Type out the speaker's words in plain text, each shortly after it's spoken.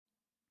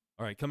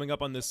All right, coming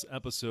up on this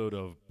episode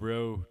of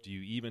Bro, Do You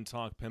Even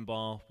Talk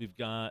Pinball? We've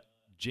got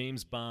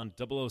James Bond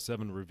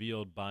 007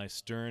 revealed by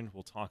Stern.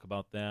 We'll talk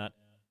about that.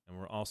 And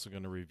we're also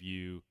going to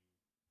review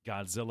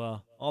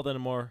Godzilla. All that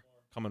and more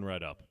coming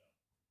right up.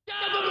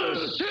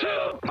 Double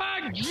Super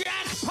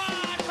Jackpot!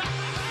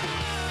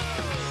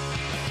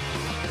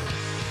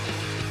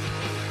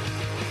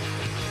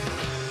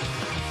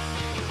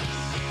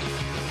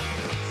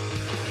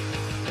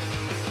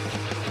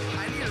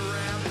 I need a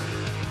ramp.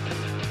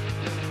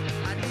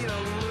 I need a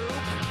loop.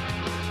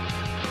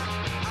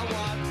 I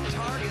want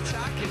targets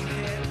I can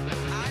hit.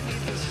 I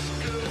need the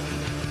scoop.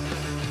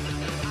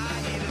 I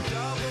need a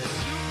double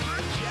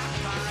super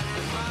jackpot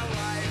in my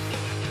life.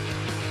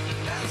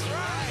 That's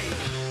right.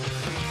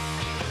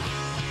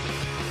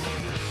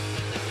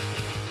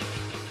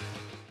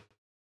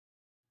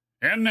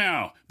 And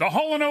now, the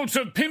Hall & Oates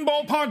of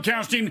pinball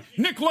podcasting,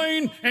 Nick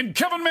Lane and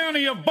Kevin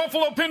Manny of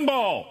Buffalo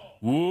Pinball.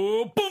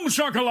 Whoa, boom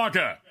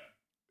shakalaka.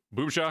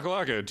 Boom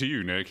shakalaka to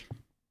you, Nick.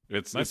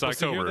 It's Am I supposed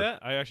to hear October.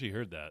 that? I actually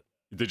heard that.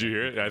 Did you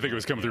hear it? I think it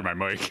was coming through my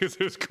mic. It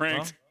was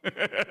cranked.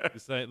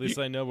 At least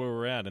I know where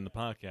we're at in the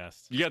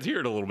podcast. You got to hear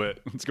it a little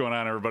bit. What's going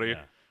on, everybody?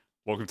 Yeah.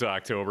 Welcome to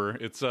October.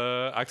 It's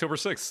October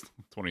 6th,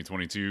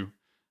 2022.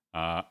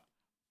 The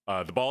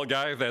bald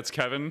guy, that's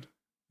Kevin.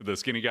 The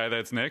skinny guy,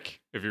 that's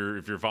Nick. If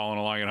you're following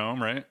along at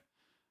home, right?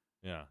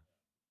 Yeah.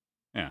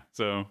 Yeah.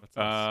 So, That's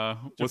us.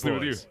 what's Your new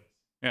with you? boys.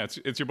 Yeah,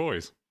 it's your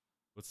boys.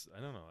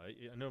 I don't know.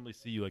 I normally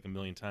see you like a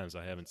million times.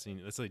 I haven't seen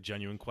you. That's a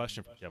genuine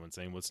question from Kevin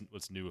saying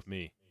what's new with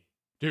me.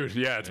 Dude,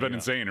 yeah, it's There been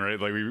you go. insane, right?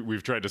 Like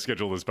we've tried to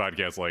schedule this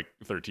podcast like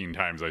 13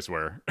 times, I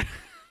swear.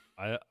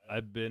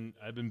 I've been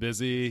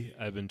busy.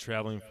 I've been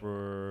traveling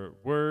for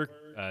work.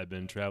 I've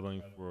been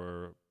traveling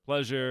for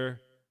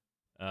pleasure.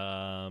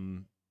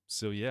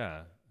 So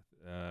yeah,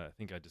 I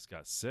think I just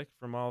got sick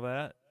from all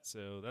that.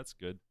 So that's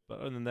good. But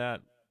other than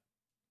that,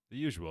 the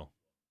usual.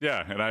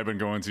 Yeah, and I've been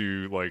going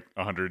to like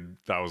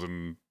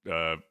 100,000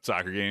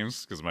 soccer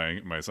games because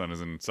my son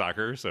is in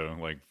soccer. So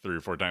like 3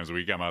 or 4 times a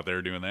week, I'm out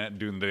there doing that,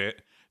 doing the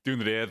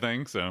dad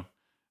thing. So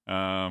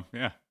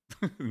yeah,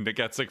 Nick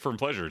got sick from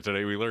pleasure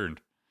today. We learned.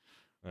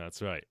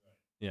 That's right.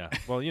 Yeah.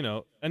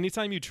 Well,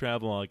 anytime you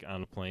travel like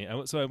on a plane. I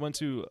went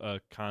to a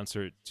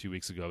concert 2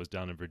 weeks ago. I was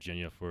down in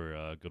Virginia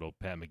for good old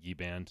Pat McGee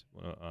band,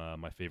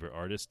 my favorite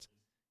artist.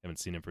 Haven't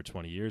seen him for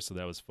 20 years, so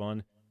that was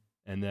fun.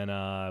 And then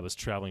I was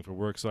traveling for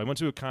work, so I went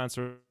to a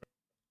concert.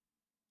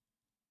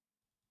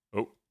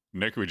 Oh,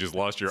 Nick, we just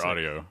lost your Sick.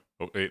 audio.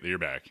 Oh, hey, you're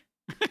back.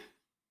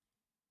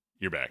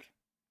 You're back.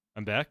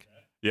 I'm back.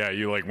 Yeah,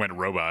 you like went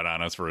robot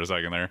on us for a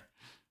second there.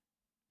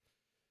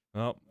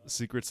 Well,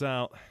 secret's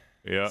out.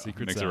 Yeah,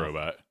 Secret's Nick's a out.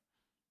 robot.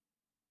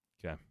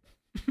 Okay.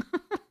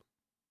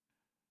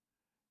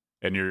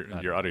 And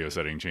your audio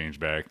setting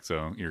changed back,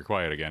 so you're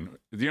quiet again.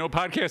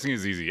 Podcasting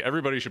is easy.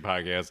 Everybody should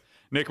podcast.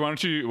 Nick, why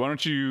don't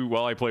you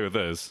while I play with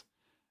this,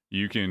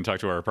 you can talk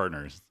to our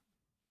partners.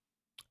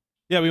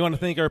 Yeah, we want to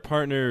thank our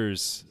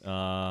partners.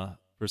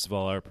 First of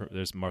all,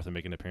 there's Martha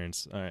making an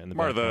appearance. All right, in the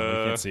Martha. background.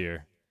 You can't see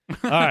her.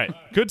 All right,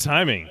 good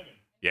timing.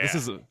 Yeah. This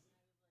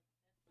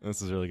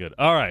is really good.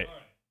 All right.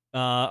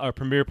 Our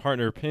premier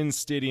partner, Pin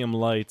Stadium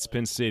Lights.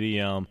 Pin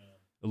Stadium,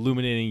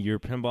 illuminating your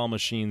pinball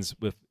machines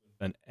with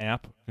an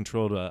app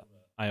controlled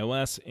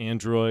iOS,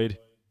 Android.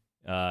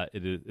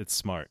 It's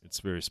smart.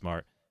 It's very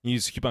smart. You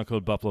use coupon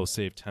code Buffalo,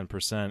 save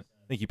 10%.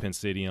 Thank you, Pin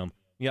Stadium.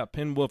 You got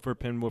Pinwoofer,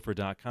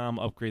 pinwoofer.com.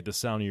 Upgrade the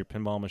sound of your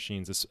pinball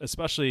machines,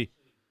 especially.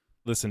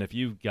 Listen, if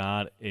you've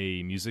got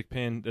a music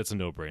pin, that's a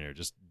no-brainer.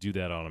 Just do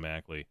that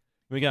automatically.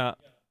 We got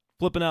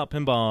Flipping Out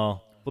Pinball,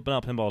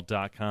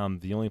 flippingoutpinball.com,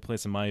 the only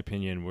place, in my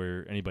opinion,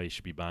 where anybody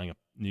should be buying a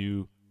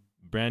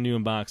brand new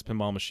in-box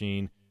pinball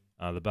machine.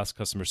 The best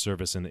customer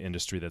service in the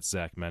industry. That's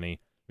Zach Meny.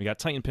 We got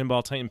Titan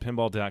Pinball,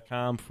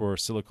 titanpinball.com for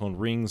silicone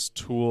rings,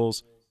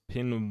 tools,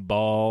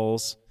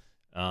 pinballs,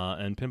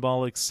 and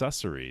pinball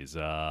accessories.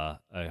 I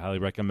highly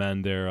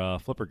recommend their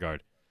flipper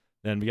guard.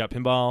 Then we got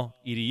Pinball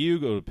EDU.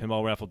 Go to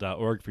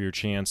pinballraffle.org for your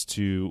chance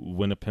to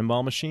win a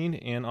pinball machine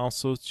and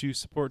also to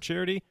support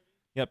charity.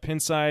 You got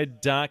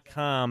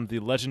Pinside.com, the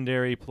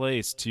legendary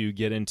place to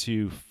get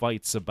into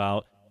fights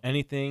about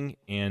anything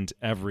and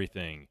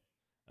everything.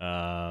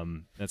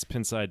 That's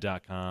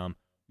Pinside.com.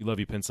 We love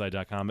you,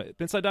 Pinside.com.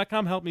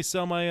 Pinside.com helped me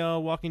sell my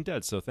Walking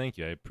Dead, so thank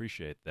you. I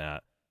appreciate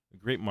that. A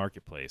great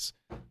marketplace.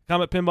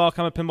 Comet Pinball,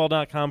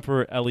 cometpinball.com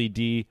for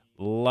LED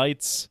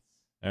lights.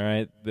 All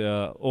right,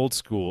 the old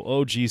school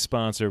OG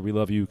sponsor. We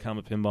love you,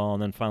 Comet Pinball.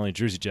 And then finally,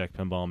 Jersey Jack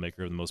Pinball,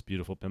 maker of the most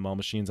beautiful pinball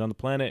machines on the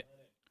planet.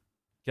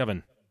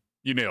 Kevin,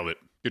 You nailed it.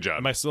 Good job.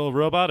 am I still a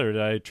robot, or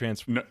did I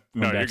transfer? No,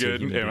 back you're to the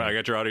good. human And being? I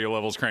got your audio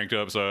levels cranked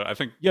up, so I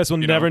think You guys will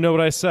you never know what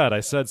I said.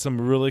 I said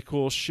some really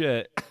cool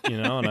shit,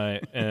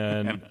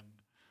 and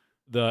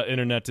the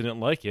internet didn't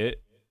like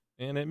it,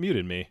 and it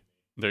muted me.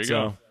 There you So,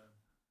 go.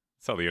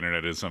 That's how the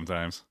internet is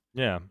sometimes.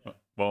 Yeah.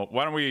 Well,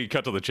 why don't we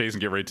cut to the chase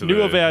and get right to New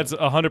the Avad's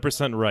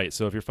 100% right.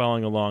 So if you're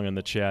following along in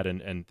the chat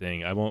and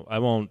thing, I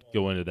won't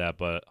go into that,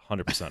 but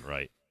 100%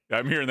 right.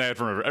 I'm hearing that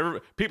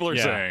from people are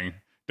Yeah. saying,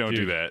 don't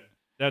do Dude. that.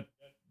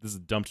 This is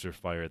dumpster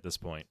fire at this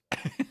point.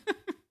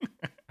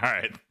 All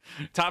right.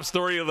 Top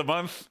story of the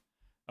month.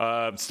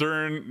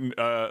 Stern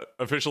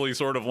officially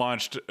sort of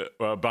launched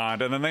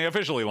Bond, and then they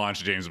officially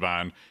launched James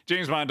Bond.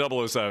 James Bond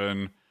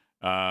 007.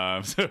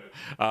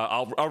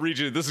 I'll read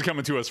you. This is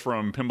coming to us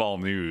from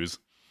Pinball News.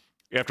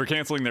 After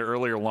canceling their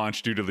earlier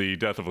launch due to the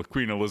death of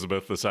Queen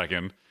Elizabeth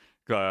II,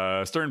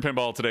 Stern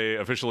Pinball today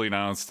officially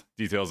announced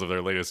details of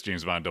their latest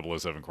James Bond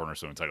 007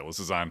 cornerstone title. This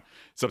is on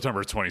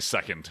September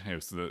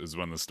 22nd, is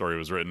when the story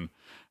was written.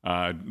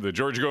 The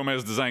George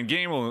Gomez designed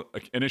game will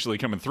initially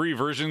come in 3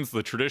 versions: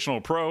 the traditional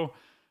Pro,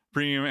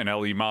 Premium, and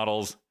LE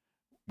models,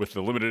 with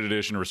the limited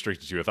edition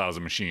restricted to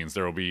 1,000 machines.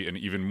 There will be an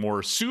even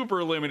more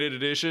super limited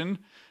edition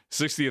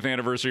 60th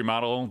anniversary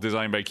model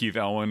designed by Keith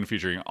Elwin,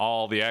 featuring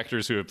all the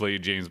actors who have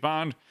played James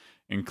Bond,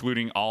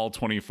 including all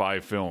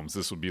 25 films.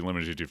 This will be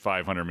limited to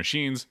 500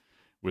 machines,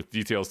 with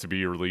details to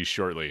be released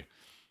shortly.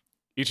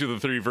 Each of the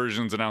 3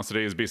 versions announced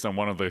today is based on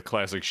one of the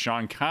classic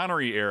Sean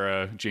Connery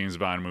era James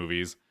Bond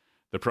movies.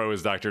 The Pro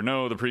is Dr.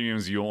 No, the Premium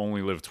is You'll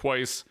Only Live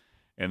Twice,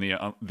 and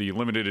the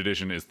limited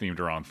edition is themed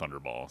around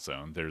Thunderball.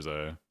 So there's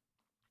a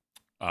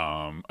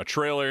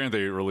trailer.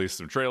 They released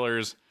some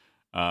trailers.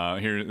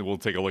 Here we'll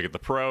take a look at the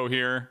Pro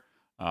here,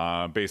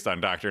 based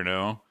on Dr.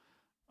 No.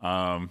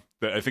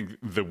 I think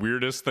the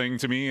weirdest thing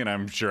to me, and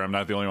I'm sure I'm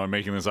not the only one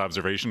making this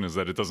observation, is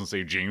that it doesn't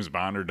say James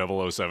Bond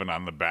or 007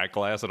 on the back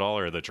glass at all,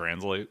 or the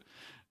translate.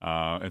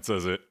 It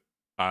says it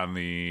on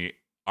the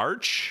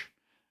arch,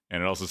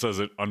 and it also says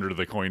it under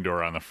the coin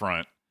door on the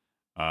front.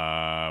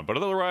 But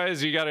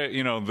otherwise, you gotta,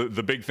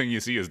 the big thing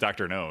you see is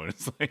Dr. No.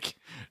 It's like,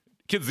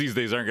 kids these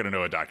days aren't gonna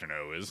know what Dr.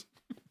 No is.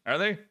 Are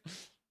they?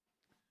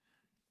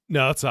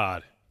 No, it's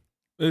odd.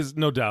 There's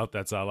no doubt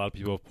that's odd. A lot of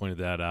people have pointed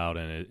that out,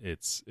 and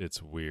it's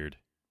weird.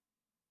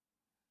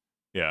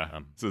 Yeah.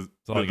 So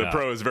all the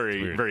Pro is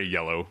very, very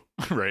yellow,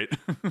 right?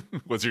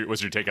 What's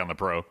your take on the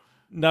Pro?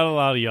 Not a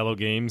lot of yellow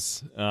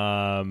games.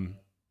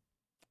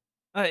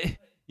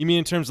 You mean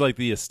in terms of like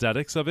the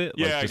aesthetics of it?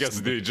 Yeah, I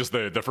guess just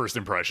the first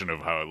impression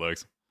of how it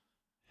looks.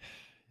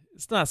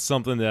 It's not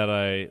something that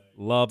I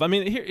love. I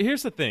mean,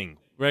 here's the thing,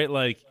 right?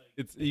 Like,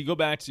 you go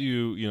back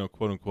to,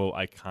 quote unquote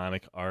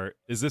iconic art.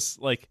 Is this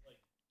like,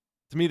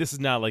 to me, this is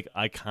not like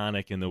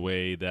iconic in the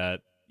way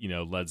that,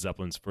 Led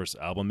Zeppelin's first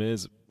album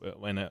is,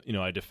 when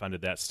I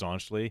defended that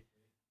staunchly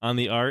on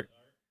the art.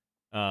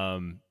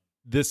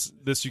 This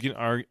you can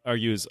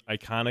argue is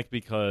iconic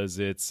because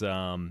it's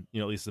at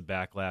least the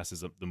back glass is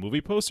the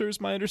movie poster,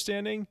 is my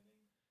understanding.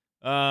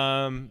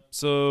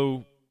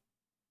 So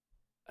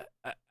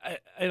I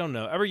don't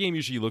know. Every game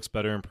usually looks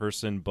better in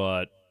person,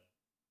 but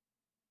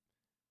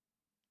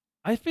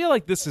I feel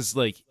like this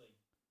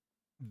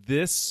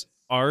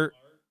art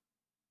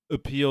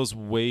appeals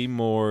way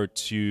more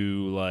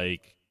to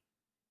like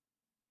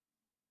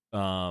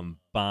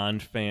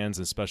Bond fans,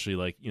 especially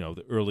like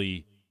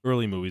the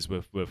early movies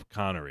with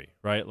Connery,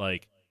 right?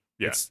 Like,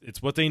 yeah.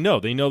 It's what they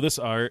know. They know this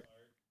art.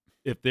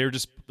 If they're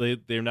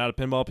not a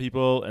pinball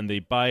people and they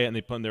buy it and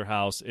they put it in their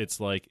house, it's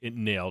like it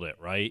nailed it,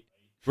 right?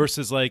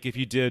 Versus like if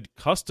you did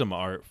custom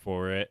art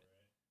for it,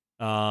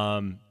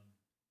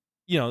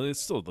 it's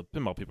still the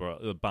pinball people,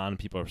 the Bond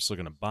people are still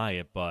going to buy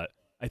it, but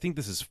I think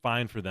this is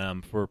fine for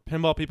them. For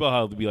pinball people,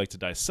 how we like to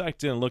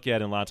dissect it and look at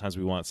it, and a lot of times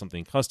we want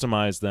something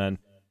customized, then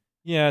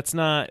yeah, it's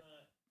not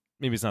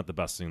the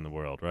best thing in the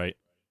world, right?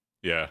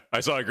 Yeah, I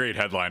saw a great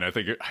headline.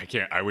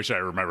 I wish I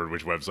remembered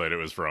which website it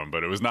was from,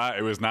 but it was not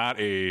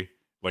a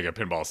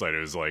pinball site. It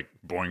was like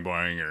Boing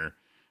Boing or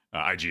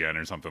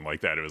IGN or something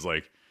like that. It was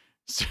like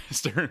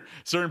Stern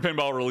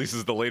Pinball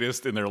releases the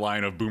latest in their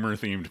line of boomer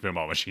themed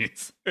pinball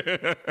machines.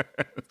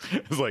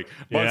 It's like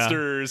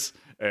Monsters,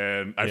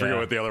 and I forget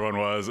what the other one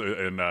was,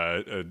 and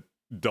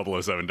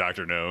 007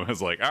 Dr. No. I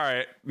was like, all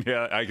right,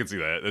 yeah, I can see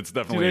that. It's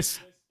definitely.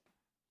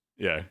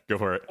 Yeah, go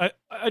for it.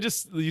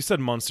 You said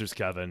Monsters,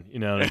 Kevin,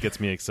 and it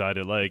gets me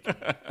excited. Like,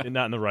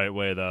 not in the right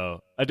way,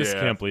 though. I just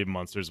can't believe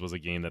Monsters was a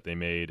game that they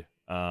made.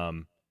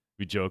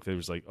 We joke there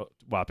was like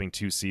whopping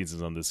 2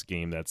 seasons on this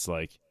game that's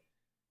like,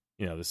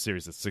 the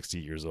series that's 60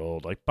 years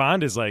old. Like,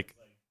 Bond is like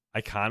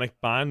iconic.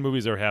 Bond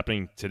movies are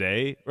happening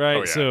today, right?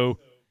 Oh, yeah. So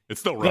it's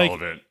still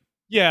relevant. Like,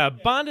 yeah,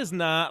 Bond is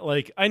not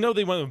like, I know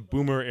they went with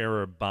boomer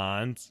era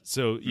Bond.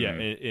 So yeah,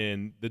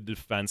 in the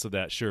defense of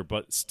that, sure.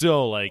 But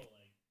still, like,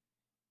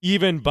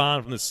 even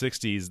Bond from the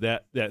 60s,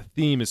 that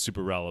theme is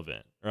super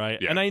relevant,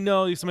 right? Yeah. And I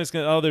know somebody's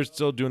going they're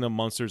still doing the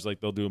Monsters, like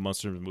they'll do a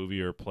Monsters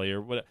movie or a play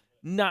or whatever.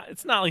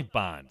 It's not like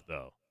Bond,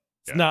 though.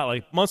 It's not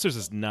like, Monsters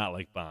is not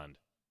like Bond.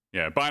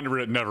 Yeah, Bond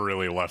never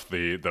really left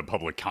the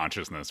public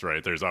consciousness,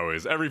 right? There's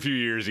always, every few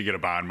years you get a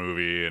Bond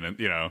movie, and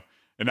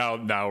and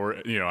now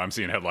we're, I'm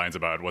seeing headlines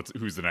about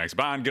who's the next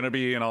Bond going to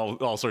be and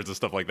all sorts of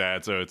stuff like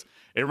that. So it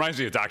reminds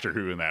me of Doctor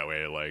Who in that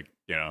way, like,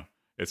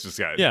 it's just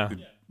got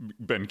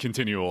been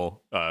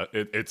continual.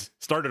 It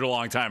started a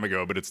long time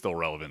ago, but it's still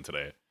relevant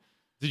today.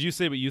 Did you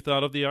say what you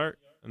thought of the art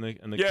and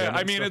the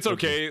I mean, it's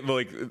okay.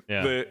 Like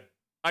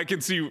I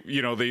can see,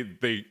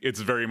 it's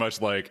very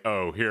much like,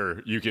 oh,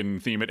 here, you can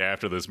theme it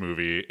after this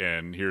movie,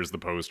 and here's the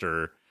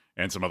poster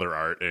and some other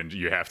art, and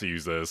you have to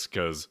use this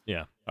because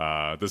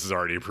this is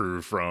already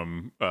approved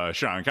from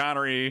Sean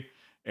Connery,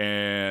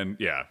 And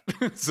yeah,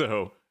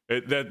 so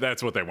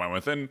that's what they went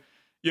with. And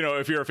you know,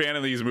 if you're a fan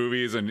of these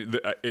movies, and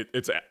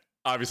it's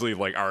obviously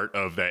like art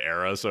of that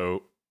era,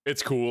 so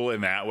it's cool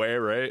in that way,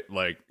 right?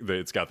 Like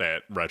it's got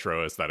that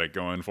retro aesthetic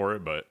going for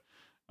it. But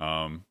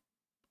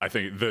I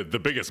think the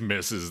biggest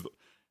miss is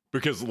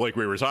because, like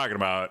we were talking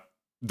about,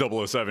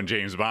 007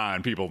 James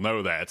Bond, people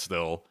know that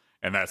still,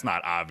 and that's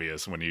not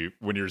obvious when you're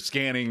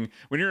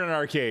in an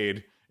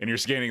arcade and you're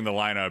scanning the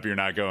lineup. You're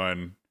not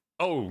going,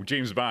 oh,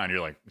 James Bond.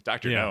 You're like,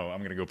 Dr. No,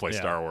 I'm gonna go play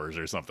Star Wars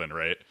or something,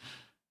 right?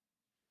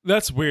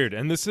 That's weird.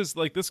 And this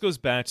goes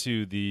back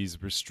to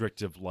these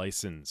restrictive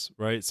license,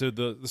 right? So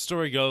the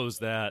story goes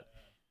that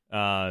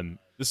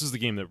this is the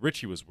game that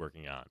Ritchie was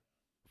working on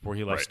before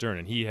he left Stern,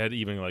 and he had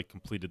even like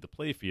completed the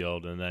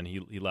playfield, and then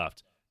he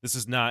left. This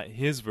is not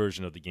his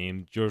version of the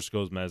game. George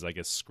Gomez, I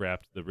guess,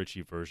 scrapped the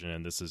Ritchie version,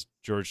 and this is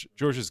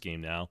George's game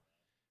now.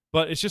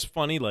 But it's just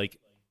funny, like,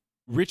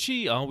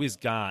 Ritchie always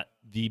got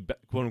the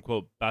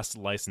quote-unquote best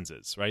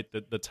licenses, right?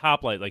 The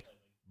top like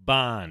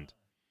Bond,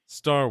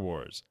 Star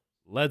Wars,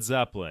 Led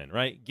Zeppelin,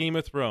 right? Game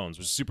of Thrones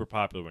was super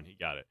popular when he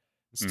got it.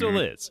 It still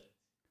is.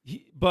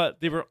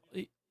 But they were...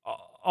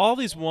 all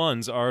these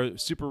ones are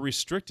super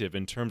restrictive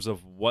in terms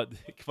of what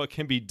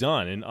can be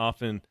done, and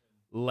often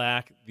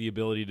lack the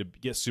ability to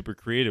get super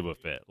creative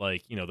with it.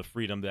 Like, you know, the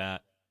freedom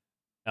that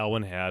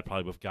Elwyn had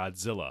probably with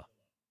Godzilla,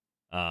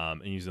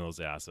 and using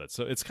those assets.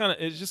 So it's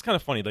just kind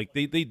of funny. Like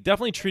they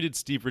definitely treated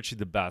Steve Ritchie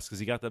the best because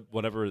he got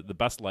the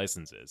best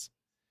license is.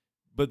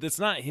 But it's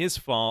not his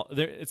fault.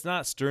 It's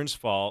not Stern's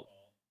fault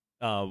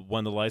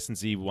when the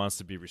licensee wants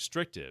to be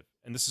restrictive.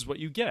 And this is what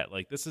you get.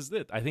 Like, this is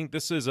it. I think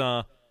this is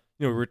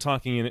we were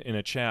talking in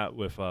a chat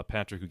with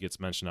Patrick, who gets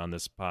mentioned on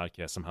this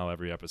podcast somehow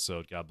every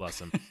episode. God bless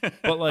him.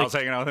 But like, I was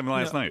hanging out with him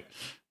last night.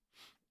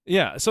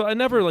 Yeah, so I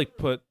never like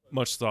put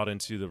much thought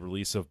into the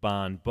release of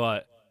Bond,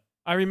 but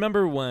I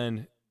remember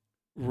when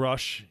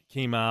Rush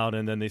came out,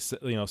 and then they said,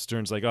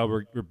 Stern's like,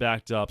 oh, we're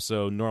backed up.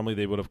 So normally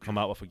they would have come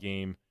out with a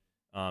game.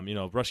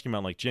 Rush came out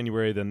in like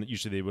January, then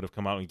usually they would have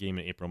come out in a game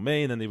in April,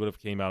 May, and then they would have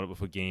came out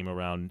with a game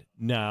around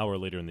now or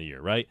later in the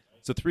year, right?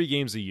 So 3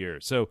 games a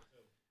year. So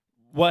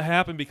what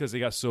happened, because they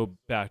got so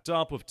backed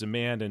up with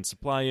demand and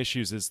supply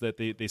issues, is that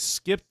they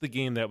skipped the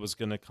game that was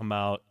going to come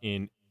out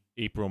in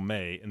April,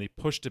 May, and they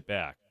pushed it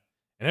back.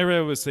 And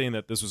everybody was saying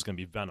that this was going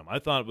to be Venom. I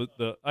thought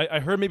I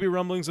heard maybe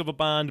rumblings of a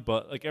Bond,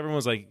 but like everyone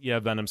was like, yeah,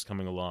 Venom's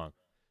coming along.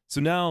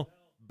 So now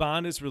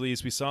Bond is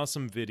released. We saw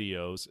some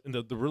videos, and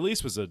the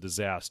release was a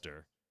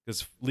disaster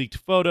because leaked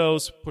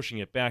photos, pushing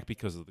it back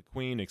because of the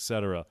Queen,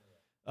 etc.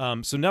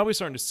 So now we're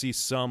starting to see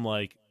some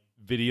like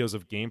videos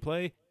of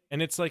gameplay,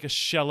 and it's like a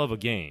shell of a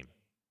game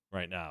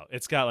right now.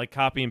 It's got like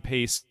copy and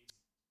paste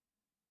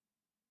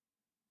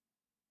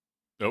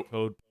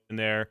code in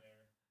there.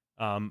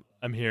 I'm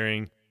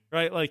hearing,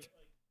 right? Like,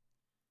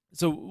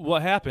 so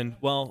what happened?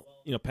 Well,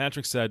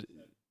 Patrick said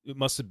it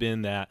must have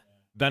been that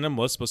Venom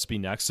was supposed to be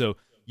next. So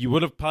you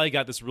would have probably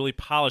got this really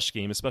polished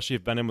game, especially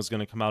if Venom was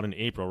going to come out in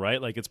April,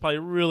 right? Like, it's probably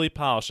really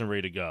polished and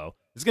ready to go.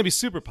 It's going to be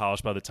super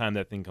polished by the time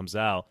that thing comes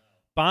out.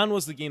 Bond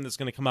was the game that's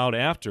going to come out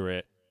after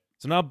it.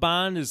 So now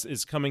Bond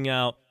is coming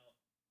out.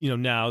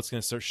 Now it's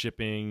going to start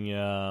shipping,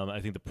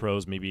 I think the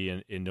pros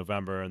maybe in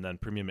November, and then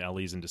premium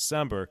LEs in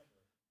December.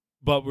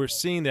 But we're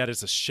seeing that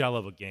it's a shell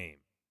of a game,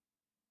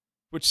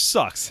 which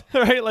sucks,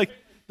 right? Like,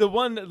 the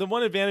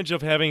one advantage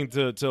of having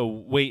to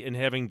wait and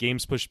having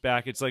games pushed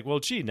back, it's like, well,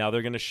 gee, now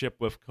they're going to ship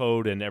with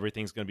code and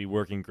everything's going to be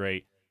working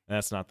great. And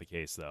that's not the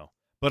case, though.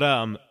 But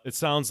it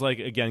sounds like,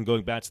 again,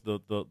 going back to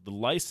the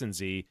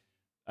licensee,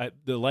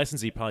 the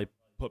licensee probably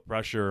put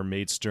pressure or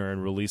made Stern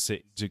release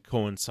it to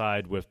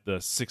coincide with the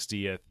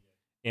 60th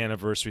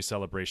anniversary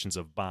celebrations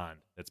of Bond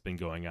that's been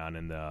going on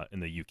in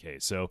the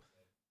UK. So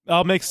it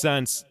all makes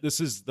sense.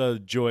 This is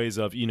the joys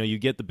of, you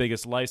get the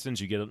biggest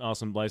license, you get an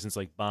awesome license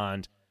like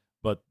Bond,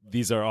 but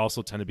these are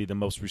also tend to be the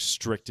most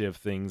restrictive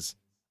things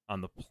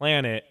on the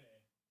planet.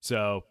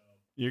 So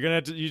you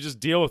just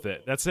deal with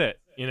it. That's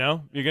it.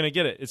 You're gonna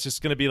get it. It's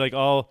just gonna be like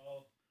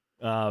all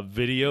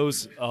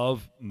videos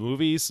of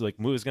movies. Like,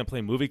 movies gonna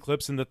play movie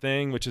clips in the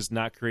thing, which is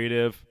not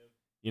creative.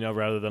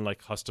 Rather than like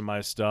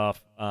customized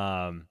stuff.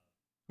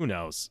 Who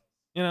knows?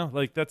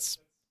 Like that's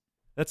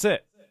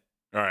it.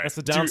 All right. That's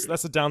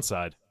the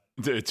downside.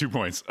 2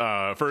 points.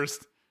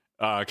 First,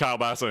 Kyle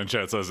Bassa in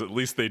chat says at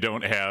least they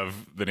don't have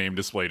the name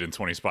displayed in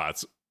 20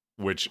 spots,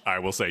 which I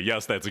will say,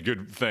 yes, that's a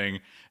good thing.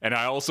 And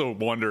I also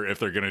wonder if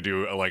they're going to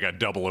do like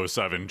a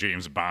 007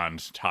 James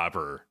Bond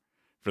topper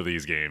for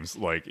these games.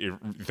 Like, you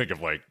think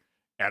of like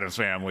Addams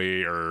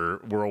Family or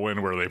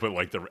Whirlwind, where they put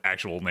like the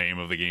actual name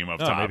of the game up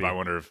top. Maybe. I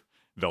wonder if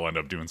they'll end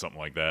up doing something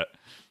like that.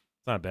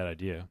 It's not a bad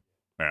idea.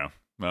 Yeah.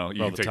 Well,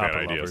 you can take that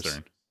idea,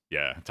 Stern.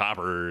 Yeah,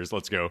 toppers.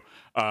 Let's go.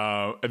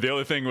 The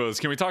other thing was,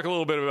 can we talk a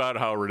little bit about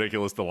how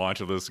ridiculous the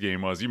launch of this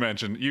game was?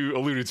 You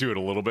alluded to it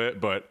a little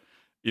bit, but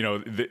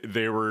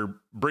they were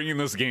bringing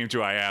this game to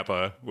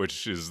IAAPA,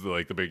 which is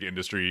like the big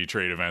industry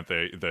trade event,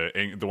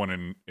 the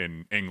one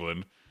in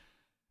England,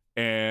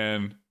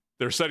 and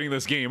they're setting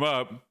this game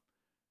up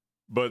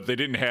but they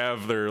didn't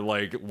have their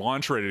like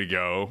launch ready to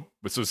go.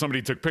 But so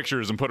somebody took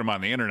pictures and put them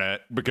on the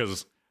internet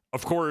because,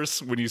 of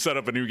course, when you set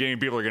up a new game,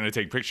 people are going to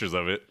take pictures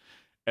of it,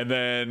 and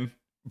then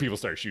people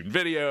start shooting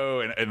video,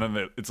 and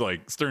then it's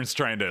like Stern's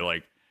trying to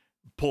like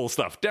pull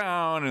stuff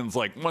down, and it's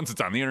like once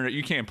it's on the internet,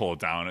 you can't pull it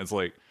down. It's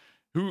like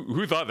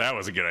who thought that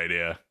was a good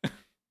idea?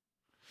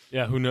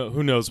 Yeah, who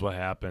knows what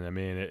happened? I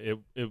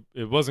mean,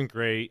 it wasn't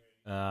great.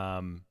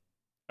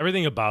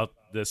 Everything about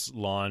this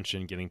launch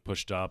and getting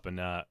pushed up and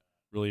not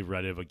really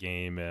ready of a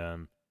game.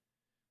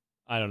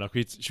 I don't know.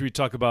 Should we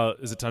talk about?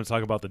 Is it time to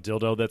talk about the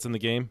dildo that's in the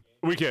game?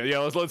 We can. Yeah,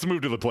 let's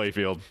move to the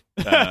playfield.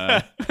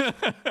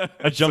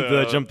 I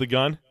jumped the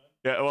gun.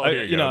 Yeah, well,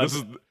 here you go. This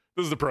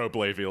is the pro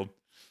playfield.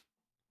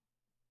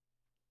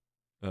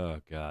 Oh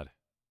God.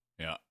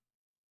 Yeah.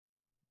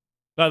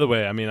 By the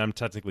way, I mean I'm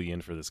technically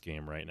in for this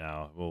game right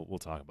now. We'll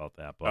talk about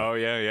that. But oh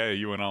yeah,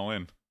 you went all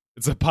in.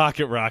 It's a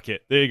pocket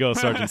rocket. There you go,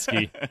 Sergeant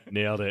Ski.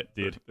 Nailed it,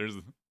 dude. There's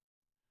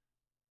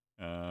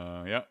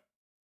yeah.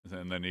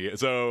 And then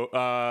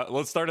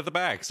let's start at the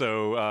back.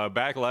 So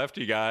back left,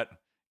 you got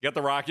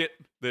the rocket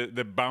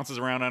that bounces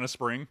around on a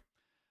spring.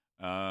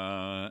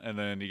 And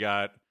then you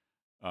got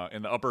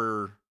in the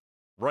upper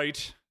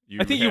right.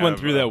 I think you went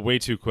through that way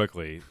too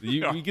quickly.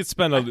 You could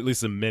spend at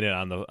least a minute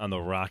on the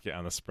rocket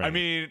on the spring. I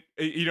mean,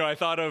 I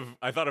thought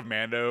of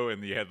Mando,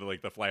 and you had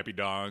the flappy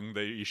dong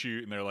that you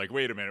shoot, and they're like,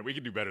 wait a minute, we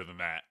can do better than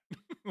that.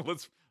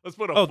 let's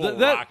put a full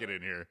rocket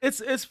in here.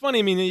 It's funny.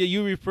 I mean,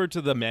 you referred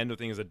to the Mando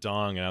thing as a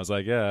dong, and I was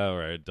like, yeah, all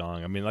right,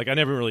 dong. I mean, like I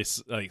never really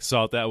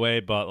saw it that way,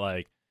 but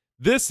like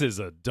this is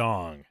a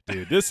dong,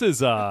 dude. This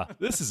is a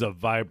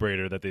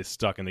vibrator that they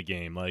stuck in the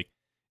game. Like,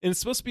 and it's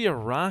supposed to be a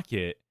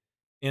rocket.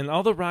 And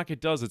all the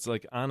rocket does, it's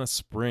like on a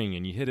spring,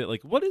 and you hit it.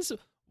 Like, what is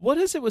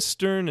it with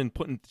Stern and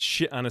putting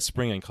shit on a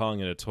spring and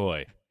calling it a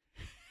toy?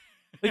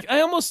 Like,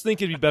 I almost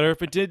think it'd be better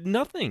if it did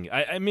nothing.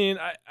 I mean,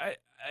 I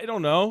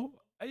don't know.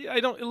 I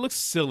don't. It looks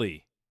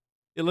silly.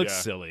 It looks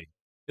silly.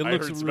 It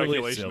looks heard really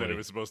speculation silly. that it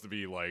was supposed to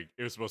be like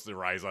it was supposed to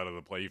rise out of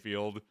the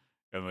playfield,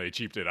 and they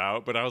cheaped it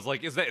out. But I was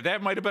like,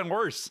 that might have been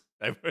worse?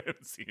 I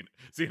haven't seen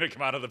it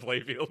come out of the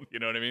playfield. You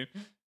know what I mean?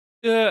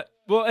 Yeah,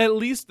 well, at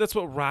least that's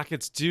what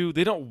rockets do.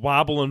 They don't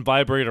wobble and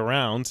vibrate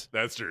around.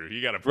 That's true. You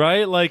got to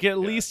right. Like at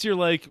least you're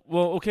like,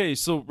 well, okay.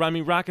 So I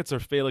mean, rockets are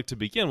phallic to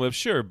begin with,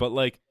 sure, but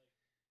like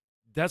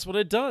that's what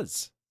it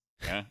does.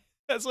 Yeah,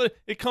 that's what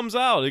it comes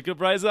out. It could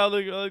rise out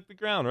of the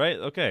ground, right?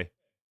 Okay.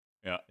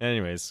 Yeah.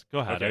 Anyways, go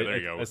ahead. Okay, there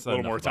you go. A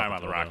little more time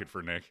on the rocket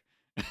for Nick.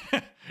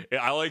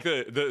 Yeah, I like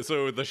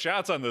so the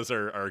shots on this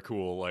are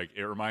cool. Like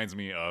it reminds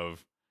me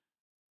of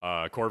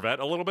Corvette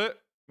a little bit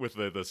with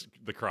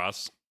the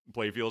cross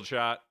playfield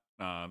shot,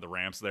 the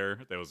ramps there.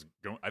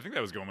 I think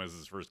that was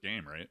Gomez's first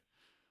game, right?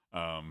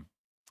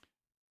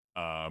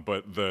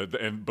 But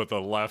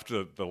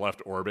the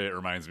left orbit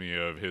reminds me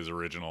of his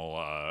original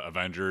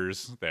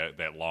Avengers,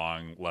 that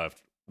long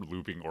left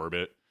looping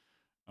orbit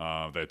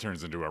that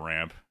turns into a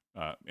ramp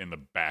in the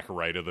back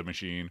right of the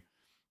machine.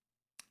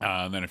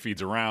 And then it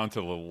feeds around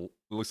it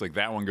looks like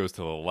that one goes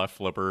to the left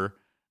flipper,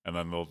 and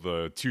then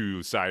the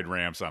two side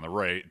ramps on the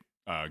right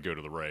go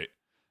to the right.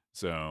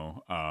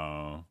 So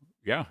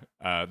yeah,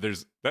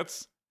 there's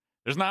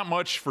not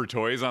much for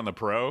toys on the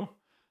Pro.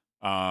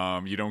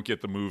 You don't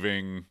get the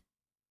moving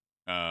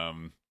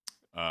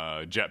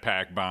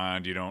jetpack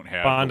Bond. You don't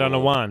have Bond on a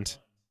wand.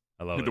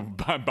 I love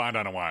it. Bond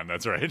on a wand.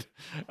 That's right.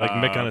 Like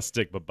Mick on a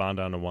stick, but Bond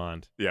on a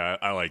wand. Yeah,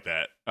 I like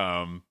that.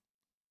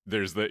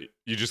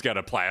 You just got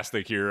a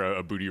plastic here,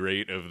 a booty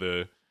rate of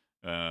the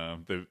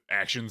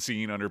action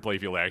scene under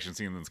playfield action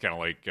scene. That's kind of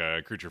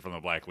like Creature from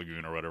the Black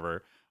Lagoon or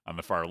whatever on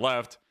the far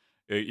left.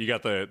 You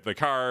got the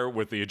car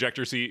with the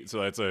ejector seat,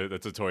 so that's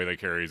a toy that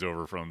carries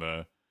over from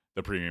the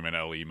premium and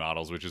LE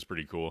models, which is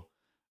pretty cool.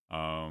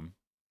 Yeah,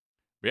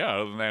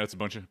 other than that, it's a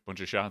bunch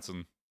of shots,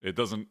 and it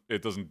does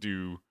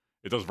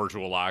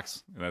virtual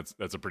locks, and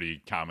that's a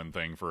pretty common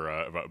thing for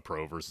a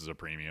Pro versus a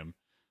premium.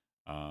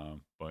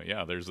 But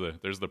yeah, there's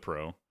the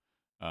Pro.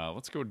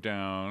 Let's go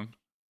down.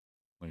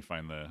 Let me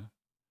find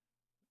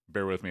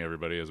bear with me,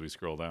 everybody, as we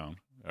scroll down.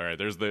 All right,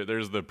 there's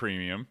the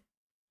premium.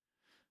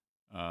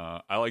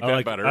 I like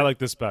that better. I like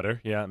this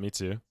better. Yeah, me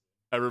too.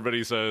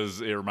 Everybody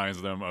says it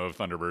reminds them of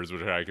Thunderbirds,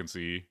 which I can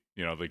see,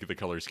 the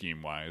color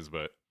scheme wise,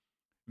 but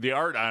the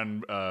art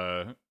on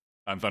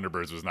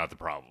Thunderbirds was not the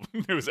problem.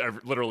 It was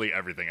literally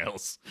everything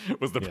else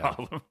was the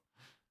problem.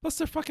 Plus,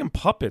 they're fucking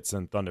puppets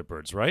in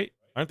Thunderbirds, right?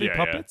 Aren't they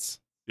puppets?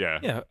 Yeah.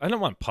 Yeah, I don't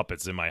want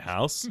puppets in my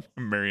house.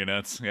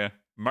 Marionettes, yeah.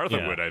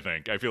 Martha would, I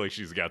think. I feel like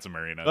she's got some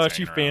marionettes. Oh,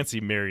 she fancy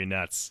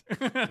marionettes.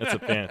 That's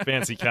a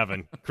fancy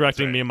Kevin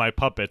correcting me and my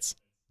puppets.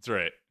 That's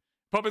right.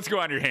 Puppets go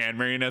on your hand.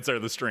 Marionettes are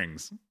the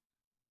strings.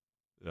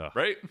 Ugh.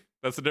 Right?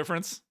 That's the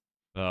difference?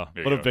 Oh,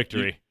 what a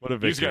victory. What a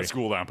victory. You just got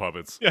schooled on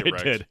puppets. Yeah,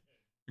 I did.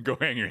 Go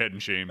hang your head in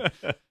shame.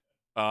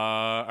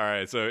 All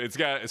right. So it's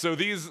got... So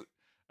these...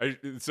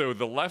 So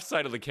the left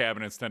side of the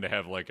cabinets tend to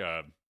have like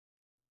a...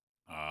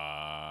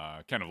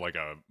 kind of like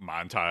a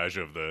montage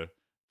of the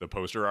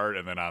poster art,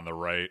 and then on the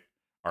right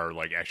are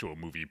like actual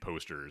movie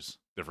posters.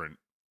 Different...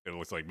 It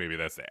looks like maybe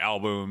that's the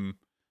album.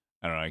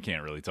 I don't know. I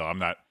can't really tell. I'm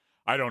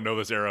I don't know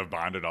this era of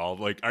Bond at all.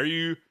 Like, are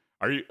you?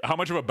 How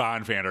much of a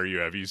Bond fan are you?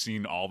 Have you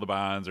seen all the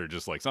Bonds, or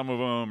just like some of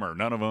them, or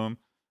none of them?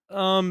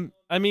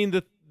 I mean,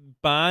 the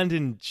Bond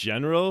in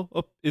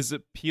general is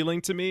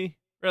appealing to me.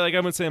 Right? Like, I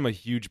wouldn't say I'm a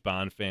huge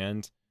Bond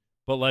fan,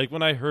 but like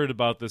when I heard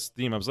about this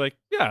theme, I was like,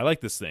 yeah, I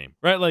like this theme.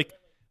 Right? Like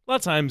a lot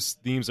of times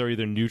themes are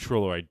either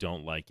neutral or I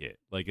don't like it.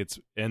 Like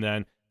and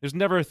then there's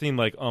never a theme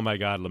like, oh my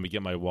god, let me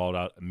get my wallet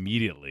out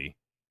immediately.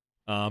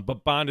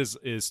 But Bond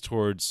is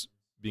towards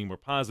being more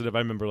positive. I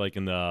remember like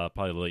in the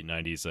probably the late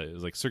 90s, it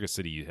was like Circuit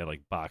City, you had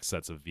like box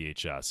sets of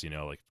VHS,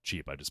 like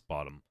cheap. I just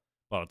bought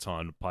a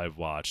ton. Probably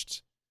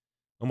watched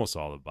almost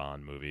all the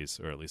Bond movies,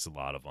 or at least a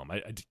lot of them.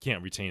 I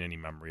can't retain any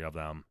memory of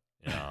them.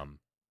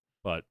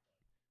 But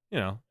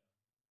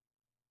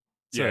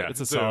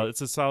it's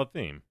a solid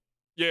theme.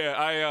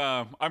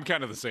 Yeah, I'm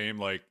kind of the same.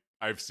 Like,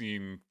 I've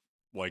seen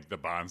like the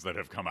Bonds that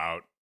have come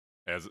out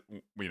as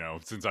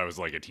since I was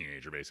like a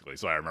teenager, basically.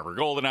 So I remember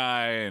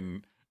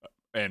GoldenEye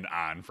and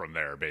on from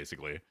there,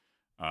 basically.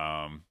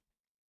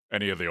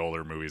 Any of the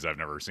older movies I've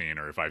never seen,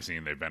 or if I've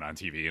seen, they've been on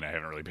TV and I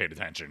haven't really paid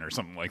attention, or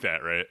something like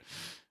that, right?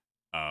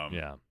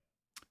 Yeah.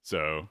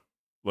 So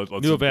let's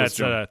New Bad let's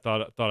said jump.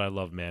 I thought I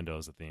love Mando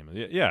as a theme.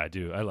 Yeah, I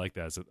do. I like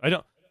that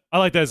I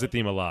like that as a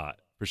theme a lot,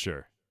 for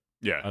sure.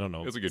 Yeah, I don't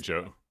know. It's a good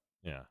show.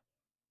 Yeah.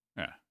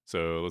 Yeah.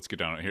 So let's get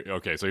down here.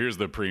 Okay, so here's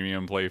the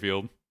premium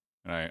playfield.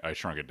 And I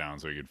shrunk it down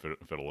so you could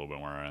fit a little bit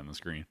more on the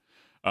screen.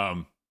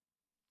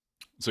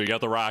 So you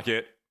got the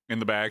rocket in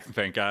the back,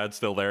 thank God,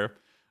 still there.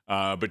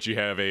 But you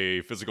have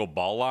a physical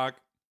ball lock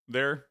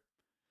there.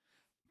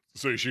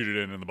 So you shoot it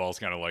in, and the ball's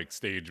kind of like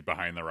staged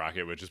behind the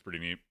rocket, which is pretty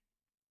neat.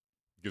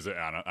 Gives it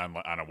on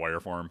a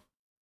wire form.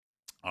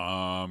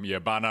 Yeah,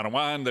 Bond on a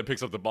wand that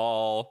picks up the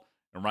ball.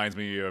 It reminds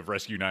me of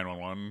Rescue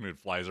 911. It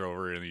flies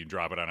over and you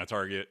drop it on a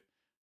target.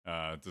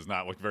 It does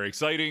not look very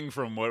exciting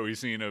from what we've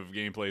seen of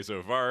gameplay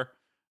so far.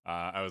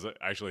 I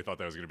actually thought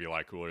that was going to be a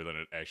lot cooler than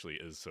it actually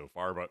is so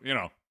far, but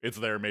it's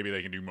there. Maybe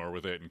they can do more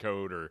with it in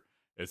code, or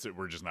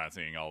we're just not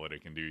seeing all that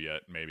it can do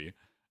yet. Maybe.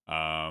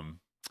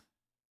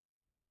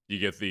 You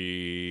get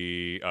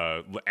the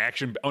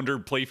action under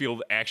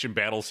playfield action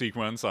battle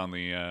sequence on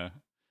the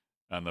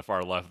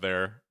far left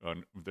there,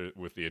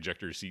 with the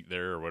ejector seat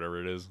there, or whatever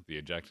it is, the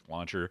eject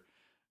launcher.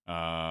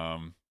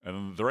 And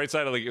the right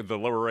side of the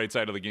lower right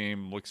side of the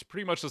game looks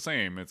pretty much the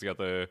same. It's got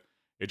the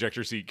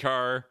ejector seat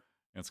car.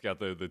 It's got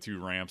the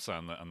two ramps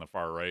on the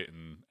far right,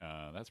 and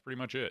that's pretty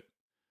much it.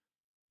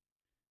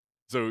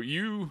 So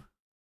you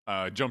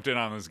jumped in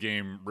on this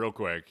game real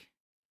quick.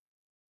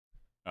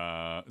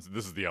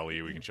 This is the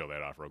LE. We can show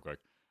that off real quick.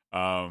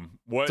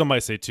 What?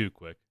 Somebody say too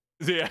quick.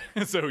 Yeah.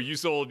 So you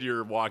sold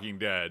your Walking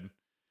Dead.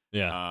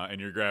 Yeah.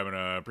 And you're grabbing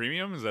a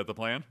premium. Is that the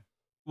plan?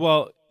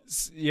 Well,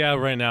 yeah.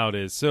 Right now it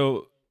is.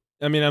 So,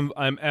 I mean,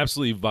 I'm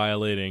absolutely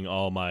violating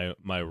all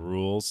my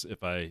rules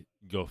if I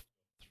go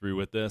through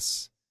with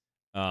this.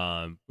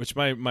 Which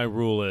my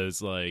rule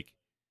is like,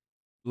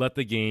 let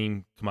the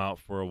game come out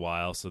for a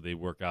while so they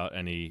work out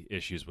any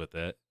issues with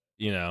it.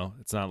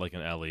 It's not like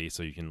an LE,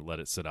 so you can let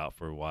it sit out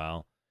for a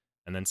while,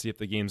 and then see if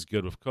the game's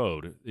good with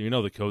code.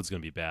 The code's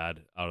gonna be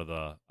bad out of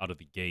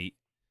the gate.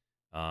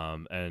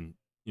 And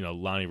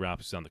Lonnie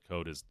Raps on the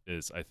code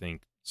is I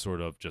think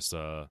sort of just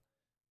I'm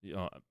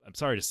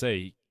sorry to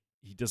say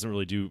he doesn't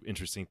really do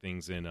interesting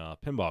things in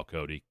pinball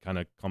code. He kind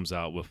of comes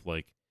out with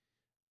like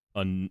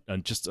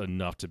just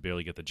enough to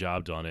barely get the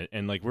job done.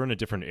 And like we're in a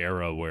different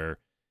era where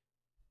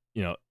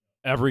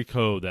every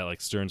code that like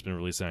Stern's been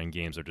releasing on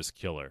games are just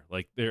killer.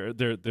 Like they're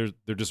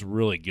just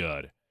really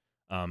good.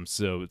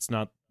 So it's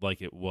not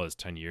like it was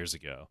 10 years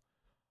ago.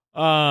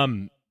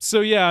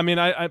 So yeah, I mean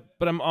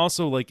but I'm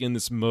also like in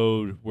this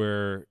mode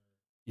where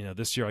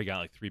this year I got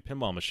like 3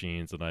 pinball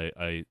machines, and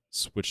I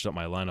switched up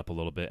my lineup a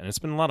little bit, and it's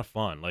been a lot of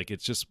fun. Like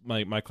it's just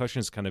my collection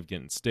is kind of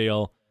getting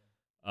stale.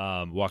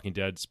 Walking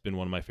Dead's been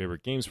one of my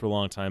favorite games for a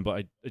long time,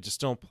 but I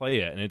just don't play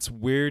it, and it's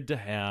weird to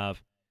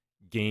have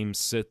games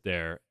sit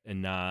there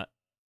and not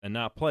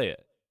play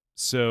it.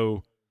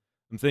 So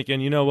I'm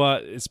thinking, you know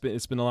what? It's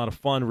been a lot of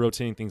fun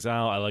rotating things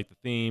out. I like the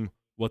theme.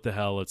 What the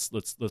hell? Let's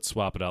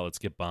swap it out. Let's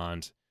get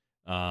Bond.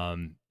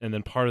 And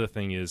then part of the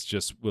thing is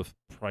just with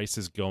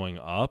prices going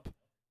up,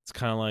 it's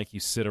kind of like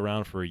you sit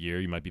around for a year,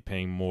 you might be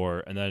paying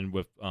more, and then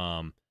with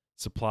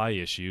supply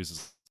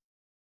issues,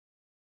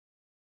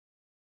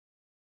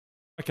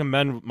 I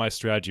commend my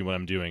strategy when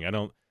I'm doing. I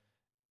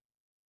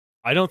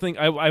don't think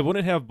I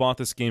wouldn't have bought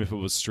this game if it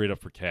was straight up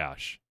for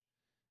cash.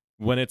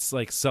 When it's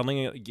like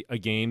selling a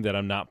game that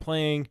I'm not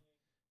playing,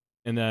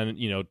 and then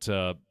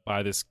to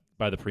buy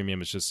the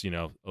premium, it's just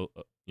several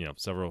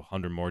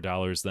 $100 more.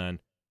 Then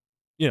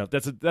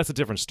that's a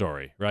different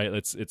story, right?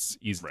 It's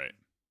easy. Right.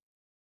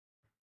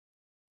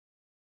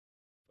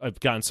 I've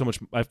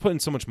put in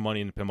so much money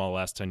into pinball the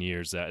last 10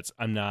 years that it's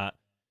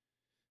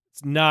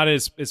not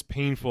as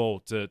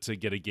painful to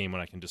get a game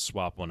when I can just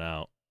swap one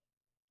out.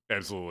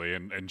 Absolutely,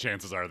 and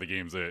chances are the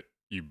games that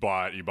you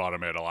bought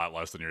them at a lot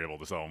less than you're able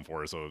to sell them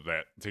for, so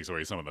that takes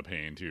away some of the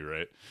pain too,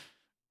 right?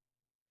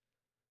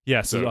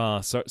 Yeah.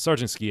 So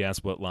Sergeant Ski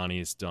asked what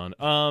Lonnie's done.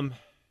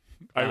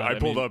 I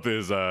pulled mean- up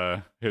his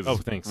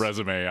thanks.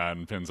 resume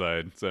on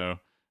Pinside. So,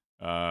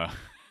 oh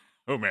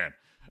man,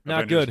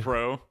 Not Avengers good.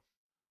 Pro,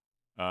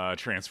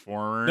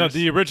 Transformers. No,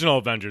 the original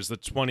Avengers, the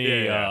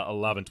 2011, Yeah.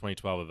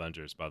 2012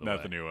 Avengers, by the way.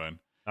 not the new one.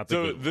 Not the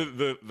So good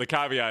one. the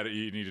caveat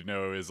you need to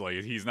know is like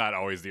he's not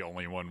always the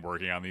only one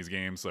working on these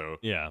games. So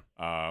Yeah.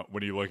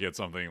 when you look at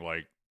something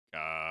like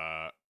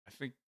I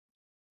think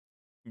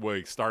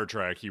like Star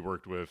Trek, he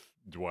worked with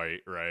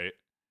Dwight, right?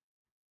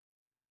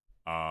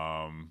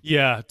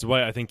 Yeah,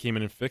 Dwight, I think, came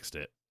in and fixed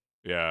it.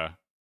 Yeah.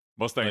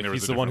 Mustang, Like, there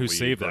was he's a the one who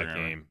different lead saved that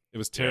programmer. game. It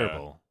was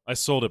terrible. I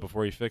sold it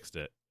before he fixed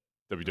it.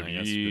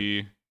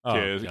 WWE, Oh,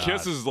 Kiss. God.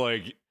 Kiss is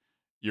like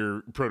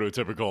your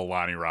prototypical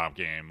Lonnie Robb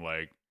game.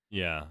 Like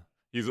Yeah.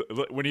 he's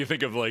when you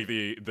think of like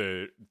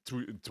the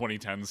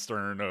 2010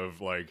 Stern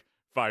of like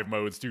 5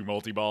 modes, 2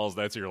 multi-balls,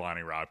 that's your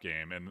Lonnie Robb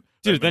game. And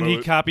Dude, then the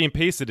he copy and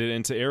pasted it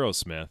into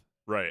Aerosmith.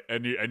 right,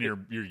 and your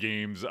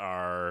games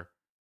are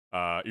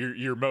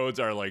your modes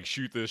are like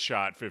shoot this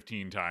shot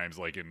 15 times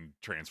like in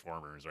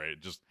Transformers, right?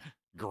 Just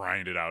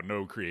grind it out,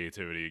 no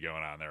creativity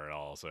going on there at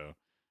all. So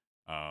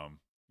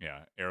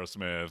yeah,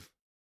 Aerosmith,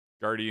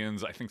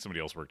 Guardians, I think somebody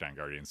else worked on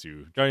Guardians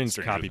too. Guardians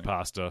Stranger copy Things.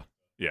 pasta.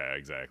 Yeah,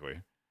 exactly.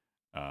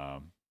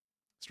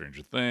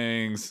 Stranger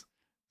Things.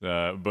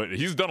 But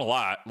he's done a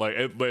lot. Like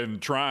in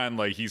Tron,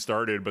 like he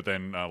started, but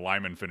then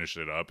Lyman finished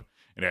it up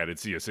and added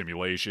Sea of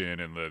Simulation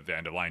and the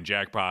end of line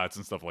jackpots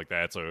and stuff like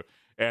that. So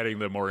adding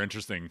the more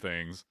interesting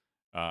things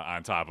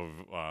on top of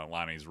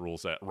Lonnie's rule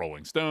set: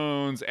 Rolling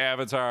Stones,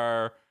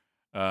 Avatar,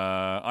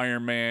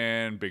 Iron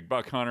Man, Big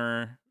Buck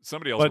Hunter.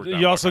 Somebody else. But worked on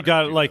you also Buck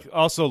Hunter got, too, like, but-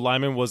 also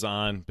Lyman was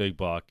on Big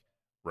Buck.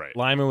 right.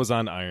 Lyman was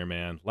on Iron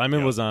Man. Lyman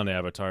Yep. was on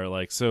Avatar.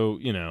 Like, so,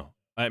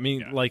 I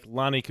mean, Yeah. like,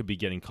 Lonnie could be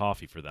getting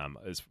coffee for them.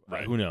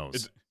 Right. Who knows?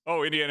 It's-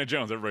 oh, Indiana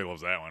Jones. Everybody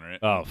loves that one, right?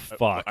 Oh,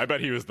 fuck. I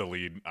bet he was the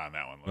lead on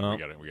that one. Well.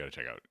 We gotta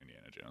check out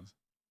Indiana Jones.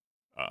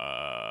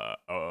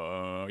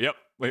 Yep.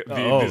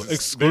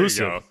 Exclusive.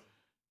 There you go.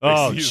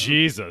 Oh, He's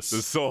Jesus.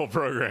 The sole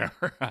programmer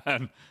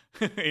on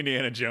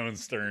Indiana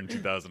Jones Stern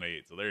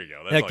 2008. So there you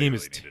go. That's That all game you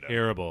is really need to know.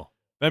 terrible.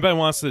 If anybody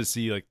wants to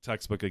see, like,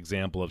 textbook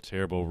example of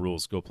terrible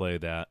rules, go play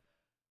that.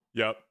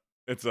 Yep.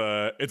 It's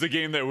a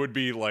game that would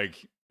be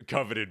like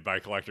coveted by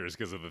collectors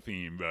because of the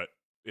theme, but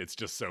it's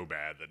just so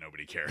bad that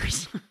nobody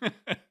cares.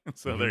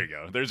 So there you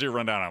go. There's your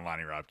rundown on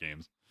Lonnie Robb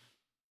games.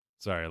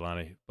 Sorry,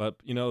 Lonnie. But,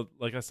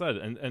 like I said,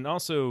 and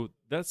also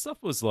that stuff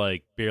was,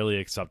 like, barely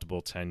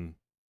acceptable 10,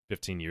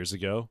 15 years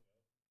ago.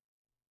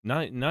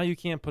 Now you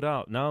can't put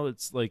out. Now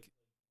it's like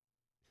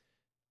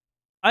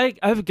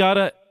I've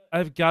gotta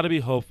be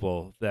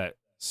hopeful that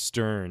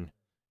Stern,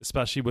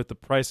 especially with the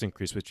price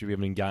increase, which we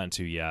haven't gotten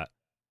to yet,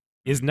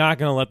 is not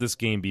gonna let this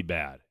game be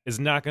bad. Is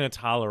not gonna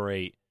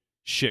tolerate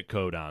shit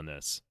code on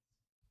this.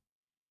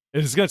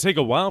 It's gonna take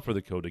a while for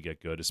the code to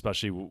get good,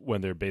 especially when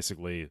they're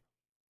basically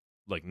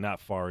like not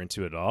far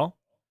into it at all.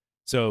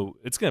 So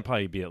it's gonna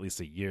probably be at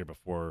least a year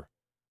before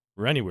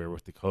we're anywhere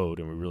with the code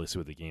and we really see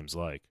what the game's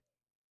like.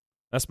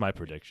 That's my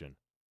prediction.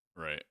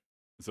 Right.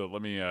 So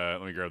let me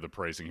grab the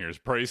pricing here.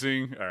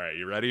 Pricing. All right,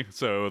 you ready?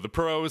 So the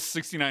Pro is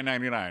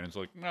 $69.99. It's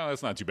like, no,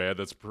 that's not too bad.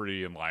 That's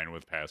pretty in line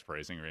with past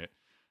pricing, right?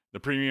 The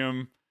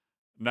Premium,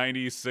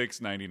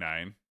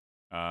 $96.99.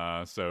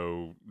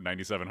 So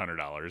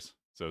 $9,700.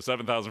 So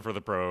 $7,000 for the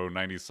Pro,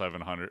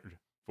 $9,700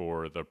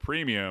 for the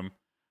Premium.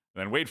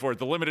 Then wait for it.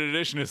 The limited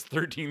edition is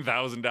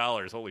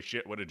 $13,000. Holy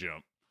shit! What a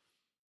jump.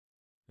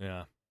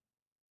 Yeah.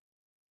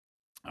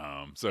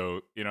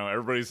 So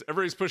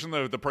everybody's pushing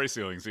the price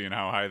ceiling, seeing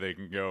how high they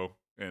can go.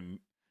 And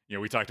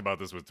we talked about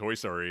this with Toy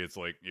Story. It's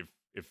like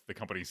if the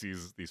company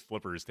sees these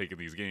flippers taking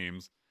these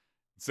games,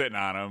 sitting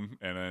on them,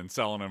 and then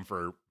selling them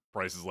for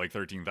prices like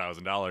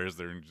 $13,000,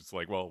 they're just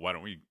like, well, why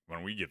don't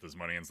we get this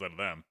money instead of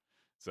them?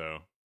 So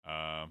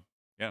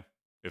yeah,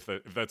 if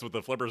that's what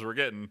the flippers were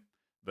getting,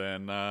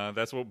 then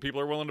that's what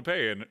people are willing to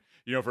pay. And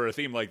for a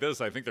theme like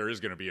this, I think there is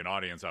going to be an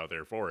audience out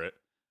there for it,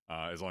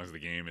 as long as the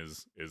game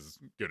is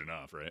good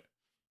enough, right?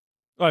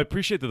 Oh, I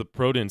appreciate that the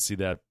Pro didn't see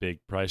that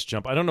big price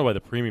jump. I don't know why the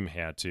Premium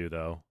had to,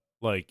 though.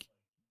 Like,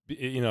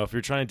 if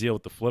you're trying to deal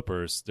with the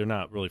flippers, they're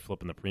not really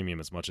flipping the Premium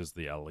as much as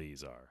the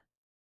LEs are.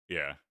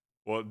 Yeah.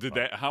 Well,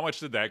 how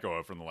much did that go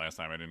up from the last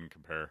time? I didn't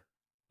compare.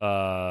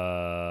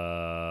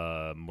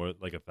 More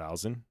like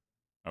 1,000,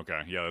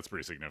 Okay. Yeah, that's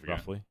pretty significant.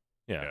 roughly.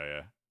 Yeah.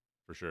 Yeah,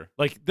 for sure.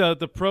 Like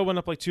the Pro went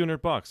up like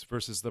 $200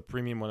 versus the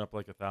Premium went up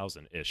like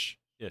 1,000 ish.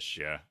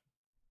 Yeah.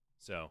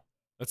 So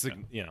that's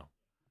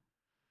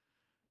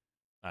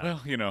Well,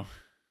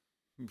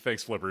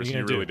 thanks, flippers. What are You you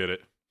gonna really do? did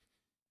it.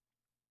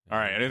 All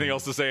right. Anything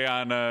else to say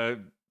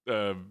on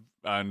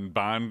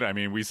Bond? I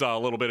mean, we saw a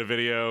little bit of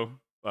video.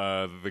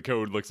 The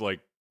code looks like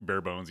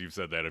bare bones. You've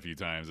said that a few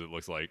times. It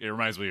looks like it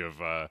reminds me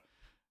of.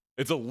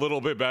 It's a little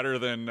bit better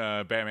than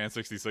Batman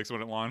 66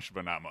 when it launched,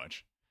 but not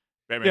much.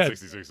 Batman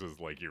 66 was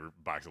like your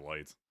box of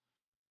lights.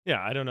 Yeah,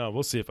 I don't know.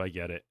 We'll see if I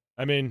get it.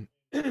 I mean,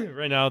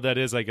 right now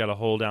I got a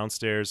hole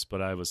downstairs,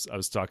 but I was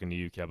talking to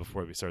you, Kev,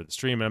 before we started the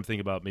stream, and I'm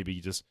thinking about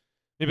maybe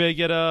I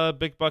get a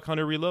Big Buck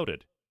Hunter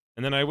Reloaded,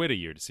 and then I wait a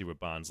year to see what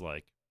Bond's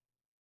like.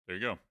 There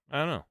you go. I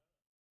don't know.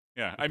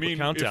 Yeah, I Put mean,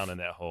 countdown if in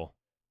that hole.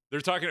 they're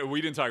talking.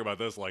 We didn't talk about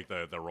this, like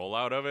the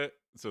rollout of it.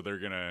 So they're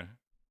gonna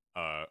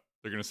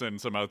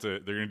send some out to.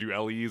 They're gonna do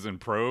LEs and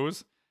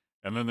pros,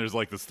 and then there's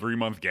like this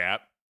 3-month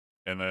gap,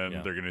 and then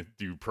Yeah. they're gonna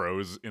do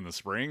pros in the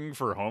spring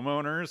for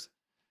homeowners.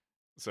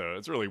 So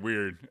it's really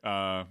weird.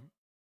 So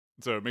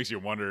it makes you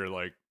wonder,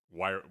 like,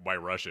 why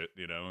rush it?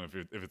 You know, if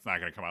it's not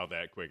gonna come out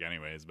that quick,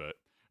 anyways. But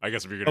I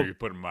guess if you're gonna be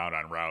putting them out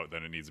on route,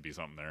 then it needs to be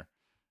something there.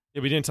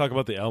 Yeah, we didn't talk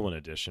about the Elwyn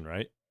edition,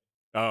 right?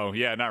 Oh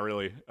yeah, not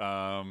really.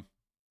 I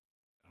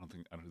don't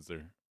think. Is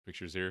there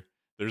pictures here?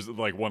 There's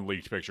like one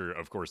leaked picture.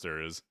 Of course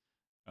there is.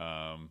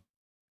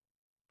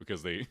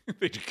 Because they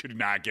they could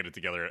not get it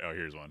together. Oh,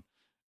 here's one.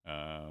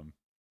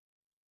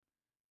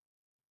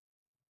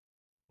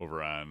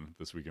 Over on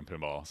This Week in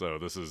Pinball. So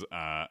this is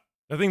That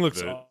thing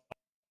looks.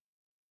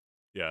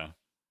 yeah.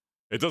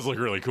 It does look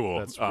really cool.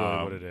 That's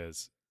really what it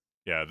is.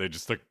 Yeah, they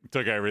just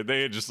took every.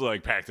 They just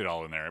like packed it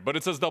all in there. But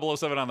it says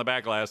 007 on the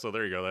back glass, so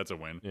there you go. That's a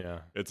win. Yeah.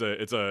 It's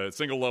a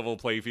single level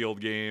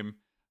playfield game,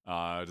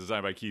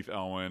 designed by Keith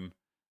Elwyn,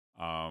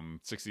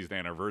 60th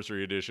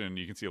anniversary edition.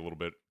 You can see a little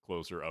bit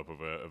closer up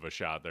of a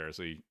shot there.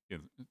 So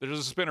there's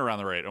a spinner on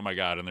the right. Oh my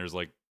god! And there's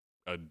like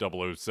a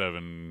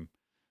 007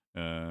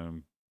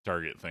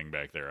 target thing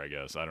back there. I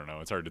guess I don't know.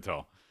 It's hard to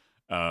tell.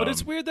 But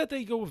it's weird that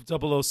they go with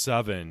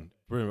 007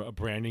 from a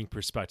branding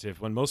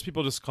perspective when most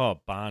people just call it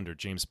Bond or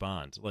James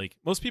Bond. Like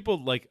most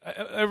people, like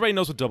everybody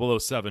knows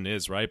what 007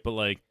 is, right? But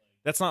like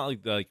that's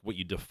not like what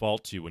you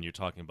default to when you're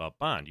talking about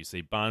Bond. You say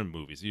Bond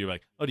movies. You're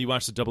like, oh, do you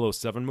watch the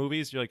 007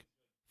 movies? You're like,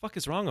 fuck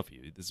is wrong with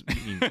you? Does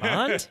it mean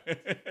Bond?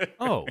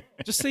 Oh,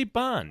 just say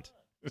Bond.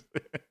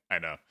 I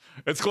know.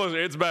 It's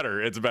closer. It's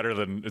better. It's better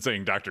than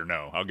saying Dr.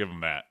 No. I'll give him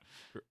that.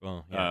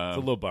 Well, yeah, it's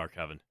a low bar,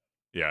 Kevin.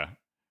 Yeah.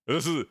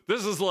 This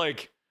is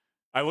like,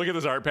 I look at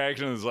this art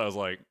package and I was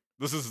like,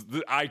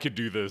 I could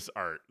do this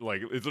art.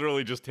 Like, it's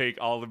literally just take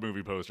all the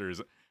movie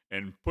posters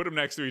and put them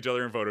next to each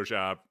other in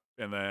Photoshop,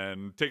 and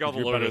then take all the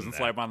You're better logos than and that.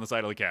 slap them on the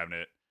side of the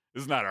cabinet.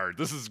 This is not art.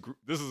 This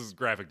is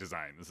graphic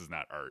design. This is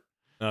not art.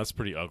 No, it's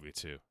pretty ugly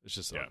too. It's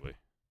just Yeah. ugly.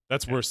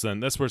 That's worse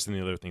than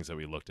the other things that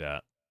we looked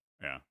at.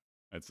 Yeah.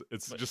 It's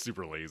just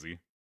super lazy.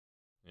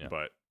 Yeah.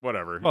 But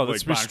whatever. Well, Like,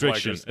 that's Bond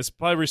restrictions. collectors, It's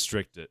probably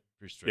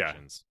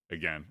restrictions.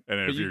 again. And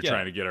But if you you're get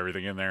trying it. to get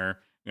everything in there,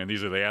 and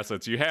these are the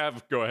assets you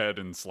have, go ahead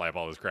and slap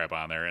all this crap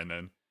on there. And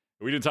then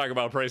we didn't talk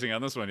about pricing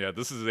on this one yet.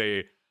 This is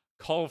a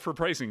call for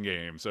pricing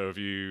game. So if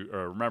you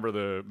remember,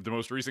 the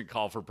most recent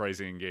call for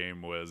pricing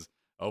game was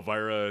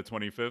Elvira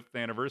 25th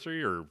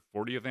anniversary or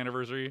 40th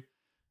anniversary,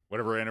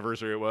 whatever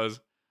anniversary it was.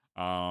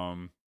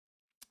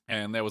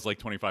 And that was like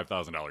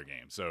 $25,000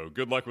 game. So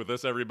good luck with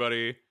this,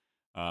 everybody.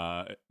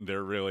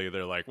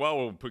 They're like, well,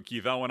 we'll put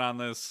Keith Elwyn on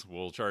this.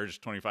 We'll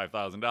charge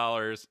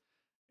 $25,000,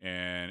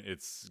 and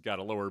it's got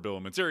a lower bill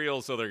of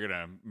materials, so they're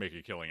gonna make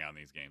a killing on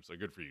these games. So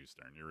good for you,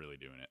 Stern. You're really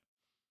doing it.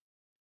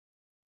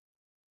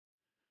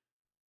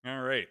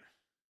 All right.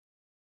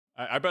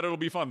 I bet it'll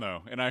be fun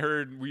though, and I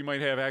heard we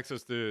might have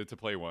access to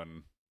play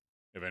one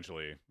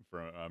eventually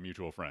from a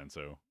mutual friend.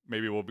 So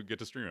maybe we'll get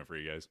to stream it for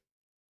you guys.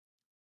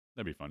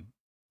 That'd be fun.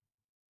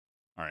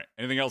 All right.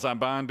 Anything else on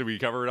Bond? Did we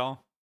cover it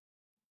all?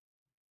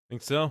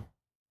 Think so?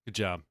 Good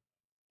job.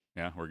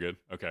 Yeah, we're good.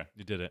 Okay.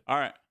 You did it. All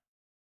right.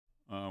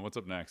 What's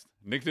up next?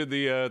 Nick did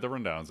the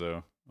rundown,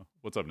 so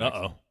what's up next?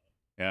 Uh-oh.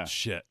 Yeah.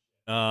 Shit.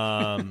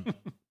 Oh,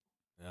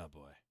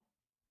 boy.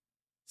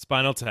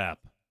 Spinal Tap.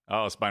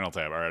 Oh, Spinal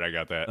Tap. All right, I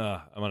got that.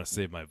 I want to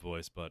save my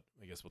voice, but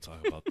I guess we'll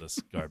talk about this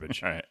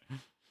garbage. All right.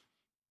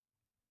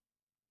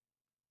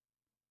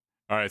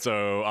 All right,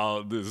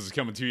 so this is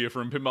coming to you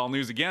from Pinball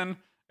News again.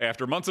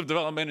 After months of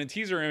development and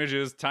teaser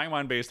images,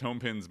 Taiwan-based home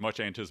pins much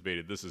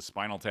anticipated. This is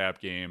Spinal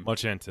Tap game.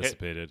 Much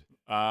anticipated.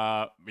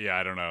 Yeah,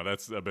 I don't know.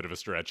 That's a bit of a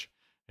stretch.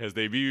 Has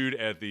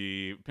debuted at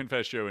the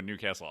Pinfest show in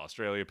Newcastle,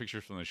 Australia.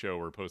 Pictures from the show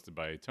were posted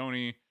by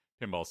Tony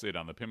Pinball Sid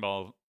on the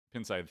Pinball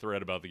Pinside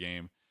thread about the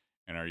game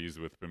and are used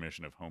with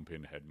permission of home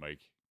pin head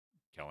Mike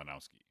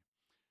Kalinowski.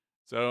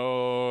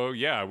 So,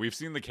 yeah, we've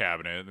seen the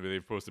cabinet.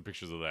 They've posted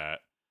pictures of that.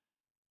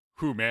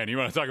 Whew, man, you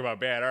want to talk about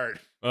bad art?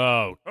 Oh,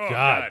 Oh, God.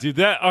 God. Dude,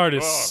 that art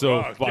is Oh,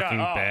 so God. fucking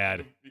Oh,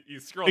 bad. You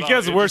scroll It down,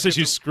 gets worse just as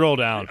you gets- scroll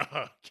down.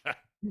 Oh, God.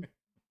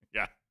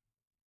 Yeah.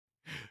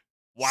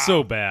 Wow.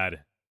 So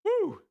bad.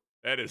 Woo.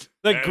 That is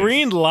The that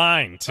green is-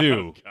 line,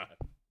 too. Oh, God.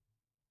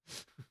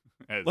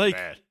 That is Like-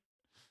 bad.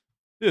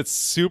 It's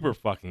super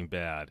fucking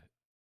bad.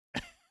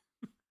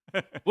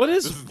 What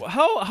is This is-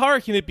 how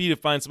hard can it be to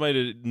find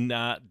somebody to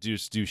not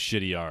just do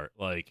shitty art?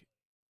 Like,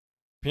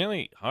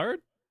 apparently hard.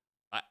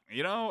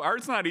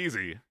 Art's not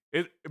easy.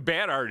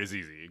 Bad art is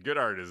easy. Good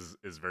art is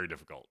very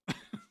difficult.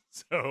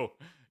 So,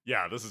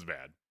 yeah, this is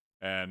bad.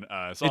 And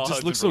Saul It just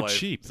Hudson looks for so Life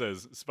cheap.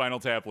 says Spinal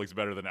Tap looks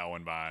better than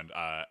Elwyn Bond.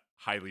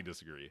 Highly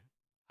disagree.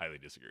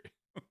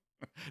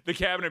 The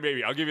cabinet,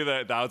 maybe. I'll give you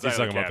the outside He's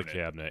of talking the about cabinet. the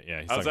cabinet.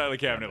 Yeah, he's Outside talking of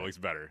the about cabinet looks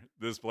better.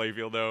 This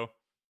playfield, though,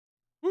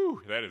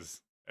 whoo, that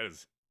is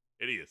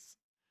hideous.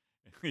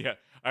 Yeah,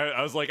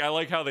 I was like, I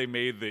like how they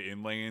made the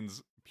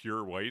inlanes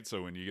pure white,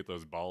 so when you get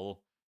those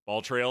ball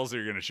trails,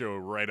 they're gonna show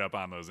right up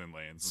on those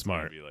inlanes. It's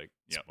gonna Smart. be like,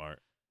 yeah, Smart.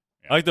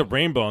 I like the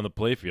rainbow on the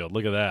playfield.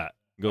 Look at that.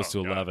 It goes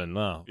Oh, to God. 11.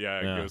 No. Yeah,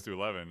 it goes to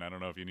 11. I don't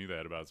know if you knew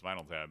that about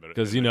Spinal Tap, but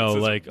 'Cause, it know,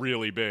 says like,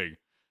 really big.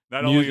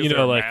 Not you- only you is know,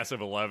 there a like-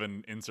 massive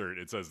 11 insert,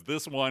 it says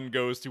this one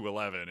goes to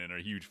 11 in a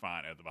huge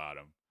font at the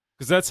bottom.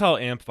 Because that's how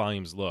amp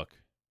volumes look.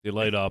 They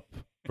light up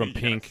from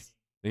pink. Yes.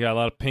 They got a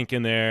lot of pink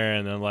in there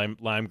and then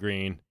lime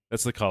green.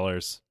 That's the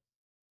colors.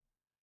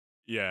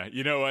 Yeah,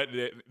 you know what?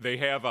 They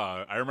have.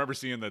 I remember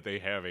seeing that they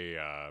have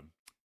a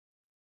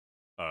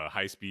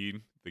high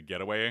speed, the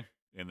Getaway,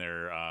 in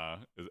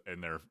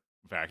their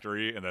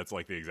factory, and that's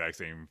like the exact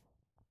same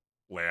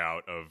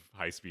layout of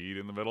high speed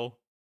in the middle.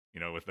 You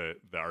know, with the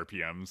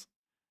RPMs.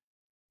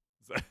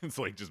 It's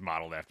like just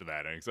modeled after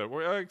that,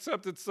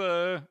 except it's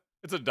a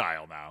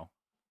dial now.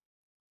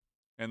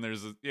 And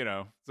there's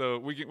so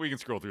we can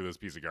scroll through this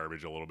piece of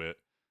garbage a little bit.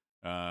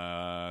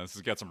 This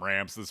has got some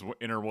ramps. This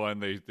inner one,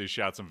 they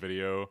shot some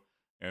video,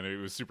 and it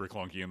was super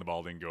clunky, and the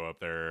ball didn't go up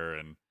there,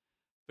 and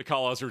the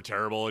call-outs were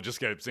terrible. It just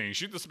kept saying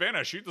shoot the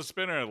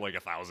spinner like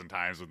 1,000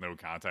 times with no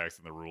context,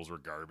 and the rules were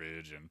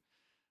garbage.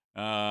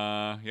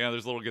 And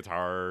there's little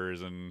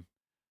guitars, and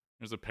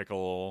there's a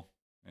pickle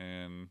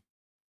and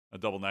a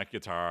double neck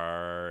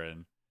guitar,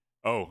 and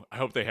I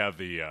hope they have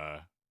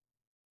the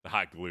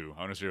hot glue.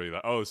 I want to show you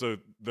that. So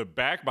the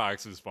back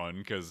box is fun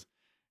because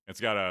it's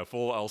got a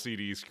full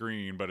LCD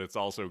screen, but it's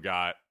also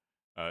got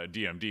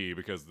DMD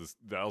because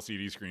the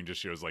LCD screen just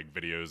shows like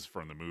videos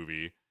from the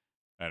movie,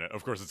 and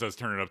of course it says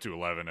turn it up to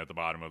 11 at the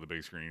bottom of the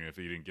big screen if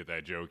you didn't get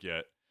that joke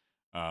yet.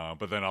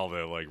 But then all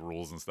the like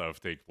rules and stuff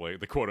take place.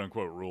 The quote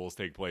unquote rules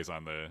take place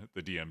on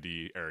the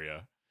DMD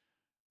area.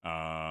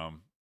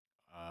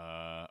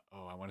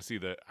 I want to see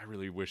I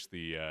really wish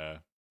the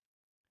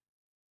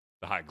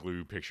hot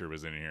glue picture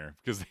was in here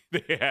because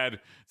they had.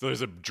 So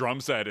there's a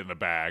drum set in the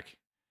back,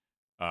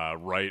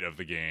 right of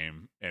the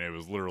game, and it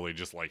was literally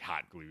just like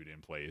hot glued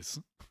in place.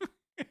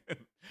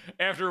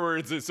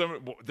 Afterwards, I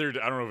don't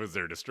know if it's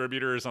their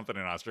distributor or something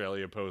in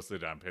Australia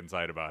posted on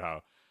Pinside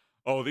about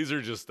how, these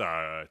are just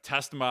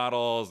test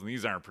models and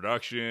these aren't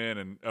production.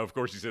 And of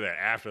course, you say that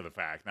after the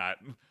fact, not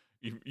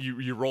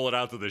you roll it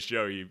out to the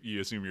show. You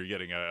assume you're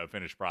getting a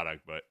finished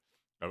product, but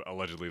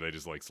allegedly they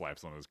just like slap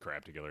some of this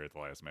crap together at the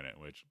last minute,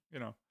 which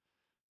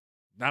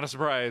not a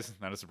surprise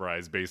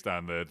based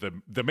on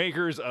the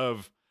makers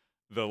of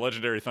the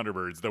legendary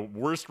Thunderbirds, the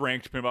worst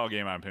ranked pinball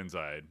game on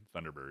Pinside,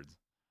 Thunderbirds.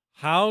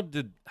 How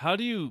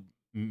do you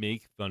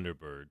make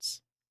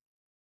Thunderbirds,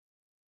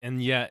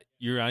 and yet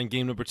you're on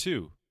game number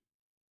 2?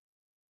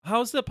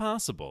 How is that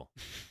possible?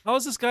 How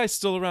is this guy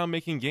still around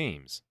making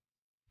games?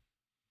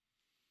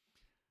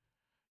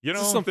 Is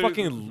this some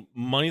fucking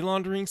money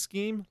laundering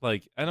scheme?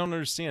 Like, I don't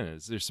understand.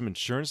 Is there some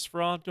insurance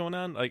fraud going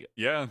on? Like,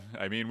 yeah,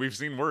 I mean, we've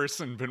seen worse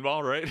in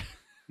pinball, right?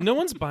 no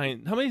one's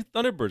buying. How many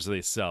Thunderbirds do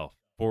they sell?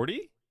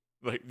 40?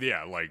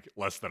 Like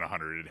less than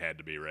 100. It had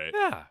to be, right?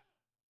 Yeah.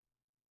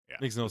 Yeah,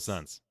 Makes no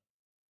sense.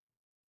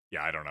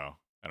 Yeah, I don't know.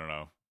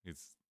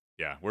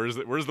 Where's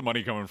the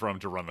money coming from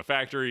to run the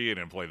factory and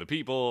employ the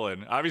people?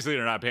 And obviously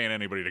they're not paying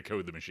anybody to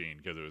code the machine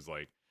because it was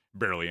like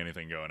barely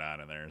anything going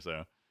on in there.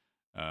 So,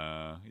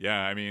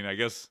 I mean, I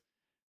guess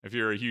if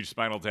you're a huge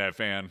Spinal Tap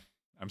fan,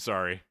 I'm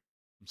sorry,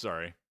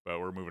 but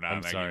we're moving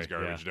on. That game's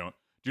garbage. Yeah.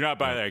 Do not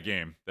buy that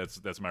game.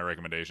 That's my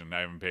recommendation.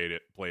 I haven't played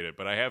it,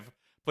 but I have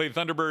played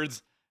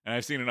Thunderbirds, and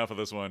I've seen enough of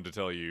this one to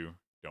tell you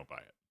don't buy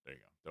it. There you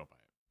go. Don't buy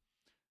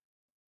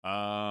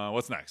it.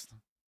 What's next?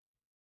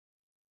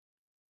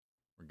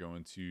 We're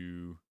going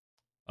to.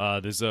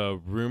 There's a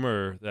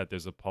rumor that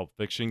there's a Pulp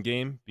Fiction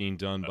game being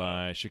done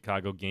by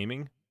Chicago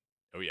Gaming.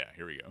 Oh yeah,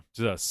 here we go. It's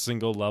a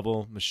single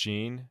level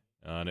machine,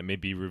 and it may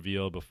be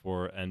revealed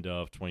before end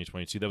of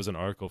 2022. That was an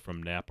article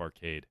from Nap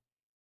Arcade.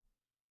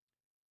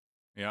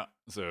 Yeah,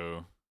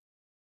 so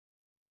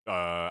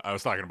I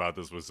was talking about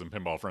this with some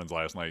pinball friends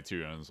last night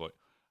too, and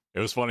it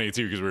was funny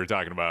too because we were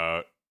talking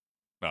about.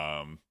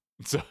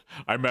 So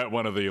I met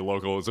one of the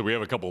local. So we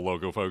have a couple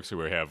local folks who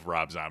have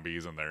Rob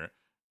Zombies, and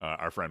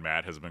our friend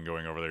Matt has been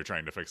going over there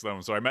trying to fix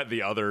them. So I met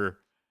the other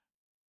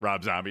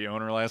Rob Zombie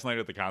owner last night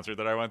at the concert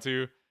that I went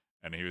to,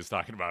 and he was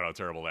talking about how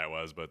terrible that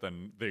was. But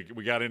then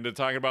we got into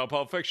talking about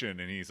Pulp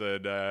Fiction, and he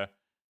said, "I'm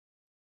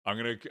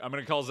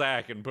gonna call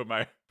Zach and put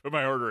my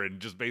order in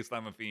just based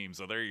on the theme."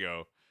 So there you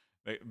go.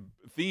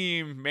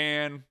 Theme,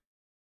 man.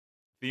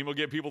 Theme will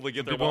get people to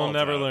get their People will wallets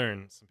never out.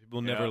 learn. Some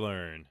people never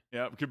learn.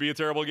 Yeah, it could be a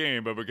terrible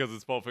game, but because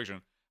it's Pulp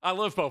Fiction. I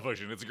love Pulp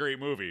Fiction. It's a great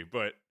movie,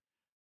 but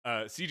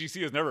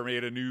CGC has never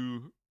made a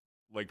new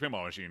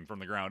pinball machine from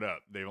the ground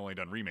up. They've only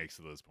done remakes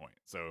to this point.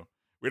 So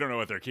we don't know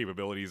what their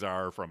capabilities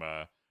are from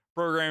a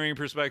programming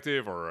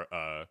perspective or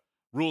a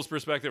rules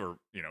perspective, or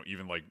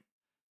even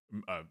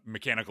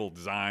mechanical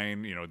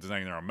design,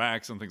 designing their own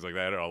mechs and things like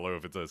that. Although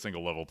if it's a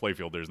single level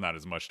playfield, there's not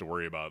as much to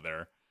worry about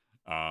there.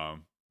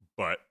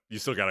 But you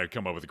still got to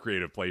come up with a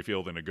creative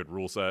playfield and a good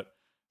rule set.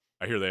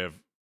 I hear they have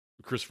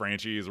Chris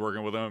Franchi is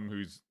working with them,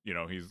 who's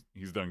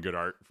he's done good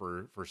art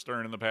for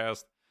Stern in the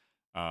past.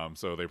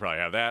 So they probably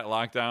have that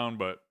locked down,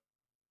 but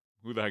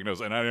who the heck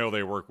knows? And I know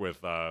they work with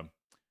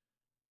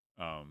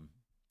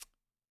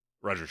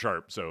Roger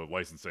Sharp, so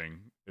licensing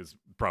is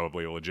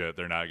probably legit.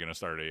 They're not going to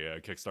start a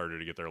Kickstarter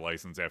to get their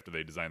license after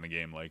they design the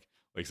game like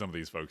some of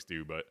these folks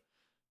do. But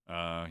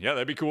yeah,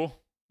 that'd be cool.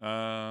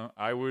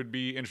 I would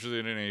be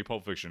interested in a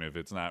Pulp Fiction if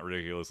it's not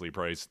ridiculously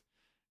priced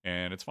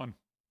and it's fun.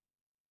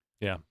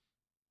 Yeah.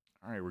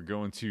 All right, we're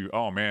going to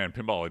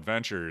Pinball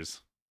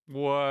Adventures.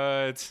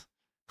 What?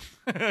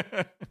 They're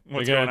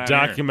What's going going to on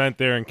document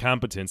their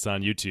incompetence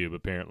on YouTube,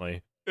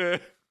 apparently. here?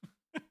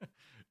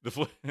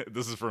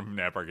 This is from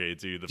Nap Arcade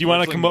too. Do you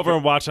want to come over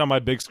and watch on my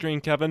big screen,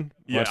 Kevin?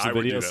 Yeah, Watch the I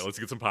would do videos? that. Let's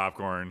get some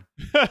popcorn.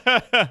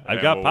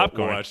 I've got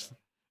popcorn. watch.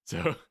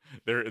 So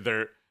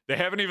they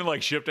haven't even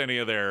like shipped any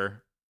of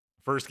their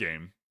first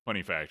game,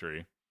 Punny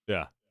Factory.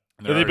 Yeah.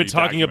 And That they're they've been already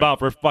talking documenting- about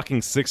for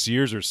fucking 6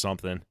 years or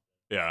something.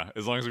 Yeah,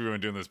 as long as we've been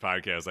doing this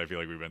podcast, I feel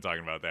like we've been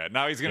talking about that.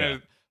 Now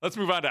let's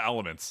move on to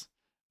Elements.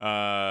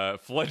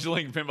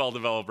 Fledgling pinball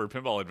developer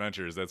Pinball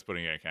Adventures, that's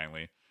putting it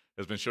kindly,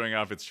 has been showing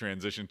off its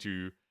transition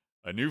to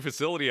a new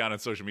facility on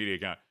its social media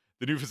account.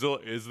 The new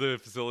facility is the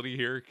facility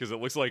here because it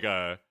looks like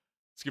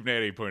Skip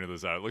Natty pointed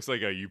this out. It looks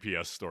like a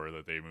UPS store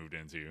that they moved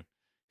into.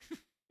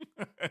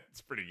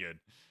 It's pretty good.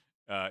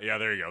 Yeah,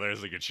 there you go.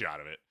 There's a good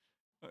shot of it.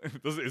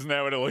 Isn't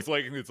that what it looks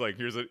like? It's like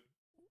here's a.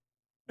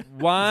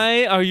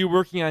 Why are you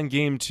working on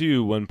game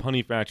 2 when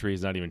Punny Factory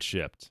is not even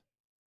shipped?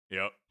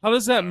 Yep. How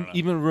does that I don't know.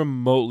 even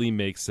remotely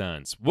make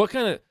sense?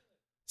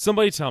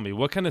 Somebody tell me,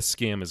 what kind of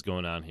scam is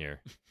going on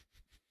here?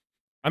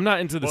 I'm not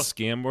into the Well-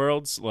 scam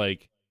worlds.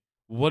 Like,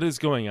 what is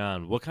going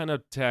on? What kind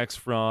of tax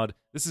fraud?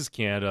 This is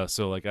Canada,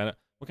 so like,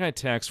 what kind of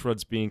tax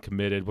fraud's being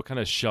committed? What kind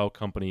of shell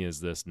company is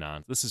this?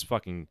 This is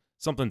fucking,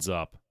 something's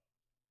up.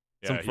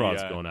 Some Yeah,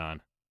 fraud's going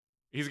on.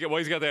 He's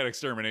got that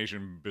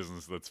extermination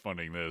business that's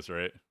funding this,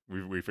 right?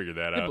 We figured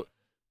that Yeah, out. but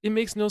it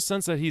makes no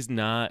sense that he's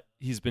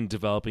been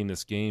developing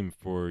this game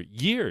for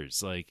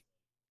years. Like,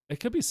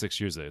 it could be 6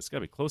 years. It's got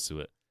to be close to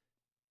it.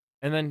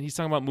 And then he's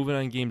talking about moving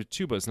on game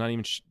 2, but it's not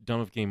even done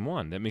with game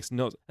 1. That makes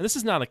no. And this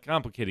is not a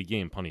complicated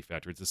game, Punny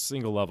Factory. It's a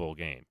single level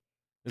game.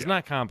 It's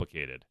not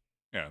complicated.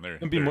 Yeah, there.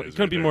 Couldn't be there more. it is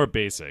Couldn't right be there. more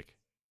basic.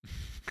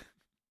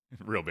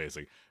 Real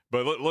basic.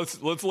 But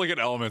let's look at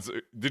Elements.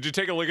 Did you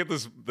take a look at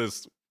this?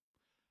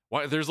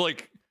 Why there's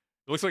like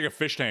it looks like a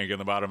fish tank in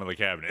the bottom of the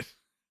cabinet.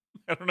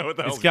 I don't know what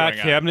the hell's It's got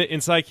going on.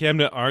 inside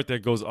cabinet art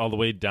that goes all the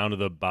way down to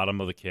the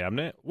bottom of the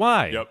cabinet.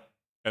 Why? Yep.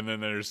 And then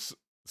there's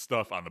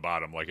stuff on the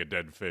bottom like a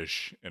dead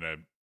fish and a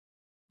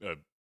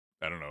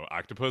I don't know,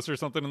 octopus or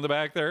something in the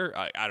back there.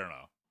 I don't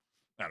know.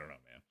 I don't know,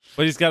 man.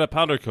 But he's got a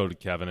powder coated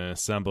cabinet and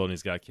assembled, and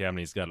he's got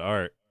cabinet, he's got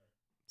art.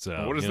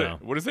 So what is you that? know.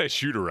 What is that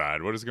shooter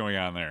rod? What is going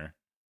on there?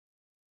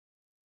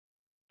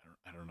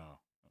 I don't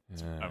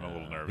know. I'm a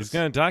little nervous. He's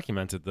gonna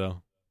document it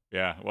though.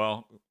 Yeah,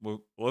 well,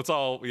 let's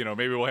all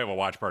maybe we'll have a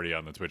watch party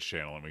on the Twitch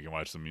channel and we can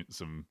watch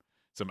some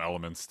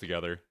Elements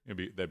together.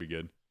 That'd be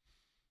good.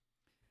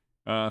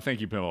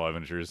 Thank you, Pinball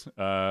Adventures.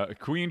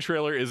 Queen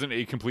trailer isn't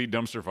a complete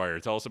dumpster fire.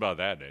 Tell us about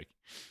that, Nick.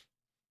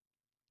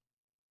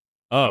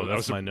 Oh, I was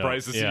that's my note.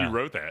 surprised to see Yeah. you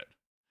wrote that.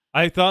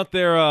 I thought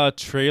their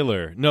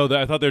trailer. No,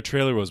 I thought their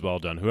trailer was well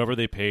done. Whoever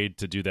they paid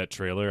to do that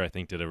trailer, I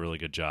think, did a really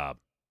good job.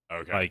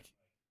 Okay. Like,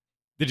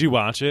 did you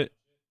watch it?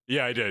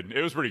 Yeah, I did.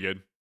 It was pretty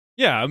good.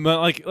 Yeah, but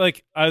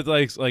I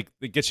like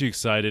it gets you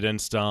excited and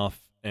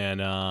stuff, and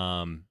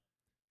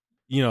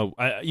you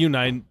and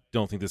I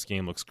don't think this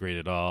game looks great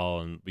at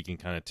all, and we can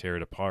kind of tear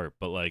it apart.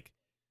 But like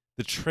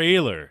the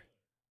trailer,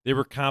 they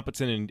were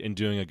competent in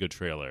doing a good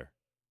trailer.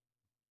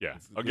 Yeah,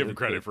 I'll give them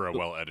credit for a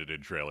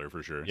well-edited trailer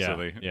for sure. Yeah,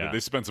 So yeah. they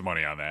spent some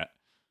money on that.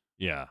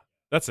 Yeah,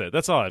 that's it.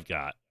 That's all I've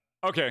got.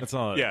 Okay. That's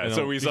all. Yeah, you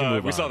so know, we can saw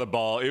move the on.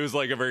 ball. It was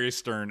like a very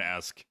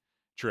Stern-esque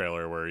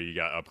trailer where you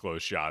got up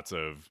close shots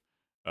of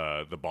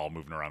the ball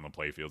moving around the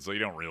playfield. So you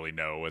don't really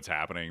know what's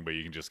happening, but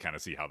you can just kind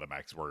of see how the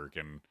mechs work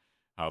and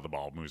how the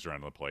ball moves around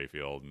the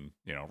playfield, and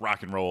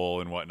rock and roll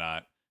and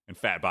whatnot. And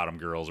fat bottom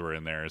girls were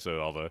in there, so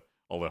all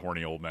the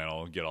horny old men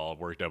will get all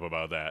worked up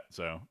about that.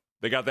 So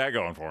they got that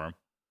going for them.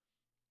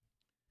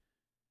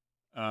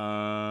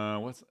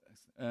 What's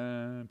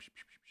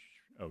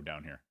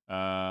down here.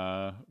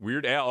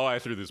 Weird Al. Oh, I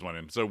threw this one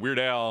in. So Weird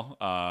Al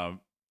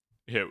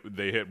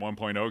they hit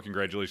 1.0.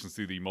 Congratulations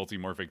to the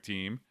Multimorphic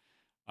team.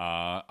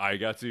 I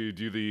got to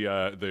do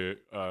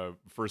the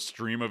first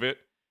stream of it,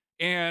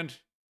 and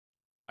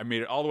I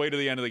made it all the way to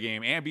the end of the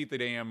game and beat the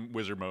damn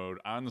wizard mode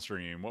on the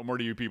stream. What more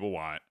do you people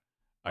want?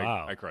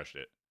 Wow. I crushed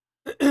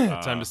it.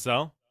 Time to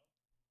sell.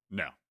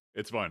 No,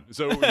 it's fun.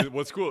 So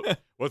what's cool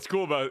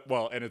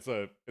about and it's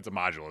a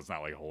module. It's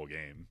not like a whole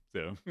game.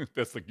 So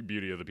that's the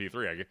beauty of the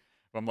P3.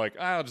 I'm like,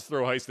 I'll just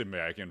throw Heistin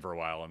back in for a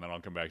while and then I'll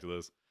come back to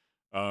this.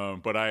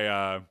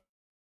 But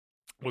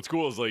what's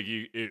cool is like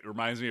it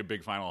reminds me of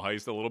Big Final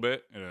Heist a little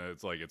bit.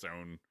 It's like its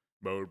own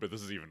mode, but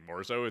this is even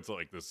more so. It's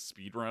like this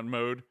speed run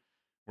mode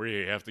where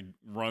you have to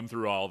run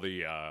through all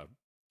the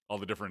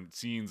different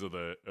scenes of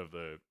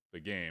the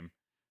game.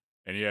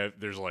 And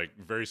there's like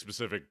very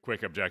specific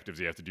quick objectives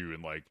you have to do,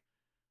 and like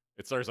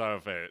it starts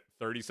off at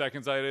 30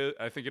 seconds. I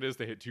think it is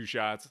to hit 2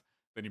 shots.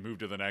 Then you move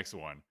to the next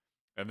one,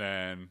 and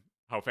then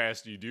how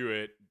fast you do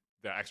it,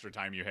 the extra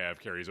time you have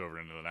carries over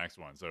into the next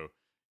one. So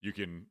you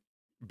can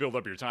build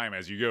up your time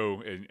as you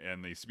go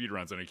and the speed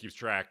runs, and it keeps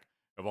track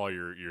of all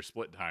your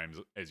split times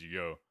as you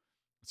go.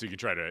 So you can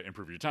try to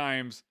improve your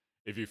times.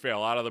 If you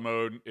fail out of the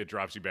mode, it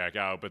drops you back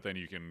out, but then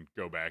you can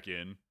go back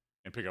in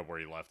and pick up where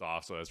you left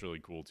off. So that's really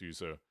cool too.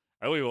 So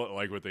I really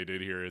like what they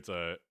did here. It's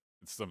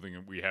something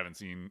that we haven't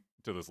seen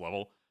to this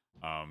level.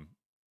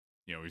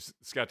 You know,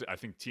 I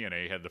think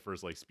TNA had the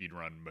first like speed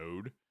run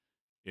mode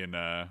in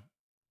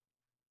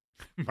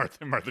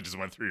Martha just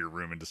went through your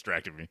room and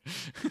distracted me.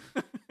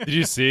 Did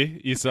you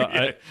see? You saw?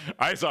 Yeah,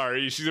 I saw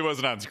her. She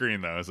wasn't on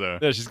screen though. So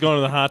Yeah, she's going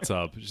to the hot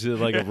tub. She's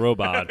like a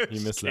robot.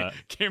 You missed that.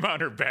 Came out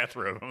in her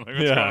bathrobe. I'm like,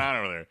 what's going on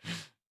over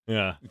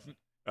Yeah.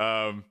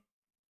 there?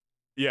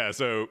 Yeah.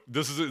 So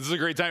this is a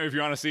great time if you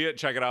want to see it.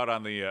 Check it out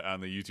on the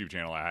YouTube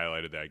channel. I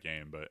highlighted that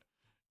game, but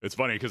it's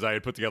funny because I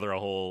had put together a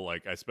whole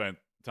like I spent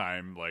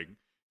time like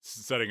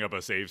setting up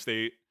a save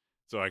state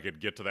so I could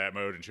get to that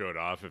mode and show it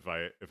off if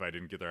I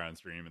didn't get there on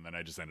stream, and then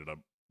I just ended up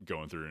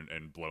going through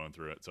and blowing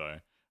through it. So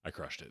I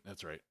crushed it.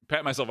 That's right.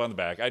 Pat myself on the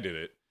back. I did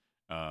it.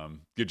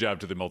 Good job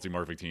to the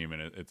Multimorphic team,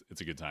 and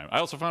it's a good time. I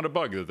also found a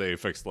bug that they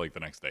fixed like the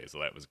next day, so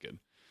that was good.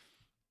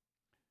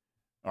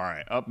 All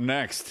right, up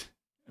next.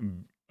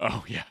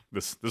 Oh yeah,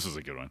 this was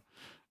a good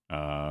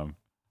one.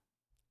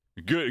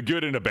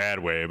 Good in a bad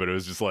way, but it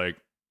was just like,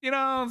 you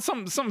know,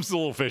 something's a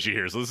little fishy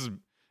here. So this is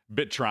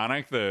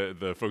Bittronic,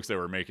 the folks that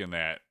were making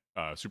that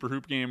Super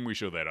Hoop game. We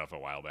showed that off a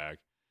while back.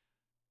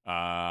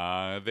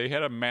 They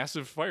had a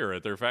massive fire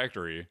at their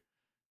factory.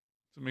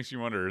 So it makes you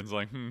wonder. It's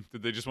like,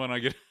 did they just want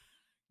to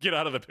get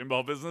out of the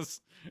pinball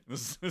business?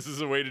 This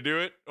is a way to do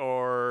it,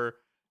 or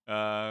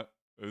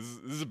this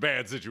is a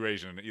bad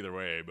situation either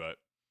way. But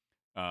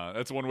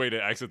that's one way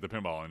to exit the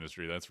pinball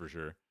industry, that's for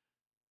sure.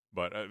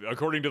 But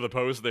according to the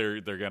post,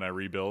 they're gonna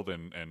rebuild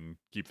and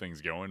keep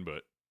things going.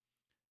 But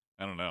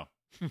I don't know.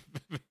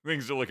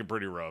 Things are looking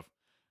pretty rough.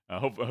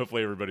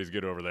 Hopefully everybody's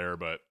good over there.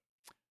 But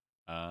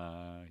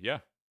yeah,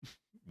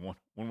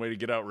 one way to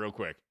get out real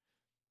quick.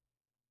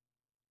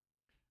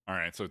 All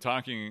right, so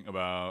talking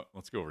about,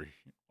 let's go over here.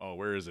 Oh,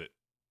 where is it?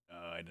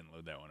 I didn't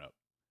load that one up.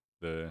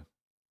 The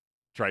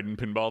Trident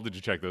Pinball, did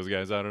you check those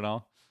guys out at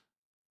all?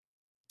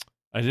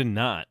 I did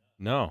not.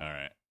 No. All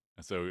right.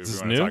 So if Is we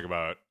this want to new? talk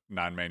about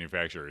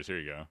non-manufacturers, here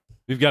you go.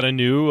 We've got a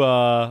new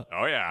Oh,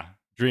 yeah.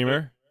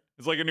 Dreamer.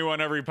 It's like a new on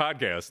every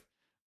podcast.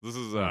 This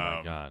is Oh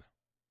my god.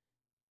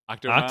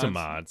 Octomods.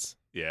 Octomods.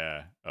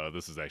 Yeah. Oh,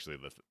 this is actually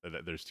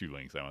there's two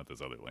links. I want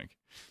this other link.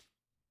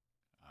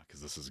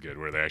 Because this is good,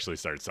 where they actually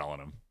start selling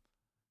them.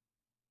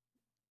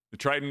 The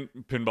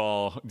Trident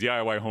Pinball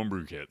DIY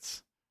homebrew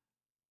kits.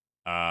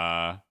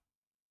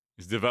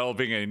 Is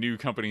developing a new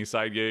company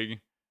side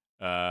gig.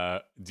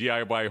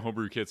 DIY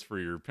homebrew kits for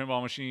your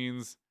pinball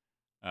machines.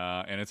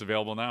 And it's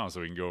available now,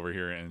 so we can go over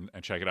here and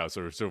check it out.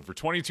 So for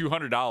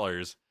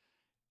 $2,200,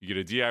 you get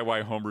a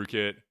DIY homebrew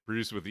kit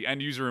produced with the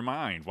end user in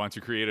mind. Want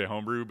to create a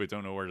homebrew but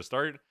don't know where to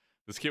start?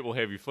 This kit will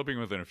have you flipping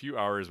within a few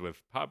hours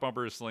with pop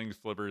bumpers, slings,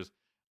 flippers,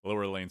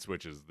 lower lane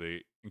switches.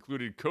 They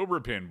included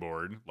Cobra Pin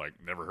board, like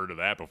never heard of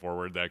that before.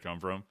 Where'd that come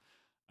from?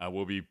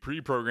 Will be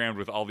pre-programmed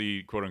with all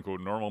the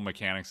quote-unquote normal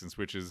mechanics and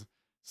switches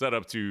set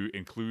up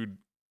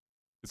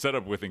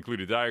with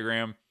included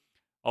diagram.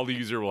 All the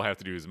user will have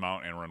to do is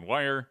mount and run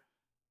wire.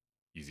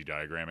 Easy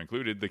diagram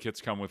included. The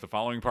kits come with the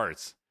following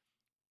parts: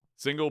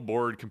 single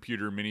board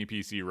computer mini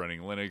PC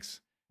running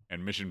Linux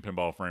and Mission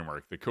Pinball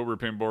Framework. The Cobra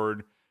Pin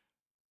board,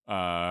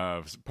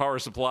 power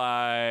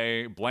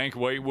supply, blank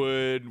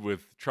whitewood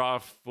with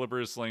trough,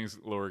 flippers, slings,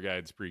 lower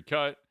guides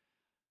pre-cut,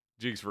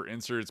 jigs for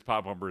inserts,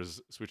 pop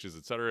bumpers, switches,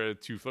 etc.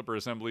 2 flipper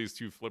assemblies,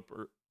 2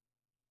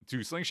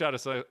 slingshot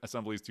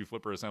assemblies, 2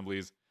 flipper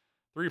assemblies,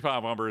 3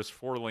 pop bumpers,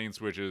 4 lane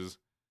switches,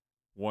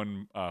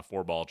 1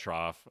 4-ball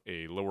trough,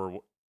 a lower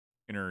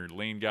inner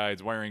lane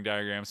guides, wiring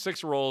diagram,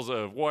 6 rolls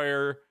of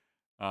wire,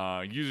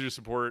 user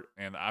support,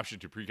 and the option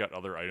to pre-cut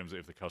other items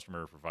if the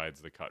customer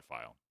provides the cut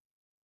file.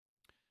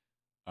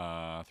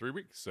 3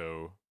 weeks,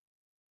 so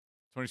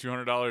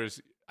 $2,200.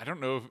 I don't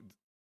know if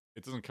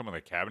it doesn't come with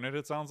a cabinet,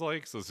 it sounds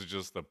like, so this is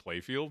just the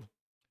playfield,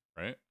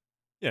 right?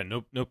 Yeah,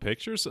 no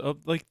pictures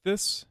of like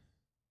this.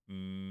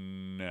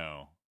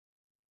 No.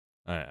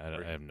 I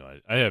have no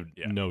idea. I have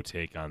Yeah. no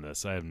take on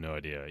this. I have no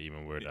idea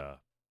even where to,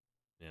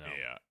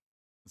 Yeah.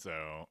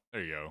 So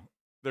there you go.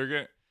 They're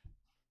gonna.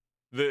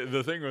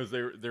 The thing was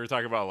they were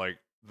talking about like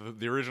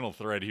the original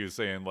thread. He was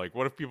saying like,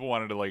 what if people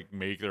wanted to like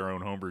make their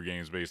own homebrew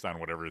games based on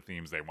whatever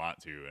themes they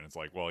want to? And it's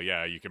like, well,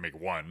 yeah, you can make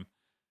one,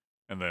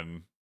 and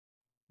then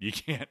you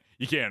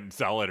can't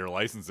sell it or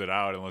license it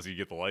out unless you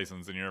get the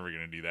license, and you're never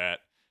gonna do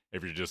that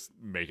if you're just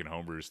making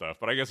homebrew stuff.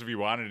 But I guess if you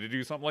wanted to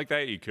do something like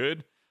that, you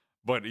could.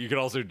 But you could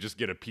also just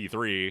get a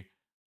P3,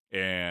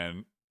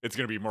 and it's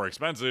going to be more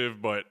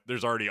expensive, but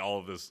there's already all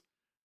of this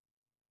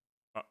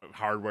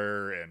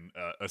hardware, and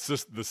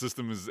the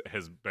system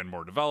has been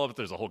more developed.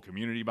 There's a whole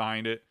community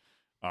behind it,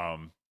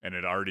 and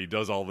it already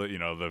does all the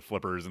the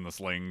flippers and the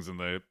slings and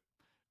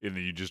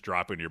you just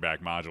drop into your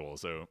back module.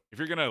 So if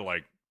you're going to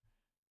like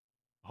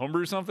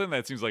homebrew something,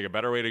 that seems like a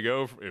better way to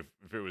go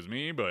if it was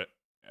me, but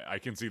I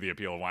can see the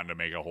appeal of wanting to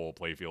make a whole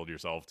playfield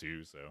yourself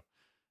too. So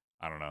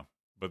I don't know.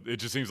 but it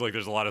just seems like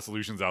there's a lot of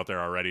solutions out there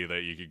already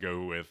that you could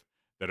go with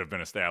that have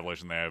been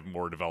established, and they have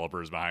more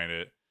developers behind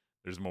it.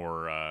 There's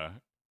more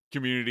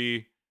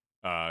community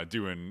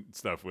doing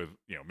stuff with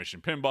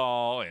Mission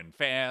Pinball and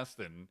Fast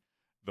and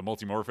the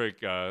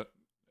multimorphic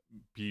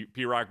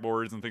P-Rock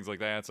boards and things like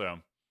that. So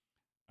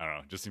I don't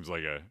know. It just seems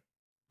like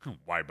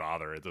why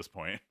bother at this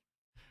point?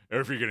 Or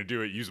if you're going to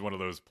do it, use one of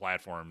those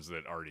platforms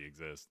that already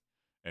exist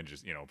and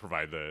just,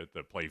 provide the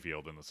play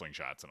field and the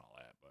slingshots and all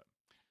that. But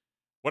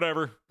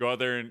whatever, go out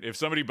there, and if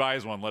somebody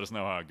buys one, let us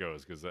know how it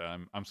goes, because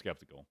I'm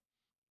skeptical.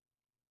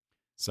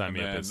 Sign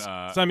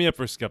me up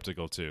for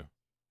skeptical too.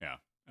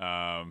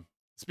 Yeah.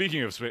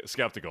 Speaking of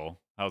skeptical,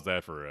 how's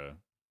that for a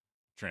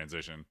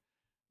transition?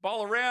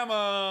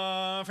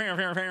 Ballerama!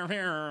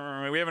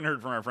 We haven't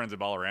heard from our friends at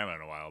Ballerama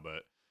in a while,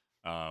 but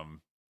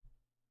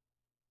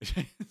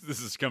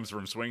this comes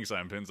from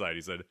Swingside Pinside.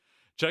 He said,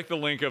 check the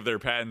link of their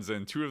patents,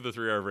 and 2 of the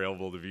 3 are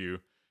available to view.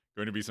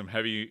 Going to be some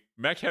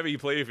mech-heavy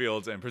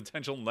playfields and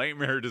potential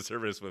nightmare to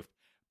service with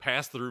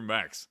pass-through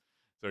mechs.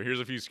 So here's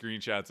a few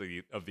screenshots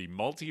of the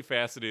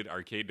multifaceted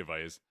arcade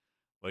device,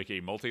 like a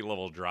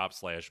multi-level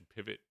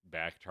drop/pivot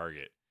back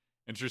target.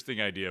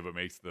 Interesting idea, but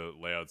makes the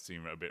layout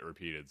seem a bit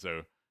repeated.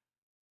 So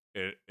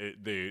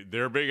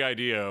their big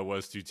idea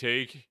was to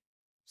take,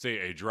 say,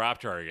 a drop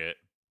target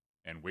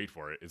and wait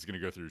for it. It's going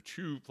to go through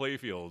 2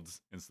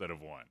 playfields instead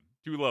of 1.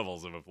 2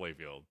 levels of a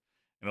playfield.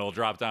 And it'll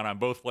drop down on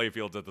both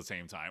playfields at the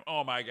same time.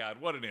 Oh my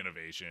God, what an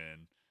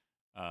innovation.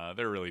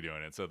 They're really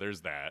doing it. So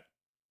there's that.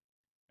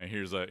 And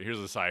here's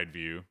a side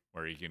view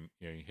where you can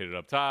hit it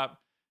up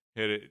top,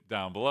 hit it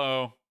down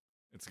below.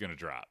 It's going to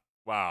drop.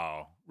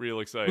 Wow.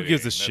 Real exciting. Who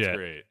gives a That's shit?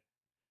 Great.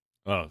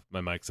 Oh,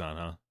 my mic's on,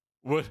 huh?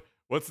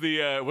 What's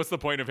the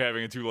point of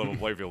having a 2-level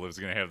playfield if it's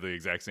going to have the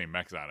exact same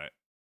mechs on it?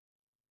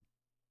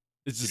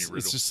 It's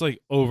just like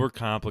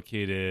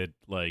overcomplicated,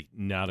 like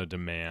not a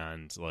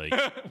demand. Like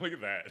look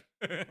at that.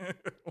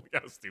 Look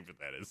how stupid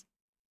that is.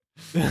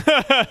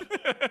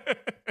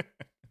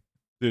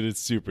 Dude, it's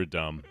super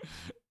dumb.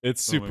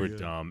 It's super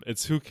dumb.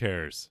 It's who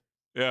cares?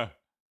 Yeah.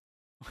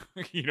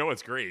 You know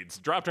what's great?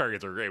 Drop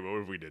targets are great. But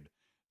what if we did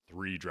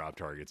 3 drop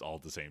targets all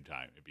at the same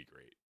time? It'd be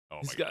great.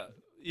 Oh my God.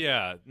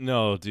 Yeah,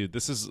 no, dude.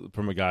 This is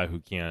from a guy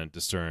who can't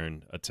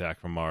discern Attack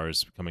from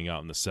Mars coming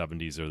out in the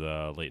 70s or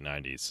the late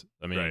 90s.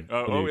 I mean, right.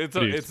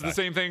 It's the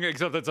same thing,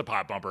 except it's a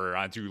pop bumper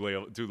on 2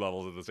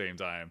 levels at the same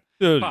time.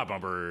 Dude. Pop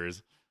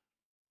bumpers.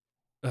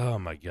 Oh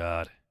my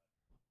God.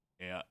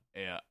 Yeah.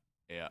 There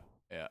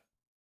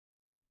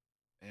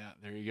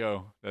you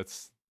go.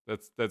 That's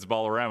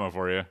Ballerama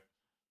for you.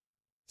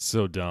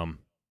 So dumb.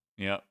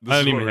 Yeah.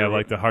 I don't even have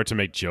like the heart to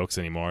make jokes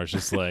anymore. It's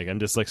just like I'm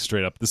just like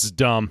straight up. This is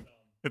dumb.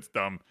 It's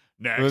dumb.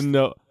 Next.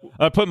 No,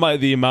 I put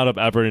the amount of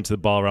effort into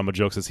the Ballerama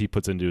jokes as he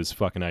puts into his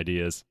fucking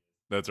ideas.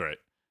 That's right.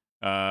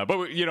 But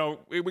we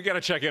got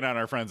to check in on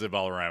our friends at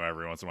Ballerama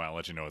every once in a while and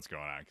let you know what's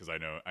going on, because I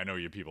know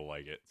you people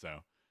like it. So,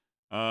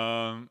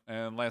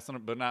 and last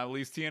but not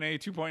least, TNA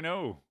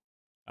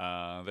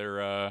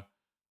 2.0.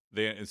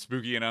 They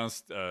Spooky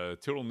announced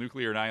Total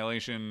Nuclear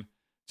Annihilation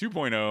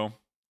 2.0,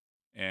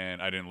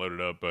 and I didn't load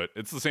it up, but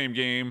it's the same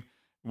game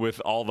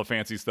with all the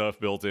fancy stuff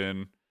built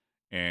in.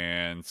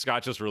 And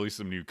Scott just released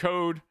some new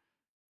code,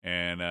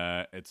 and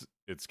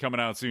it's coming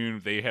out soon.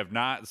 They have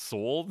not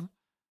sold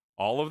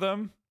all of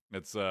them.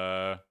 It's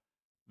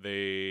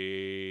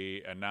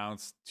they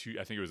announced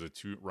I think it was a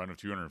run of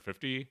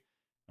 250.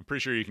 I'm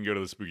pretty sure you can go to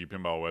the Spooky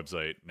Pinball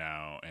website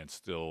now and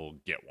still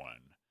get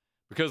one,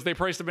 because they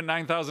priced them at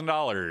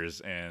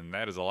 $9,000, and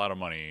that is a lot of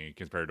money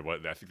compared to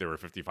what I think they were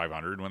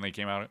 $5,500 when they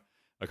came out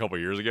a couple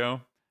years ago.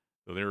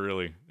 So they're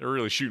really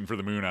shooting for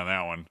the moon on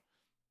that one.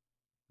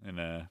 And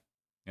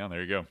yeah,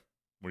 there you go.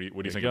 What do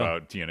you think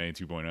about TNA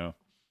 2.0?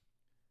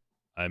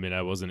 I mean,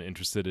 I wasn't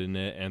interested in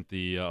it at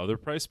the other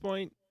price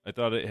point. I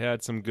thought it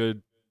had some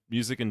good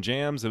music and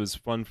jams. It was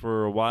fun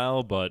for a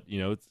while, but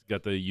it's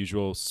got the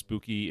usual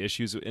spooky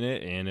issues in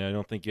it, and I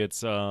don't think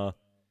it's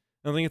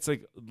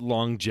like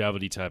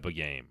longevity type of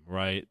game,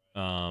 right?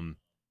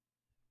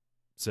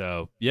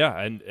 So yeah,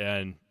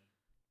 and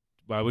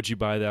why would you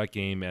buy that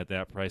game at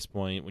that price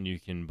point when you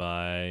can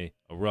buy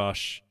a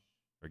Rush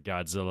or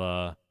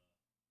Godzilla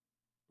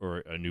or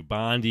a new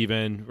Bond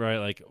even, right?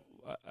 Like,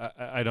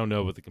 I don't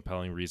know what the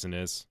compelling reason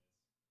is.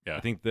 Yeah, I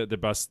think that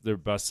their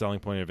best selling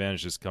point of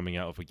advantage is coming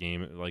out with a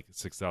game at like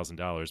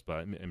 $6,000,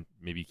 but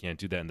maybe you can't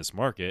do that in this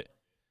market.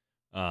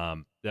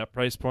 That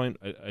price point,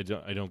 I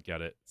don't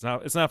get it.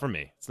 It's not for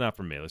me. It's not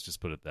for me. Let's just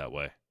put it that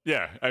way.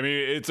 Yeah, I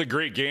mean, it's a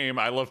great game.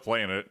 I love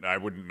playing it. I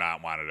would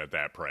not want it at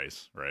that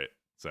price, right?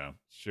 So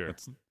sure,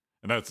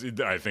 that's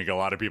I think a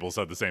lot of people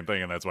said the same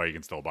thing, and that's why you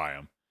can still buy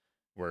them.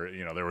 Where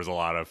there was a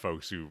lot of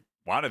folks who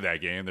wanted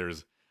that game.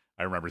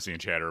 I remember seeing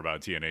chatter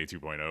about TNA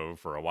 2.0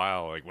 for a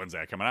while. Like, when's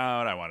that coming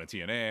out? I want a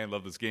TNA. I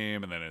love this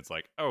game. And then it's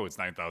like, oh, it's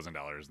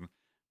 $9,000.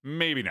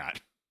 Maybe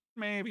not.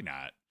 Maybe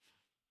not.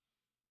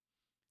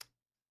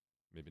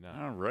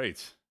 All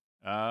right.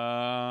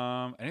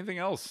 Anything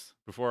else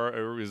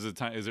before? Is it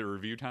time? Is it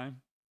review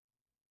time?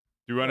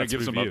 Do you want to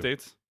give some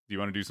updates? Do you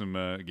want to do some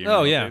game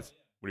updates? Yeah.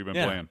 What have you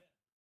been playing?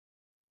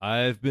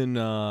 I've been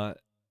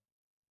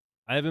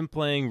I've been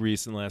playing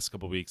recent last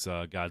couple weeks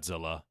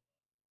Godzilla.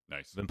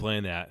 Nice. I've been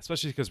playing that,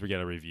 especially because we got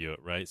to review it,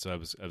 right? So I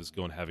was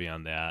going heavy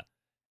on that,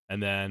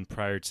 and then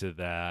prior to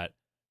that,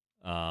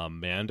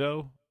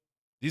 Mando.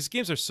 These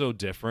games are so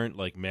different.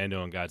 Like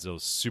Mando and Godzilla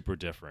is super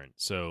different.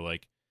 So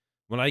like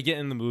when I get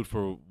in the mood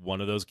for one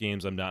of those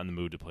games, I'm not in the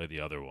mood to play the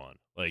other one.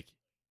 Like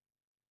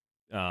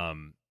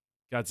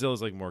Godzilla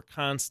is like more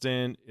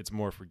constant. It's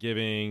more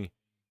forgiving.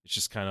 It's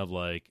just kind of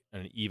like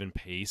an even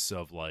pace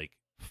of like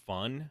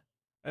fun,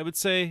 I would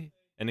say,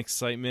 and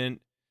excitement.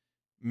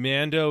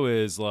 Mando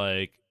is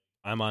like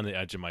I'm on the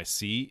edge of my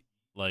seat.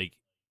 Like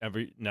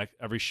every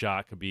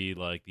shot could be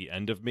like the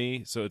end of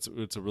me. So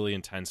it's a really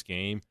intense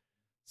game.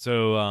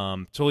 So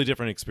totally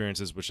different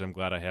experiences, which I'm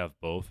glad I have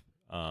both.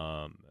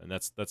 And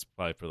that's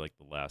probably for like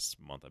the last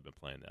month I've been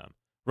playing them.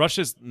 Rush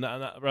is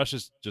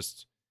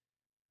just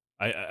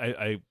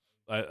I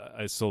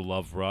still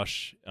love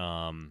Rush. If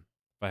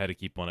I had to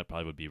keep one, it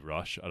probably would be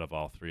Rush out of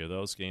all three of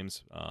those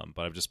games.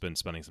 But I've just been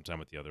spending some time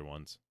with the other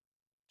ones.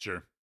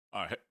 Sure.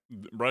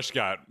 Rush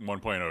got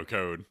 1.0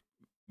 code.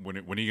 When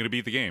are you going to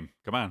beat the game?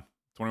 Come on,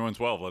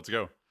 2112. Let's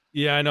go.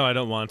 Yeah, I know. I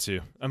don't want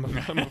to. I'm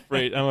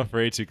afraid. I'm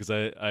afraid to because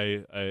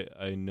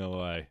I know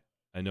I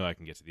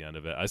can get to the end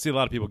of it. I see a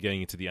lot of people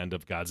getting to the end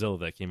of Godzilla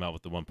that came out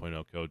with the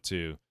 1.0 code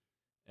too,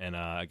 and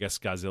I guess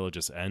Godzilla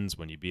just ends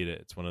when you beat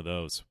it. It's one of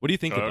those. What do you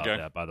think about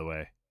that? By the way,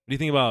 what do you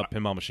think about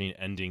Pinball Machine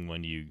ending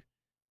when you?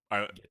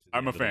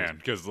 I'm a fan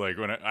because like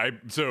when I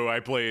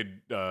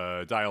played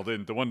Dialed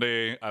In. The one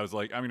day I was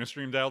like I'm gonna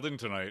stream Dialed In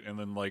tonight, and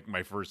then like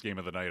my first game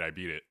of the night I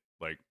beat it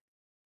like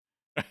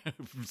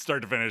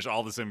start to finish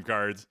all the sim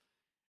cards.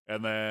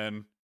 And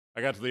then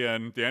I got to the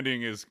end. The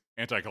ending is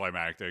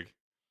anticlimactic.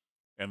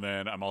 And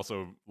then I'm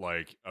also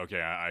like, okay,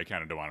 I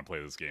kind of don't want to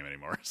play this game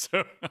anymore.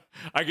 So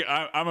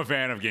I'm a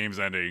fan of games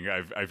ending.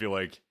 I feel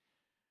like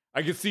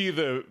I can see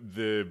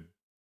the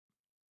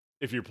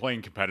if you're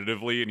playing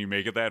competitively and you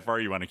make it that far,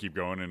 you want to keep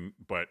going.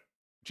 But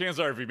chances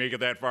are, if you make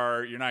it that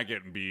far, you're not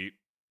getting beat.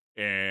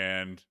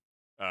 And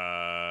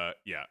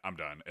yeah, I'm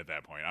done at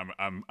that point.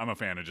 I'm a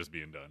fan of just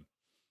being done.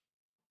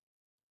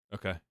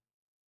 Okay.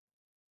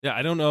 Yeah,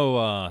 I don't know.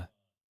 I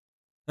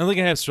don't think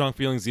I have strong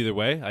feelings either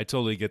way. I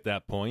totally get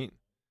that point.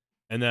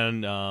 And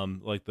then,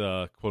 like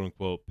the quote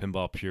unquote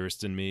pinball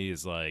purist in me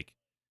is like,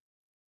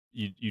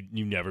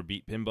 you never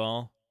beat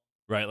pinball,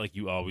 right? Like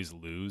you always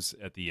lose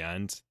at the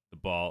end. The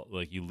ball,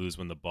 like you lose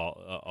when the ball,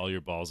 all your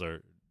balls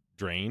are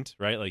drained,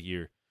 right? Like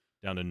you're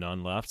down to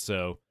none left.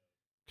 So,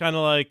 kind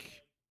of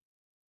like,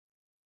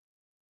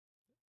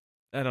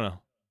 I don't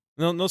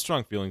know. No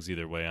strong feelings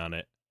either way on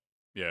it.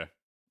 Yeah,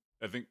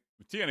 I think.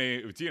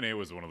 TNA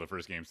was one of the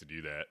first games to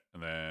do that,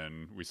 and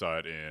then we saw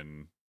it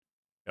in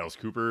Alice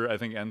Cooper. I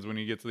think ends when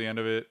you get to the end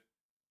of it.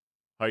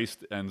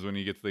 Heist ends when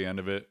you get to the end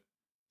of it.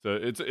 So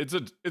it's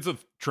a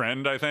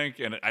trend, I think,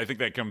 and I think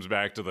that comes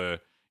back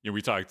to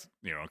we talked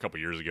a couple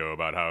years ago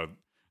about how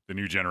the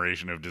new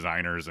generation of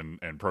designers and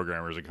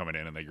programmers are coming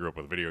in and they grew up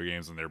with video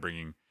games and they're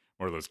bringing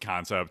more of those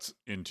concepts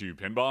into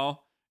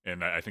pinball,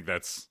 and I think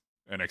that's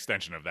an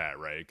extension of that,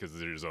 right? Because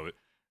there's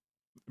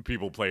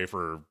people play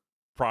for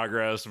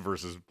progress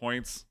versus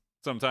points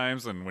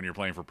sometimes, and when you're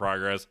playing for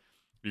progress,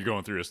 you're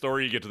going through a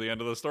story, you get to the end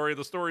of the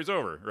story's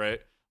over, right?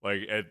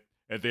 Like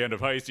at the end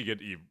of Heist,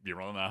 you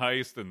run the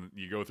heist and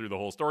you go through the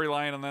whole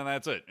storyline, and then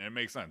that's it, and it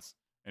makes sense,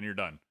 and you're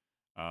done.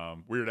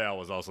 Weird Al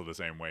was also the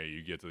same way.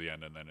 You get to the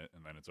end and then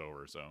it's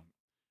over. So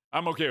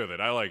I'm okay with it.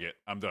 I like it.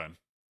 I'm done.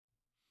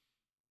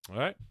 All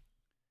right.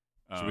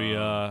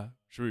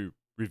 Should we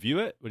review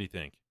it? What do you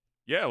think?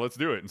 Yeah, let's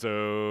do it. And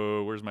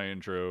so where's my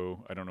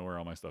intro? I don't know where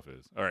all my stuff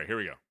is. All right, here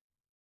we go.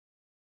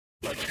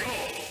 Let's go. I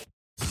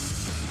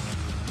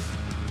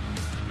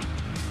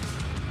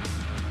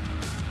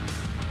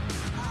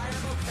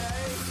am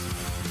okay.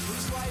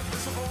 Looks like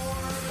this war,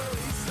 at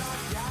least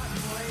I've gotten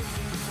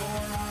waiting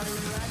for. Are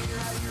you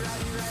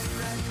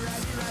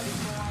ready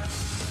for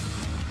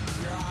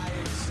your eye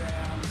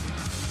exam?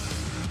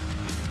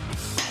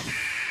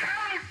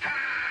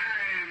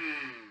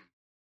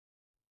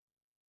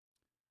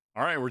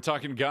 All right, we're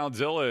talking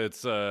Godzilla.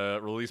 It's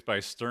released by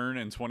Stern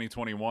in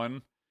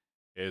 2021.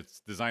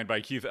 It's designed by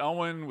Keith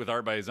Elwin with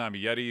art by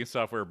Zombie Yeti,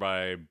 software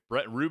by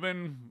Brett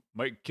Rubin,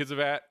 Mike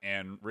Kizovat,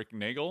 and Rick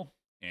Nagel,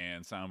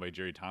 and sound by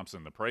Jerry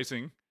Thompson. The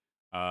pricing,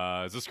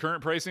 is this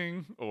current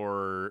pricing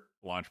or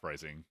launch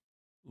pricing?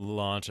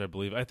 Launch, I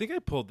believe. I think I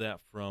pulled that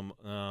from.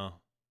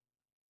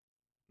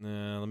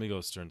 Let me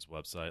go to Stern's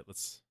website.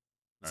 This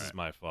is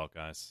my fault,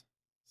 guys.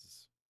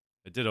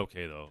 It did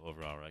okay though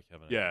overall, right,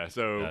 Kevin? Yeah.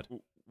 So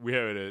we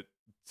have it at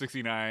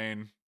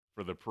 $69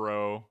 for the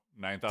Pro,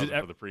 $9,000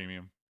 for the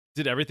Premium.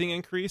 Did everything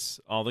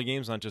increase? All the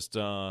games, not just.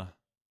 Yeah,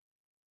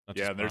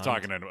 they're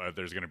talking.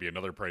 There's going to be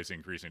another price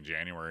increase in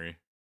January.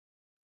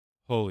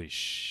 Holy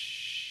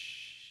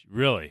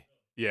really?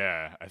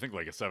 Yeah, I think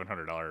like a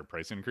 $700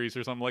 price increase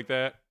or something like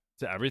that.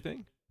 To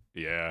everything?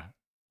 Yeah.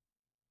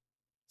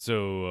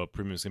 So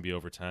premium's gonna be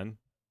over 10.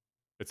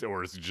 It's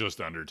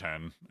just under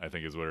 10. I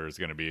think is what it's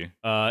gonna be.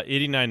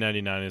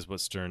 $89.99 is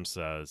what Stern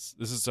says.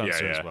 This is on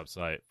Stern's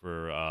website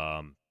for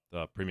the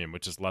premium,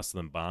 which is less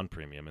than Bond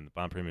premium, and the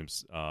Bond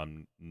premium's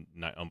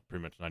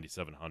pretty much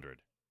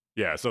 9,700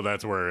 Yeah, so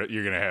that's where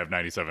you're gonna have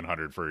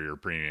 9,700 for your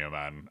premium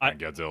on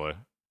Godzilla.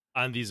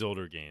 on these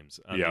older games.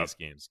 On Yep. these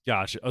games,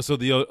 gotcha. Oh, so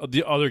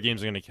the other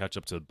games are going to catch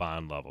up to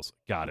Bond levels.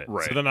 Got it.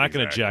 Right, So they're not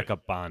going to exactly. jack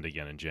up Bond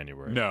again in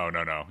January. No.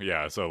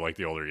 Yeah, so like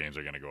the older games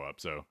are gonna go up.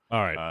 So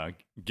All right.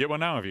 get one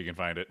now if you can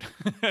find it.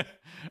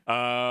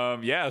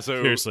 Yeah.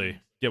 So Seriously,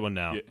 get one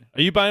now. Yeah.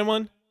 Are you buying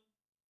one?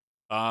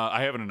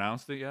 I haven't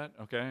announced it yet.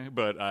 Okay,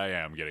 but I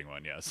am getting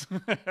one. Yes.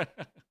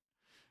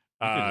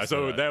 just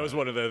So said that was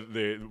one of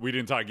the we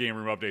didn't talk game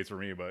room updates for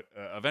me, but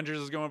Avengers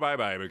is going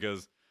bye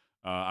because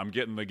I'm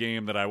getting the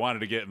game that I wanted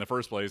to get in the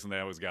first place, and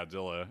that was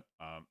Godzilla.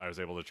 I was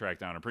able to track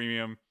down a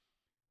premium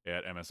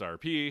at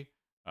MSRP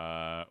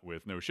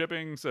with no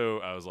shipping, so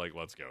I was like,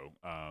 let's go.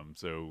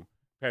 So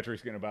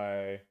Patrick's gonna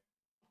buy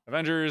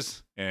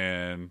Avengers,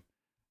 and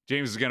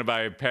James is gonna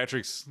buy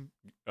Patrick's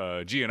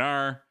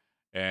GNR,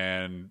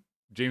 and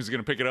James is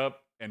gonna pick it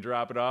up and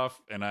drop it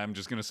off, and I'm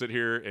just gonna sit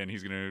here, and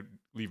he's gonna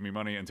leave me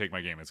money and take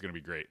my game. It's gonna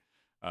be great.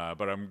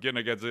 But I'm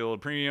getting a Godzilla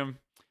premium.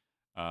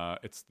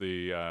 It's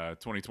the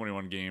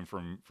 2021 game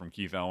from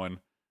Keith Elwin.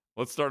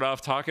 Let's start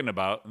off talking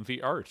about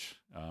The Arch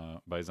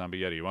by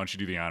Zombie Yeti. Why don't you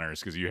do the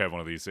honors, because you have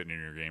one of these sitting in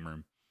your game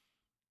room.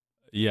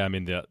 Yeah, I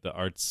mean the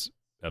art's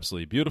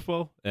absolutely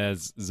beautiful,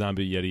 as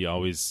Zombie Yeti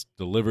always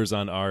delivers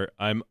on art.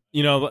 I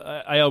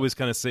always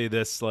kind of say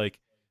this, like,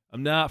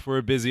 I'm not for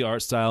a busy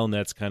art style, and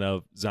that's kind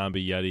of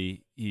Zombie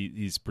Yeti.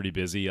 He's pretty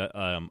busy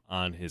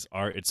on his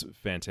art. It's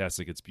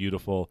fantastic. It's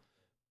beautiful,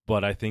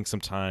 but I think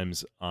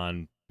sometimes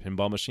on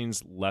pinball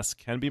machines, less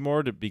can be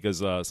more, because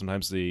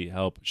sometimes they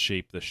help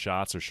shape the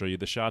shots or show you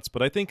the shots.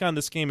 But I think on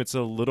this game, it's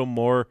a little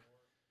more.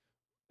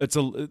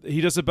 He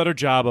does a better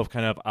job of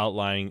kind of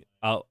outlining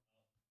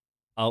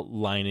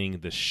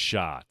the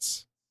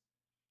shots.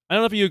 I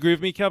don't know if you agree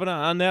with me, Kevin,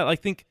 on that. I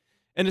think,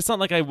 and it's not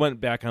like I went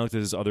back and looked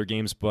at his other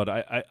games, but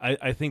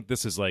I think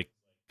this is like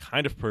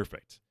kind of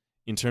perfect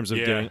in terms of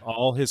getting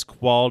all his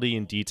quality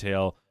and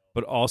detail,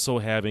 but also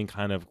having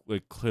kind of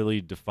like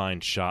clearly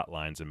defined shot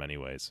lines in many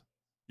ways.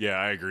 Yeah,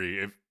 I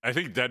agree. I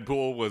think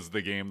Deadpool was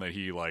the game that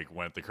he like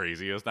went the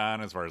craziest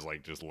on, as far as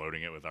like just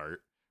loading it with art,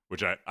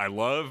 which I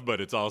love,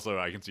 but it's also,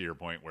 I can see your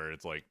point where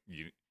it's like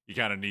you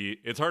kind of need,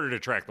 it's harder to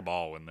track the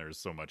ball when there's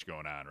so much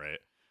going on, right?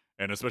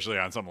 And especially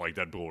on something like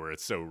Deadpool where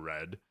it's so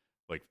red,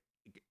 like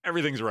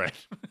everything's red.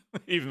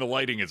 Even the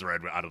lighting is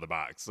red out of the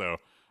box. So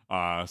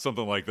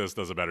something like this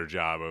does a better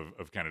job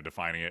of kind of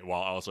defining it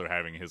while also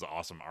having his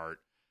awesome art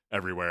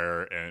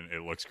everywhere, and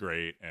it looks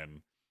great.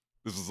 And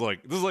this is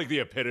like the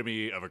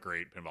epitome of a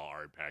great pinball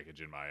art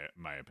package in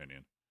my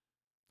opinion.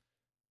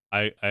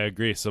 I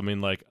agree. So I mean,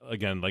 like,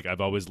 again, like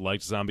I've always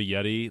liked Zombie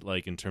Yeti,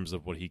 like in terms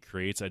of what he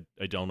creates. I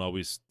don't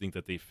always think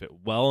that they fit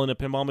well in a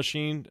pinball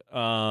machine.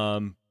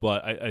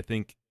 But I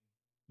think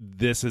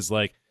this is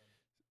like,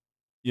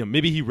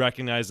 maybe he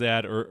recognized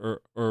that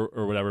or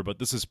whatever, but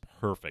this is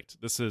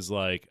perfect. This is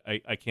like,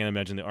 I can't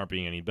imagine the art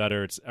being any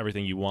better. It's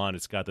everything you want.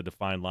 It's got the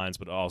defined lines,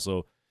 but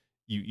also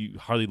you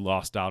hardly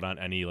lost out on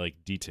any like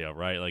detail,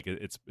 right? Like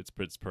it's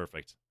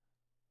perfect.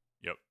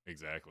 Yep,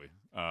 exactly.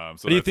 So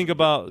what do you think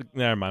about?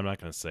 Never mind, I'm not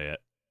going to say it.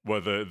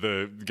 What,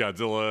 the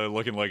Godzilla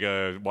looking like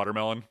a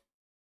watermelon?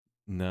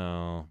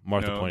 No,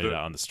 Martha pointed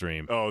out on the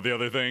stream. Oh, the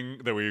other thing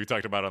that we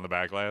talked about on the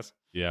backlash.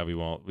 Yeah, we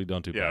won't. We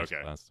don't do backlash.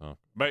 Okay. So.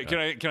 But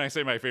can I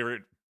say my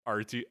favorite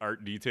art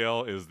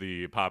detail is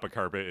the Papa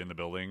carpet in the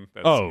building?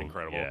 That's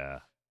incredible. Yeah,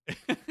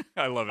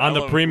 I love it. on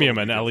the premium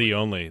and LE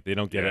only. They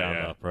don't get it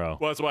on the pro.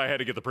 Well, that's why I had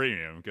to get the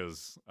premium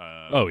because.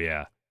 Oh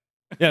yeah,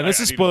 yeah.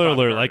 This is I need spoiler the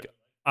Papa alert. carpet. Like,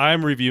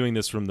 I'm reviewing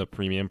this from the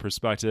premium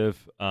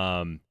perspective.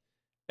 And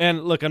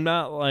look, I'm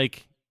not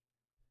like,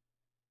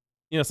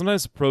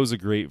 sometimes pro's a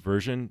great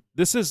version.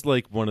 This is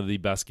like one of the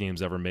best games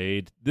ever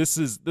made. This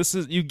is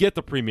you get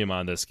the premium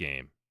on this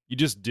game. You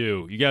just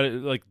do. You got to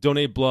like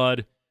donate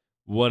blood,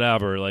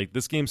 whatever. Like,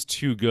 this game's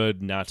too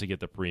good not to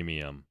get the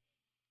premium.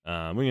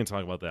 We're going to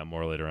talk about that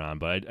more later on,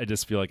 but I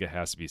just feel like it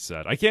has to be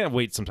said. I can't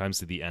wait sometimes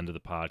to the end of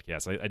the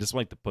podcast. I just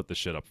like to put the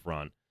shit up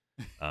front.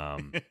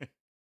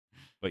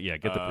 But yeah,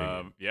 get the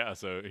premium. Yeah,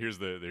 so here's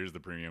the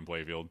premium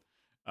playfield.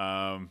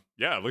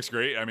 Yeah, it looks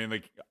great. I mean,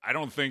 like, I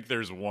don't think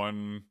there's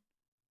one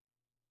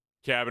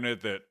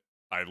cabinet that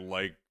I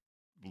like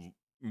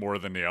more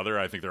than the other.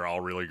 I think they're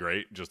all really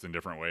great, just in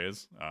different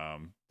ways.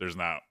 There's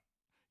not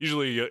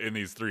usually in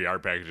these three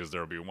art packages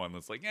there'll be one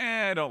that's like,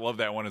 I don't love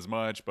that one as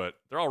much, but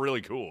they're all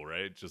really cool,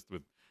 right? Just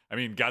with, I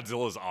mean,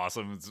 Godzilla's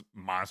awesome. It's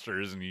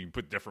monsters, and you can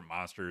put different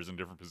monsters in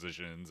different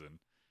positions, and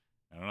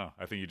I don't know.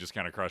 I think you just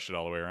kind of crushed it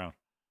all the way around.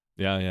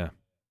 Yeah.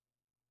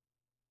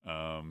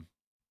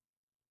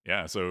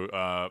 Yeah,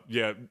 so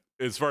yeah,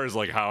 as far as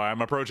like how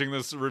I'm approaching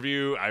this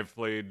review, I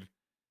played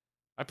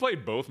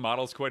both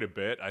models quite a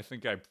bit. I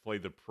think I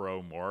played the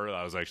Pro more.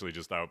 I was actually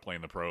just out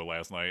playing the Pro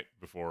last night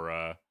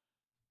before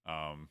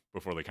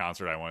the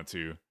concert I went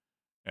to.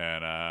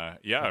 And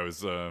yeah, I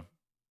was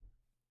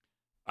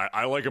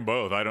I like them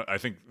both. I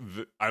think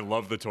I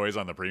love the toys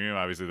on the premium.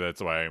 Obviously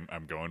that's why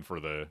I'm going for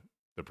the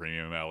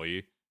premium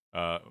LE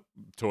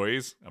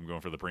toys. I'm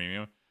going for the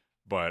premium.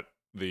 but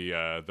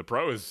the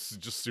Pro is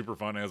just super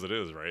fun as it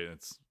is, right?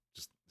 It's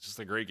just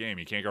a great game.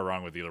 You can't go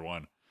wrong with either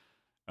one.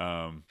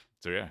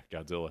 So yeah,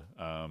 Godzilla.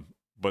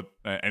 But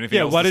anything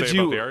else why to did say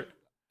you? about the art?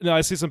 No,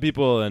 I see some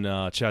people in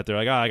chat. They're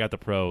like, "Oh, I got the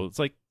Pro." It's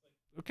like,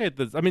 okay,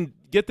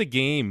 get the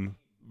game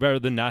rather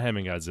than not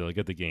having Godzilla.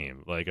 Get the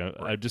game. Like,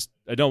 I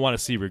don't want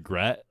to see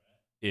regret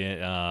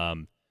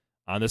on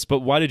this. But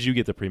why did you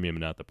get the premium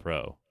and not the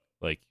Pro?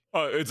 Like,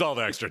 It's all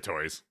the extra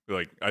toys.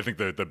 Like, I think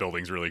the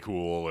building's really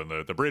cool,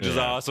 and the bridge is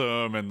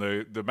awesome, and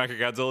the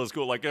Mechagodzilla is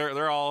cool. Like,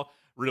 they're all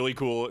really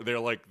cool. They're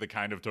like the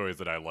kind of toys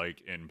that I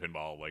like in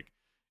pinball. Like,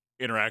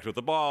 interact with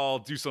the ball,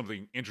 do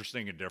something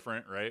interesting and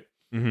different, right?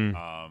 mm-hmm.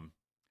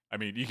 I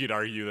mean, you could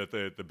argue that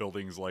the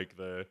building's like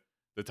the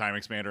time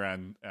expander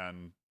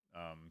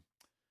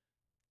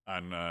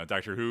on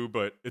Doctor Who,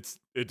 but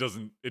it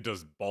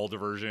does ball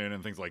diversion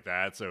and things like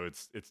that, so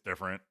it's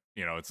different.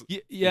 You know, it's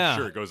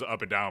sure it goes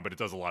up and down, but it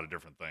does a lot of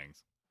different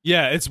things.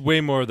 Yeah, it's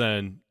way more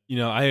than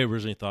I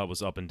originally thought it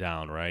was up and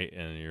down, right?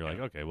 And you're like,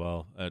 okay,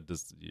 well,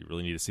 you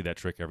really need to see that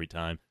trick every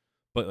time?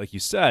 But like you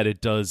said,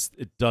 it does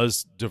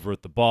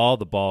divert the ball.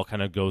 The ball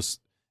kind of goes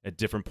at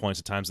different points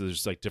at times. So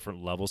there's like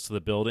different levels to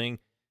the building,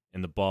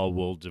 and the ball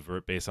will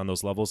divert based on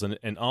those levels.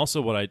 And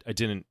also what I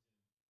didn't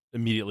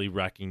immediately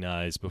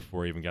recognize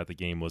before I even got the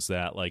game was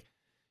that like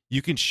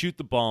you can shoot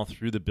the ball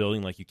through the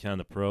building like you can on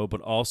the Pro, but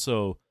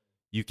also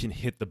you can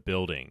hit the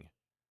building.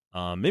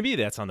 Maybe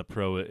that's on the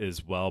Pro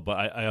as well, but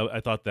I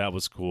thought that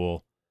was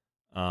cool.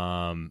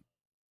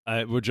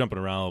 We're jumping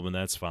around and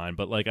that's fine,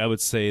 but like I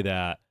would say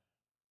that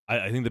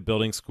I think the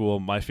building's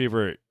cool. My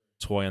favorite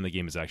toy on the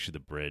game is actually the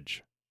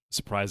bridge,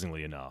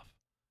 surprisingly enough.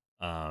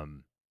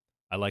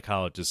 I like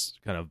how it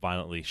just kind of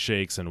violently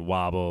shakes and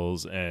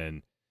wobbles,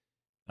 and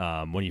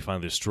when you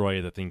finally destroy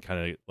it, the thing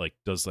kind of like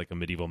does like a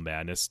medieval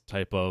madness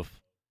type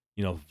of,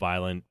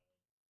 violent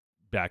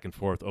back and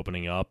forth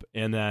opening up.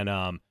 And then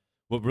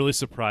what really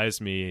surprised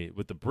me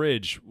with the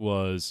bridge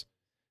was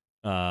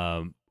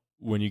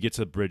when you get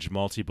to the bridge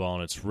multi-ball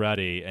and it's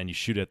ready and you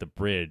shoot at the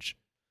bridge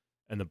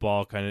and the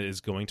ball kind of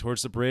is going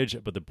towards the bridge,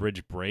 but the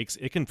bridge breaks,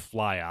 it can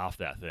fly off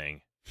that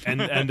thing.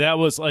 And that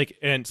was like,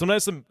 and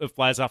sometimes it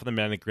flies off and the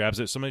man that grabs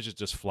it, sometimes it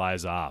just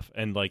flies off.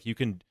 And like you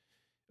can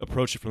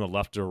approach it from the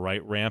left or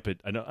right ramp.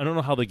 I don't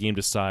know how the game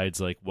decides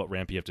like what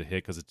ramp you have to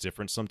hit because it's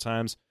different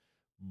sometimes.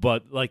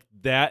 But like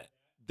that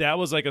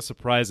was like a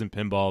surprise in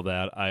pinball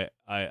that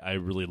I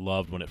really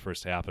loved when it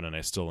first happened, and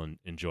I still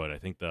enjoyed. I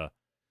think the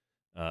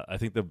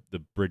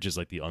bridge is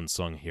like the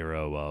unsung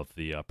hero of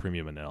the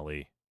premium and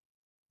LE.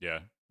 Yeah.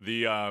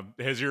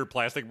 Has your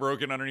plastic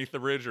broken underneath the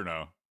bridge or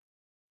no?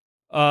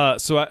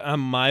 So on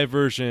my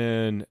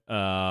version,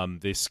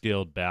 they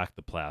scaled back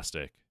the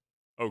plastic.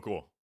 Oh,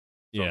 cool.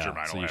 So I'm sure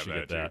mine will have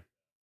that too.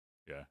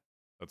 Yeah,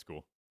 that's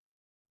cool.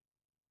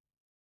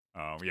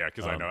 Yeah,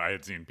 because I know I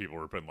had seen people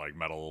were putting like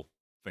metal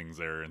things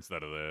there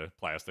instead of the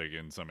plastic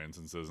in some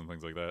instances and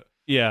things like that.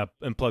 Yeah,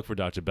 and plug for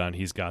Dr. Ben,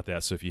 he's got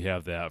that. So if you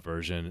have that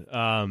version,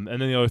 and then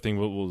the other thing,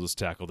 we'll just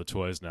tackle the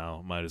toys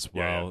now. Might as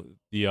well.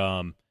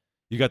 Yeah.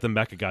 You got the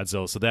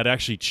Mechagodzilla, so that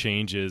actually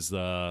changes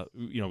the.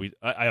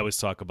 I always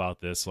talk about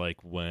this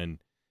like when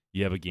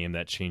you have a game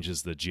that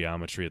changes the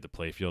geometry of the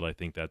playfield. I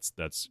think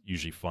that's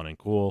usually fun and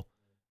cool.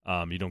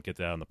 You don't get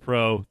that on the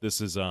Pro. This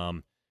is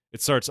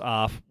it starts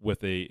off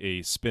with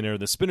a spinner.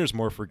 The spinner's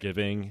more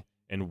forgiving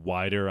and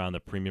wider on the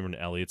premium and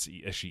LE. It's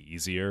actually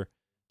easier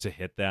to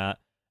hit that.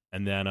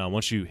 And then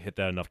once you hit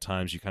that enough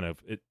times, it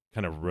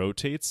kind of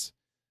rotates.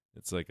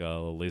 It's like a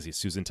Lazy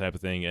Susan type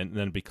of thing, and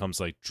then it becomes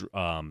like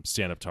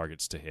stand-up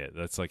targets to hit.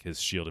 That's like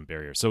his shield and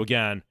barrier. So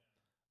again,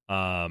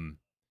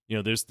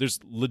 there's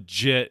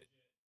legit,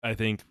 I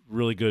think,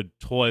 really good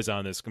toys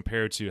on this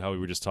compared to how we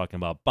were just talking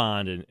about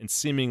Bond, and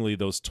seemingly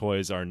those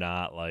toys are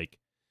not like,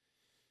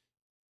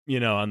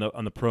 on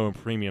the Pro and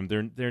Premium,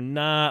 they're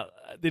not.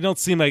 They don't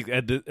seem like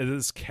at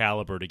this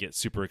caliber to get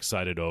super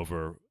excited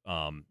over.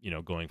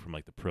 Going from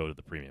like the Pro to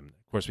the Premium.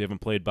 Of course, we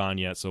haven't played Bond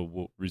yet, so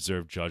we'll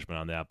reserve judgment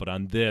on that. But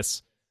on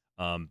this,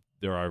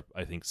 there are,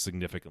 I think,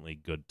 significantly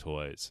good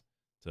toys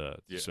to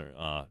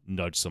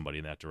nudge somebody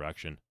in that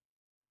direction.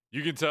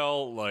 You can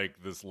tell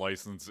like this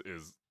license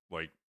is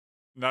like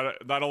not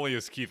only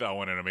is Keith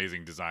Elwin an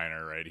amazing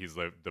designer, right? He's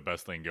the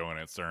best thing going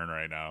at CERN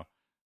right now.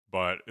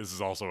 But this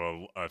is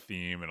also a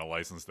theme and a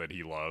license that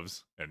he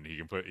loves, and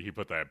he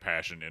put that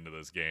passion into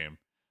this game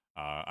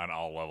on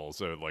all levels.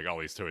 So like all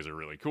these toys are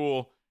really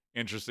cool,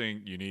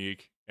 interesting,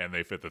 unique, and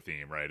they fit the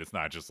theme, right? It's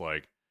not just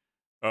like,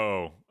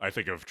 oh, I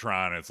think of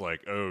Tron. It's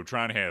like, oh,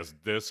 Tron has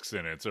discs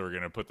in it, so we're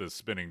gonna put this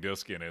spinning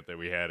disc in it that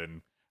we had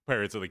in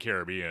Pirates of the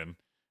Caribbean,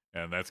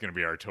 and that's gonna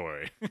be our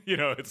toy.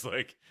 It's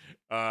like,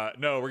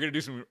 no, we're gonna do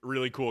some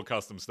really cool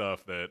custom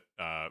stuff that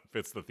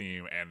fits the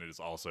theme and is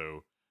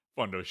also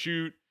fun to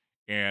shoot.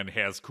 And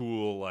has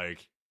cool,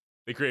 like,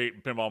 they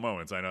create pinball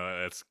moments. I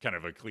know that's kind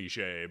of a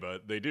cliche,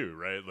 but they do,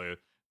 right?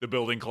 The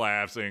building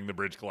collapsing, the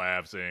bridge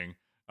collapsing,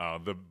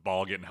 the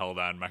ball getting held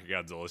on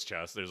Mechagodzilla's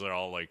chest. Those are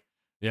all, like,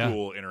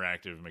 cool,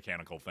 interactive,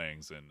 mechanical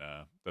things, and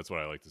that's what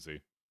I like to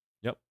see.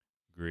 Yep,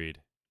 agreed.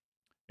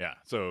 Yeah,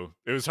 so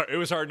it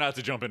was hard not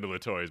to jump into the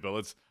toys, but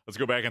let's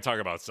go back and talk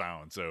about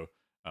sound. So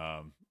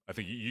I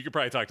think you could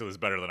probably talk to this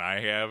better than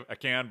I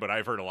can, but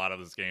I've heard a lot of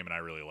this game and I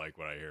really like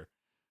what I hear.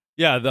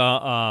 Yeah,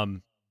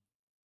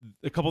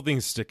 a couple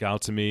things stick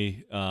out to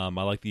me. I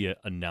like the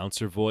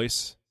announcer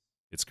voice.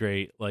 It's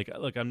great. Like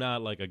I'm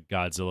not like a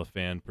Godzilla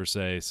fan per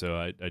se, so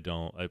I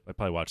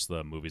probably watched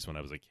the movies when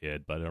I was a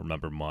kid, but I don't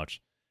remember much.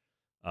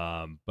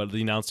 But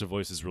the announcer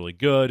voice is really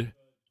good.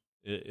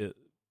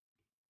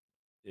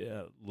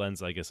 It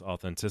lends, I guess,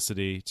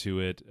 authenticity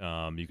to it.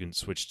 You can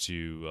switch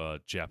to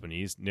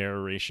Japanese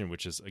narration,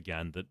 which is,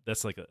 again,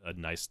 that's like a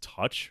nice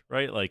touch,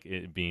 right? Like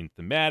it being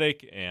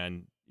thematic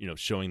and,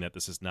 showing that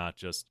this is not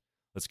just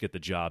let's get the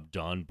job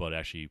done, but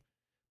actually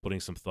putting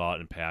some thought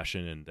and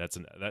passion. And that's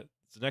an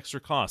extra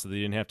cost that they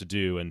didn't have to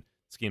do. And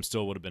this game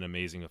still would have been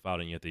amazing without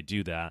it, and yet they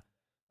do that.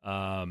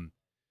 Sound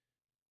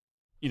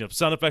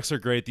effects are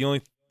great. The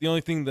only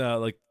thing that,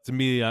 like, to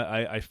me,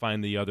 I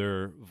find the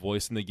other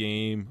voice in the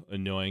game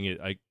annoying.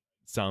 It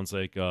sounds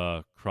like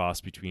a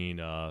cross between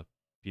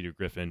Peter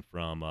Griffin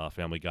from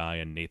Family Guy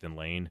and Nathan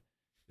Lane.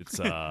 It's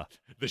the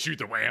shoot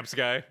the whamps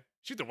guy.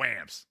 Shoot the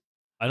whamps.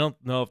 I don't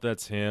know if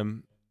that's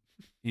him.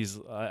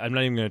 I'm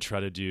not even going to try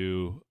to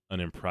do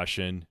an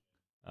impression.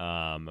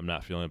 I'm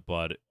not feeling it,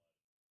 but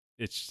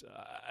it's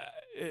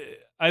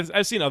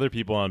I've seen other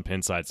people on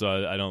Pinside,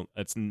 so I don't.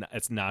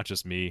 It's not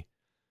just me.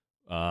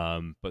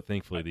 But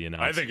thankfully the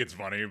announcement. I think it's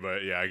funny,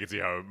 but yeah, I can see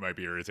how it might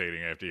be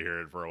irritating after you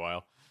hear it for a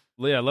while.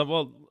 Yeah,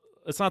 well,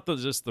 it's not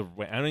just the.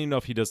 I don't even know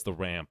if he does the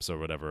ramps or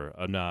whatever.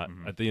 I'm not.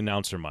 The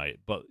announcer might,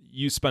 but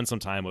you spend some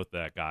time with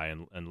that guy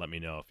and let me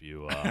know if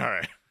you. All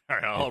right.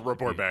 I'll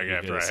report back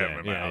after I have him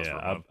in my house for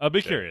a month. I'll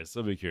be curious.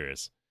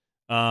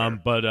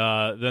 But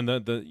then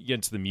you get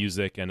into the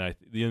music, and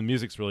the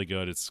music's really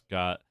good. It's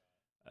got,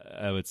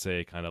 I would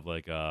say, kind of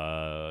like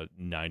a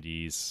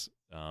 90s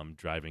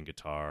driving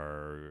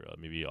guitar,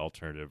 maybe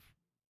alternative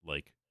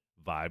like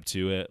vibe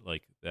to it,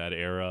 like that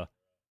era.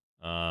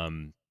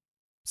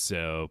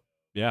 So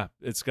yeah,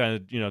 it's kind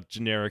of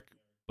generic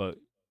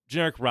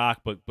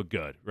rock, but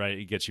good, right?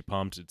 It gets you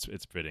pumped.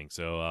 It's fitting.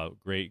 So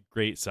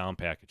great sound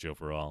package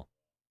overall.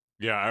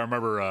 Yeah, I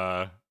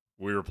remember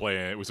we were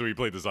playing. So we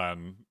played this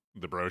on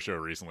the Bro Show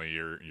recently,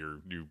 your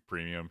new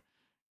premium,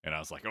 and I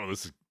was like, oh,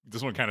 this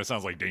one kind of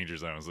sounds like Danger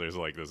Zone. So there's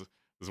like this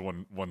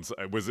one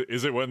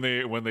is it when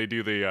they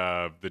do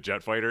the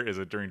Jet Fighter? Is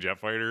it during Jet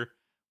Fighter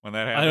when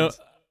that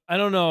happens? I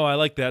don't know. I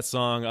like that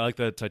song. I like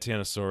the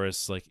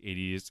Titanosaurus like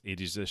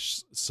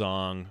 80s-ish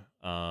song.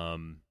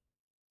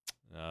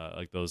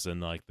 Like those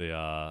in like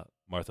the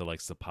Martha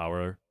Likes the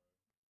Power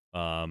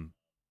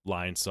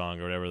line song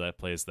or whatever that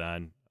plays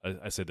then.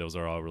 I say those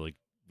are all really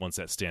ones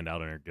that stand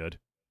out and are good.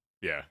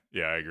 Yeah,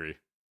 I agree.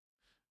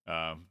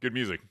 Good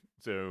music.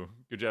 So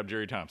good job,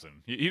 Jerry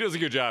Thompson. He does a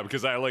good job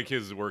because I like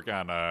his work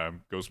on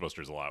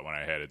Ghostbusters a lot when I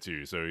had it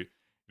too. So he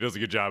does a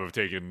good job of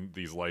taking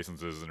these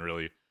licenses and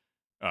really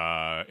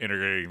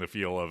integrating the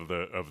feel of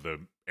the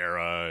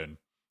era. And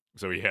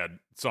so he had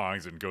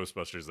songs in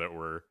Ghostbusters that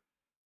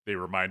they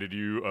reminded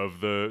you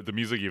of the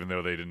music, even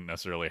though they didn't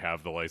necessarily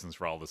have the license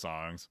for all the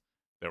songs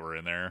that were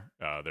in there.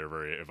 They're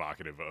very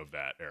evocative of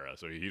that era.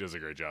 So he does a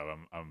great job.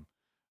 I'm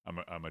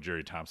a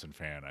Jerry Thompson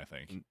fan, I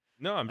think.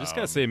 No, I'm just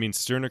gonna say, I mean,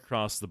 Stern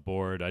across the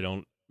board.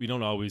 We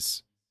don't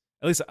always,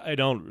 at least I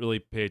don't really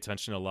pay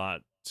attention a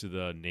lot to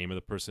the name of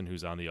the person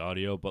who's on the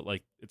audio, but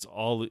like it's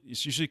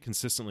usually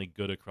consistently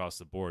good across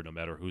the board, no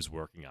matter who's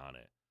working on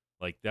it.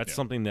 Like that's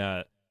something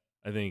that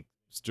I think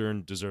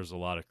Stern deserves a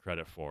lot of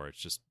credit for. It's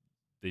just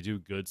they do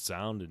good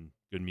sound and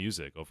good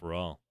music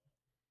overall.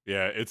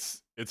 Yeah,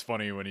 it's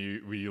funny when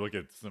you look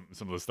at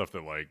some of the stuff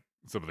that like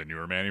some of the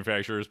newer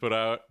manufacturers put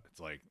out. It's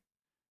like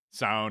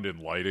sound and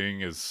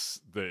lighting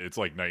it's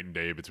like night and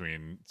day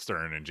between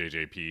Stern and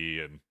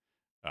JJP, and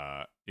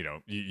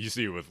you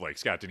see it with like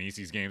Scott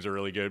Denisi's games are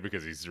really good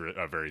because he's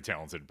a very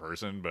talented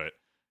person, but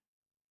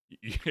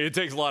it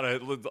takes a lot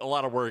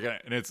of work,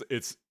 and it's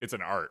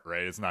an art,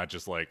 right? It's not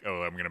just like,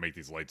 oh, I'm gonna make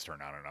these lights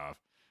turn on and off,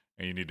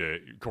 and you need to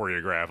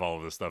choreograph all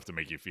of this stuff to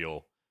make you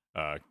feel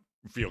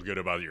good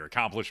about your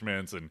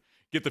accomplishments and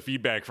get the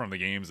feedback from the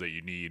games that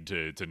you need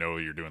to know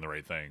you're doing the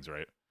right things,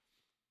 right?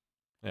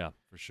 Yeah,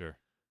 for sure.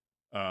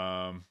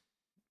 All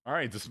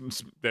right,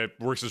 that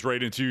works us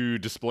right into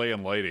display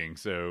and lighting.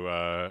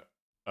 So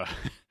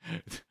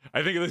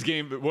I think of this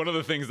game, one of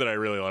the things that I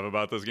really love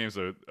about this game,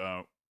 so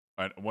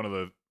one of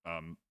the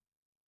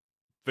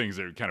things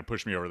that kind of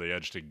pushed me over the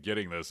edge to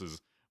getting this is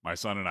my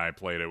son and I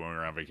played it when we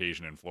were on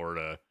vacation in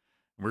Florida.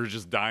 We were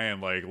just dying,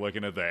 like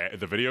looking at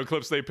the video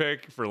clips they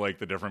pick for like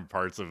the different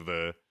parts of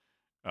the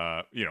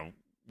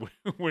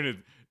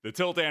when the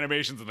tilt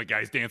animations and the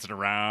guys dancing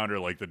around, or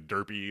like the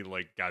derpy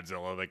like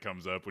Godzilla that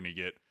comes up when you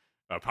get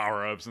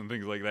power ups and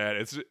things like that.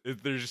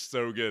 They're just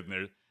so good,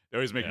 and they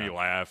always make me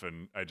laugh.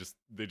 And it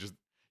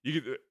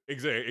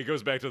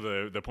goes back to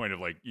the point of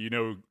like,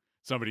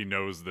 somebody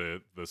knows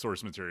the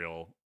source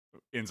material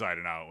inside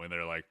and out when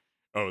they're like,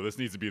 oh, this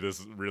needs to be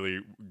this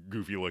really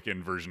goofy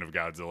looking version of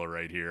Godzilla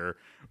right here.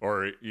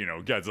 Or,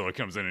 Godzilla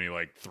comes in and he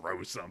like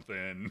throws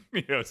something,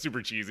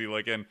 super cheesy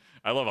looking.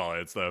 I love all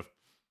that stuff.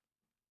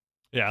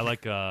 Yeah, I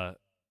like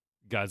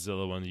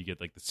Godzilla when you get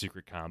like the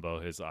secret combo.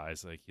 His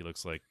eyes, like he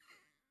looks like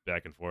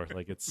back and forth.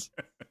 Like it's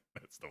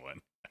That's the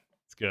one.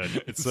 it's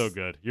good. It's so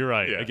good. You're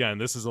right. Yeah. Again,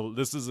 this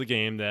is a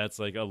game that's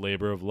like a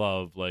labor of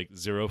love. Like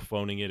zero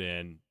phoning it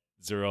in.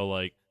 Zero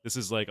like this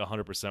is like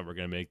 100%. We're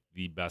gonna make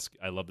the best.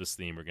 I love this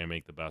theme. We're gonna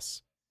make the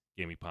best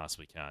game we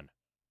possibly can.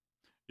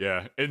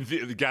 Yeah, and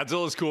the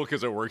Godzilla is cool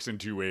because it works in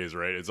two ways,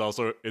 right?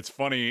 It's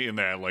funny in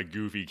that like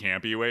goofy,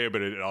 campy way,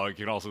 but it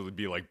can also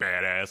be like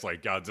badass.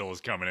 Like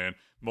Godzilla's coming in,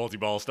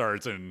 multi-ball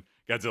starts, and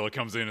Godzilla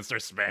comes in and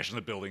starts smashing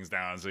the buildings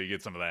down. So you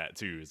get some of that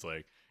too. It's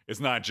like it's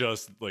not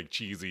just like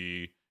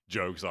cheesy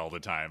jokes all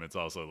the time. It's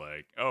also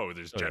like, oh,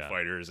 there's jet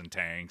fighters and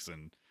tanks,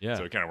 and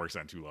so it kind of works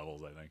on two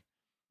levels, I think.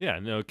 Yeah,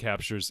 no, it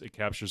captures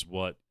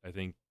what I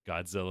think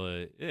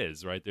Godzilla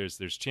is, right? There's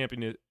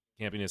campiness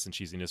and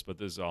cheesiness, but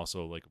there's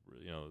also like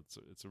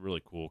it's a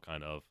really cool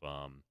kind of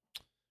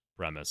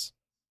premise.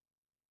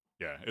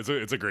 Yeah, it's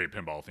a great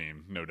pinball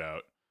theme, no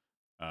doubt.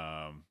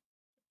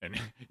 And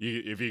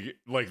if you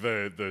like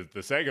the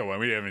Sega one,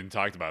 we haven't even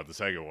talked about the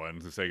Sega one.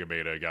 The Sega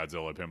made a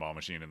Godzilla pinball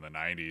machine in the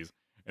 90s,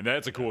 and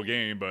that's a cool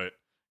game, but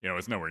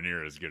it's nowhere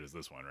near as good as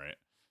this one, right?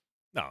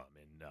 No,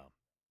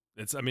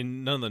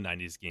 none of the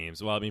 90s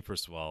games. Well, I mean,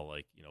 first of all,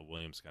 like,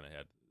 Williams kind of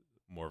had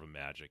more of a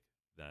magic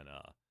than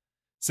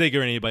Sega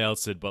or anybody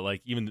else did, but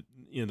like even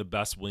the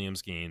best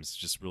Williams games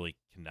just really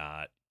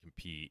cannot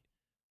compete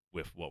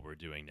with what we're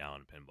doing now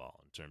in pinball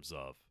in terms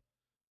of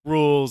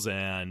rules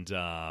and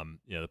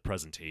the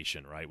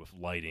presentation, right, with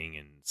lighting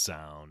and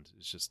sound.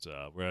 It's just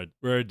we're at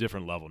a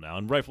different level now,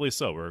 and rightfully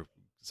so. We're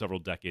several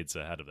decades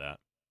ahead of that.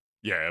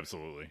 Yeah,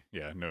 absolutely.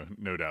 Yeah,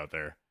 no doubt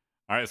there.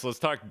 All right, so let's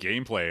talk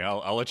gameplay.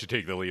 I'll let you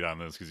take the lead on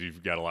this because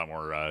you've got a lot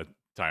more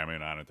time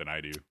in on it than I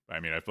do. I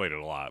mean, I've played it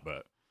a lot,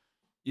 but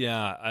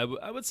yeah,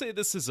 I would say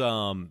this is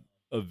a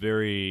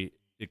very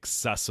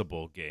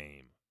accessible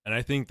game, and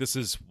I think this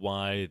is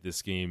why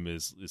this game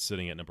is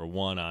sitting at number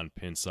one on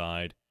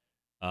Pinside.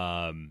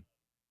 I've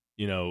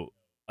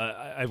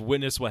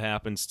witnessed what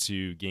happens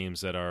to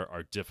games that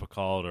are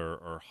difficult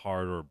or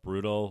hard or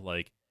brutal.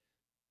 Like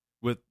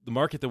with the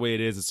market the way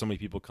it is, it's so many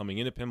people coming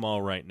into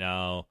pinball right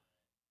now.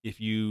 If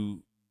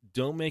you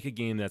don't make a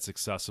game that's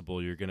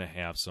accessible, you're going to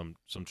have some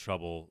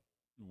trouble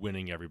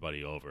winning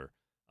everybody over.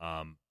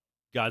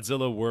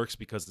 Godzilla works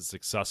because it's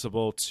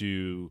accessible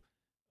to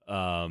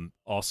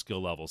all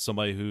skill levels.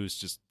 Somebody who's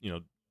just,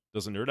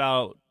 doesn't nerd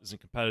out,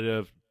 isn't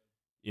competitive,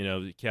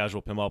 the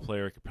casual pinball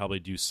player could probably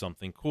do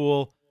something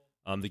cool.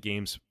 The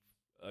game's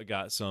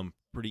got some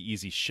pretty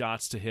easy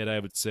shots to hit, I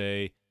would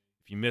say.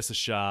 If you miss a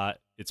shot,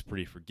 it's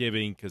pretty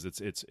forgiving because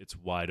it's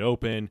wide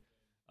open.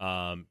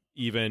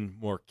 Even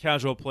more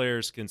casual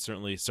players can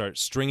certainly start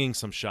stringing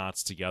some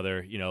shots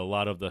together. A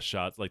lot of the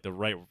shots, like the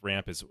right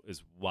ramp is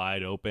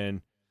wide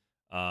open.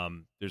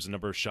 There's a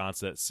number of shots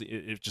that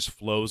it just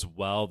flows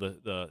well.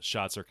 The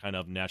shots are kind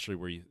of naturally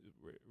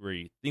where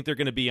you think they're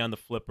going to be on the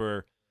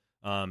flipper.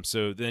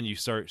 So then you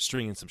start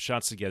stringing some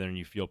shots together and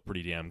you feel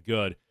pretty damn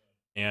good.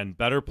 And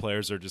better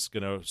players are just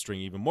going to string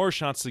even more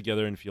shots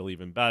together and feel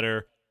even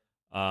better.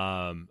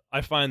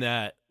 I find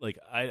that like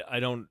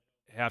I don't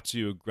have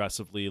to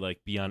aggressively like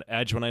be on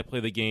edge when I play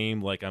the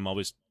game. Like I'm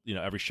always,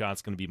 every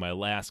shot's going to be my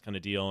last kind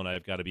of deal, and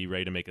I've got to be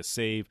ready to make a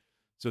save.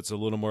 So it's a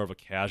little more of a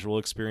casual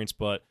experience,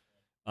 but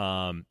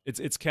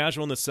it's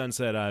casual in the sense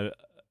that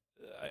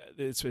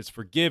it's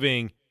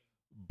forgiving,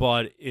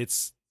 but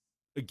it's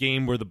a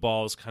game where the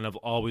ball is kind of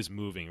always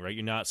moving, right?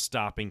 You're not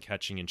stopping,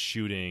 catching, and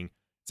shooting.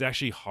 It's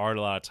actually hard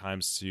a lot of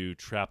times to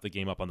trap the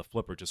game up on the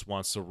flipper. It just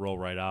wants to roll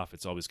right off.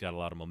 It's always got a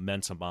lot of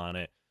momentum on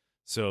it.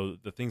 So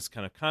the thing's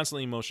kind of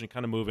constantly in motion,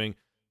 kind of moving.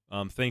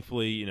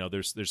 Thankfully,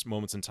 there's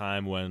moments in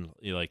time when,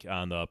 like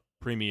on the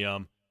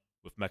premium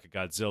with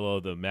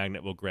Mechagodzilla, the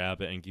magnet will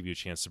grab it and give you a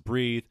chance to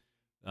breathe.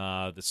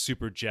 The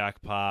super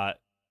jackpot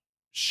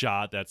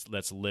shot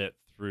that's lit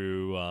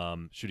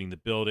through shooting the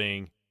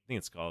building. I think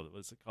it's called. What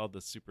is it called?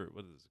 What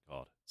is it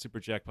called?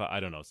 Super jackpot. I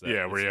don't know.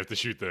 Where you have to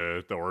shoot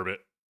the orbit.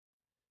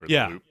 Or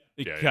yeah, the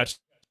loop. Catch.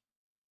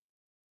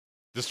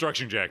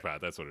 Destruction jackpot.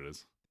 That's what it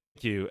is.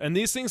 Thank you. And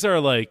these things are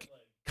like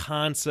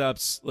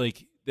concepts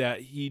like that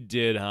he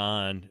did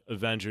on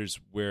Avengers,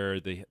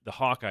 where the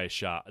Hawkeye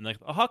shot, and like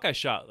a Hawkeye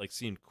shot like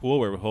seemed cool,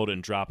 where we hold it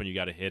and drop and you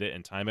got to hit it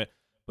and time it.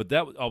 But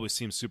that always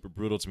seems super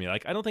brutal to me.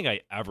 Like I don't think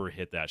I ever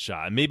hit that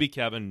shot. And maybe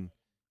Kevin,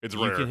 it's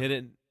you rare. can hit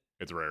it.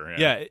 It's rare.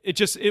 Yeah.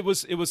 It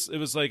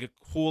was like a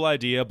cool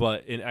idea,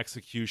 but in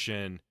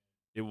execution,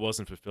 it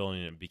wasn't fulfilling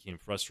and it became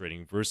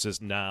frustrating.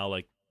 Versus now,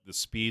 like the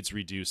speed's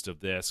reduced of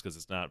this because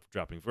it's not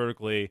dropping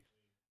vertically.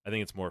 I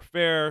think it's more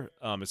fair.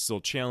 It's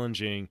still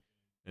challenging,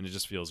 and it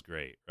just feels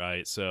great,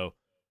 right? So,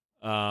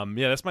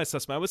 that's my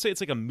assessment. I would say it's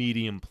like a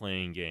medium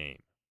playing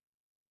game.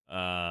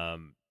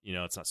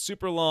 It's not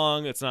super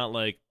long. It's not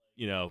like,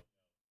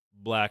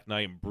 Black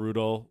Knight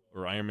brutal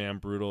or Iron Man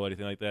brutal or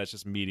anything like that. It's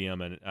just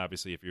medium, and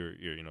obviously if you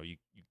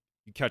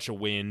catch a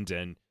wind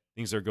and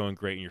things are going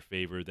great in your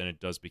favor, then it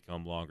does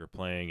become longer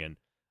playing. And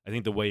I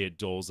think the way it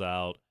doles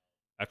out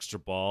extra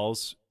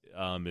balls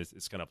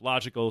is kind of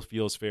logical,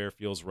 feels fair,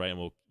 feels right, and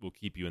will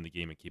keep you in the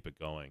game and keep it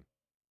going.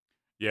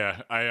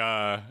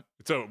 Yeah,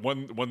 so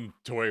one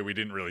toy we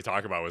didn't really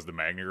talk about was the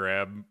Magna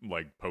Grab,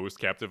 like post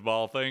captive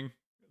ball thing.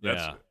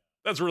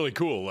 That's really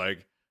cool.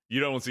 Like, you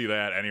don't see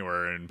that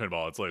anywhere in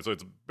pinball. It's like, so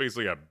it's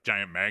basically a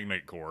giant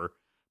magnet core,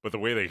 but the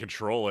way they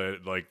control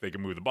it, like they can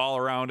move the ball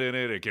around in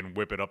it, it can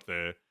whip it up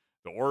the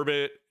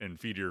orbit and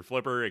feed your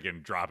flipper, it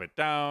can drop it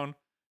down.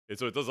 And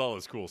so it does all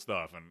this cool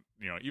stuff. And,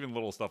 even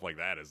little stuff like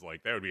that is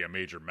like, that would be a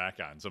major mech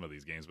on some of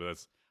these games, but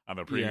that's on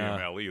the premium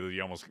LE,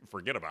 you almost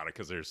forget about it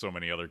because there's so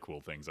many other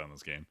cool things on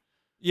this game.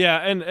 Yeah,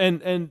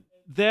 and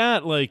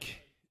that,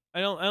 like,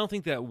 I don't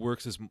think that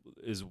works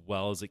as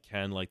well as it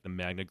can, like the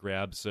Magna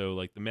Grab. So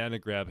like the Magna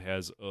Grab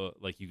has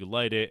like you can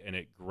light it and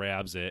it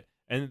grabs it,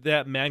 and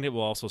that magnet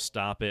will also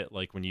stop it,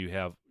 like when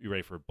you're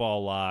ready for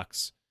ball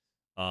locks,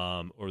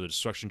 or the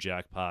destruction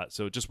jackpot.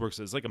 So it just works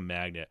as like a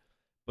magnet.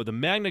 But the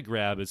Magna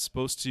Grab is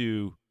supposed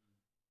to,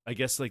 I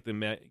guess, like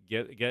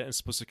it's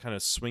supposed to kind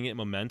of swing it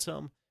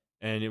momentum,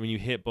 and when you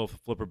hit both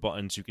flipper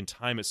buttons, you can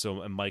time it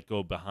so it might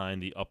go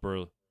behind the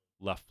upper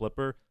left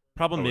flipper.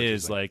 Problem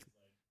is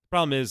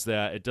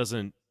that it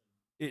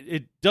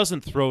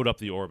doesn't throw it up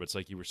the orbits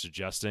like you were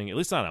suggesting. At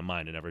least not on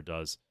mine, it never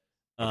does.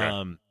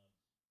 Okay.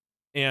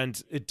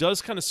 And it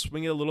does kind of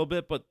swing it a little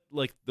bit, but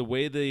like the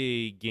way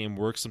the game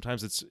works,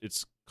 sometimes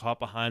it's caught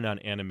behind on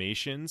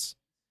animations,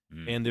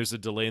 and there's a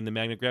delay in the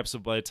Magna Grab. So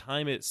by the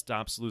time it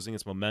stops losing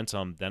its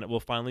momentum, then it will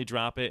finally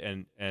drop it,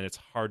 and it's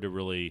hard to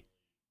really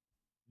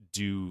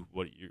do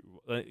what you.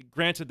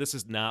 Granted, this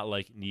is not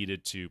like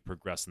needed to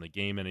progress in the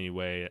game in any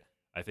way.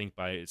 I think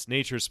by its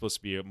nature, it's supposed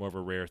to be more of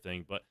a rare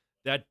thing, but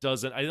I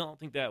don't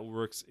think that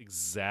works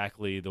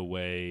exactly the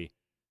way,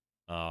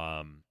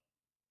 in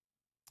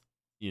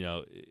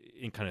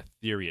kind of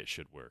theory it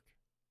should work.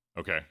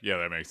 Okay. Yeah,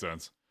 that makes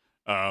sense.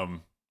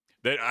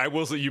 That I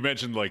will say, you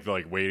mentioned like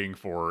waiting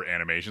for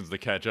animations to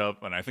catch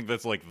up, and I think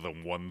that's like the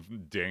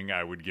one ding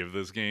I would give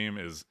this game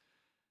is,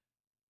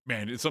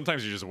 man,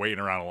 sometimes you're just waiting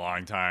around a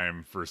long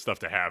time for stuff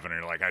to happen,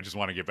 and you're like, I just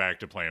want to get back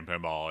to playing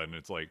pinball, and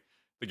it's like,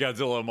 the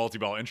Godzilla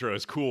multi-ball intro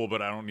is cool,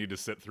 but I don't need to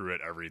sit through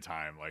it every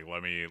time. Like,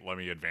 let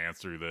me advance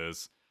through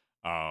this.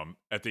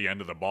 At the end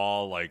of the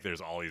ball, like,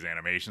 there's all these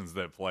animations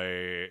that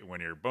play when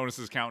your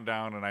bonuses count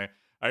down, and I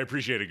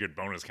appreciate a good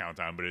bonus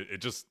countdown, but it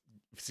just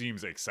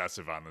seems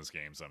excessive on this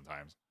game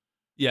sometimes.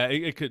 Yeah,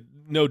 it could,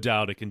 no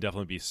doubt, it can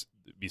definitely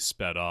be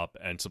sped up,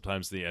 and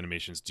sometimes the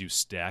animations do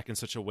stack in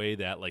such a way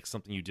that like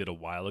something you did a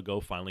while ago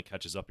finally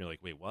catches up, and you're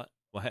like, wait, what?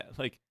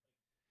 Like,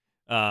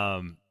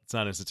 it's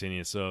not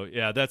instantaneous. So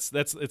yeah,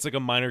 it's like a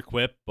minor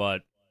quip,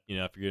 but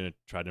if you're gonna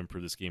try to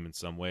improve this game in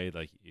some way,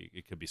 like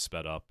it could be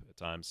sped up at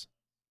times.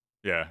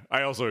 Yeah,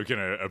 I also can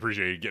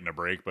appreciate getting a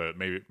break, but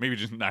maybe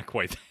just not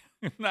quite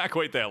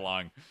that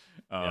long.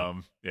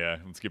 Yeah,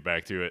 let's get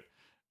back to it.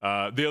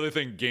 The other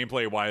thing,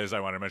 gameplay wise, I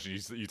want to mention,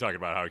 you talk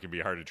about how it can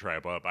be hard to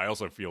trap up. I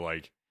also feel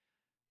like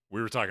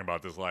we were talking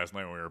about this last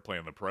night when we were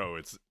playing the Pro.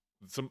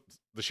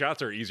 The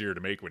shots are easier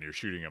to make when you're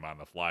shooting them on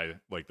the fly,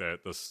 like the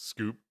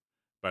scoop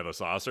by the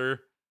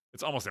saucer.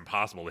 It's almost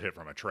impossible to hit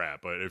from a trap,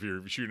 but if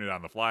you're shooting it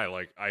on the fly,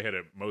 like I hit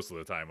it most of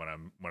the time when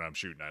I'm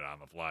shooting it on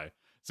the fly.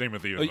 Same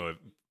with even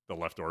the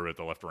left orbit,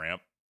 the left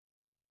ramp.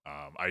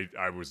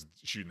 I was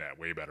shooting that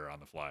way better on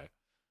the fly.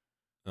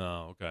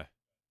 Oh, okay.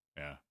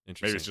 Yeah.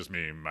 Interesting. Maybe it's just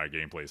me and my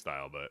gameplay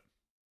style, but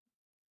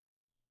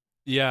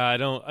yeah,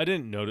 I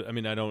didn't notice. I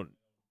mean,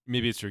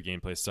 maybe it's your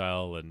gameplay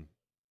style and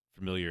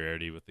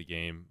familiarity with the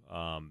game.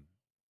 I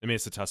mean,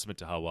 it's a testament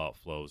to how well it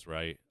flows,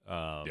 right?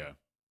 Yeah.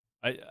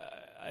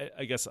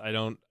 I guess I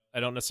don't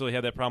necessarily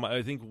have that problem.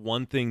 I think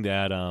one thing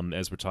that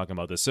as we're talking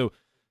about this, so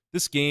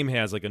this game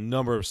has like a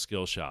number of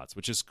skill shots,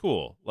 which is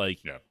cool.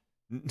 Like, yeah,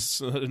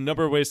 a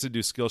number of ways to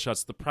do skill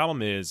shots. The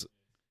problem is,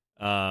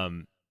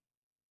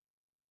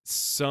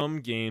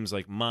 some games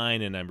like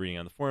mine, and I'm reading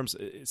on the forums,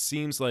 it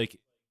seems like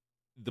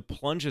the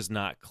plunge is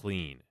not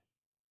clean.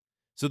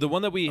 So the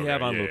one that we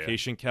have on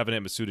location, Kevin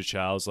at Masuda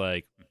Chow's,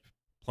 like,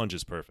 plunge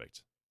is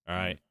perfect. All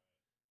right.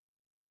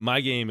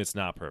 My game, it's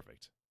not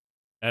perfect.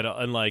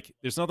 And like,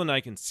 there's nothing I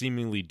can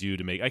seemingly do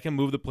to make. I can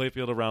move the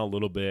playfield around a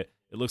little bit.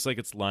 It looks like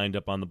it's lined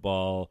up on the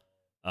ball.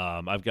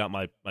 I've got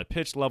my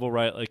pitch level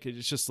right. Like,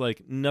 it's just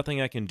like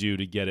nothing I can do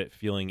to get it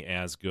feeling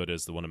as good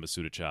as the one at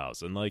Masuda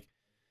Chow's. And like,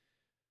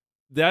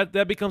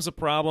 that becomes a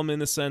problem in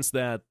the sense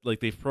that like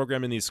they've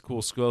programmed in these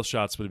cool skill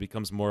shots, but it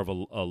becomes more of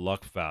a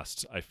luck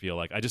fest. I feel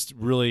like I just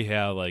really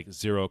have like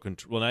zero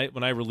control.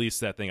 When I release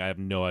that thing, I have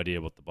no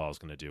idea what the ball's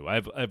going to do.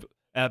 I've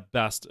at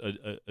best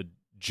a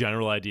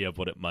general idea of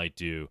what it might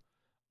do.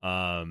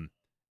 And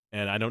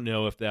I don't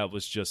know if that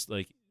was just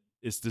like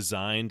it's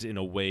designed in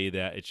a way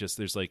that it's just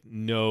there's like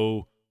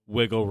no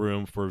wiggle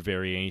room for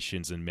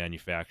variations in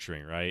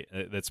manufacturing, right?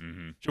 That's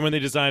sure when they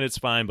design it's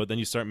fine, but then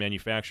you start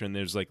manufacturing,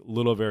 there's like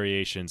little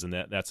variations, and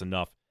that's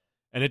enough.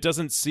 And it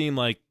doesn't seem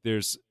like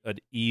there's an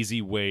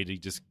easy way to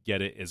just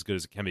get it as good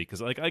as it can be.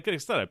 Because like I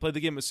said, I played the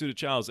game with Masuda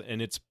Chow's,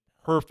 and it's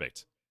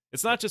perfect.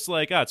 It's not just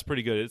like, it's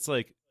pretty good. It's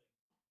like,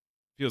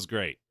 feels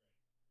great.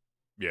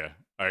 Yeah,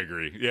 I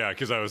agree. Yeah,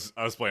 because I was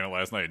playing it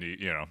last night, and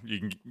you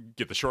can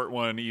get the short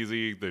one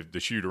easy, the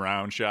shoot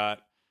around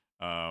shot.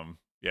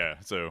 Yeah,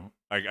 so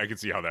I can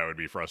see how that would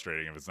be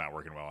frustrating if it's not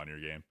working well on your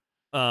game.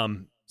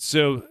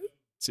 So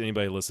to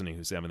anybody listening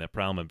who's having that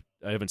problem,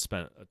 I haven't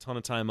spent a ton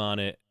of time on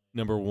it.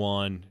 Number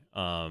one,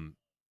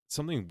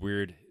 something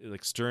weird,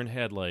 like Stern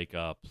had like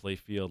a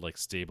playfield like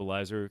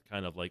stabilizer,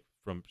 kind of like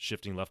from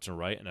shifting left and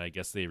right, and I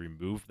guess they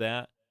removed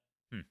that.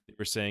 They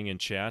were saying in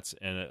chats,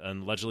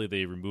 and allegedly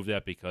they removed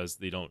that because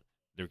their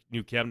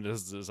new cabinet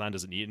design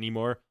doesn't need it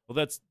anymore. Well,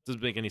 that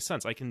doesn't make any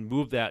sense. I can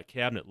move that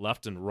cabinet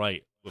left and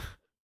right with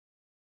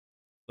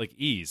like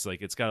ease.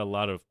 Like it's got a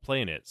lot of play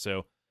in it.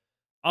 So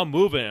I'll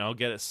move it and I'll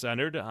get it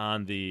centered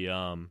on the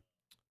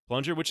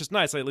plunger, which is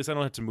nice. At least I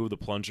don't have to move the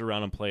plunger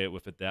around and play it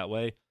with it that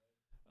way.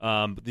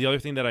 But the other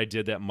thing that I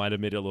did that might have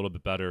made it a little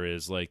bit better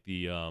is like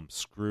the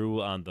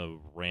screw on the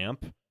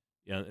ramp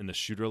in the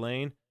shooter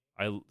lane.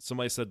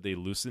 Somebody said they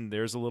loosened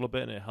theirs a little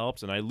bit and it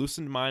helps, and I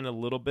loosened mine a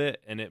little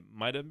bit and it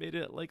might have made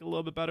it like a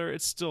little bit better.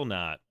 It's still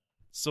not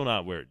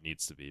where it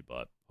needs to be,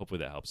 but hopefully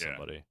that helps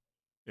somebody.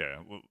 Yeah,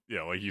 well,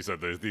 yeah, like you said,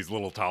 these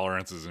little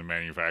tolerances in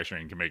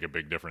manufacturing can make a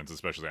big difference,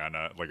 especially on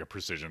a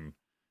precision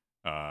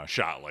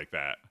shot like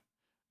that.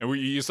 And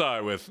you saw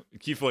it with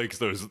Keith Lake's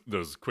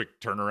those quick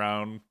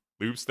turnaround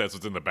loops. That's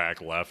what's in the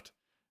back left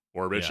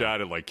orbit shot.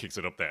 It like kicks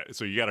it up that.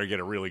 So you got to get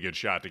a really good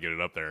shot to get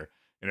it up there.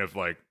 And if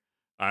like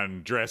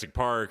on Jurassic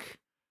Park,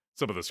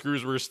 some of the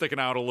screws were sticking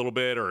out a little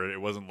bit, or it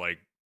wasn't like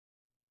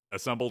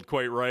assembled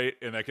quite right,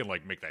 and that can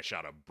like make that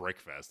shot a brick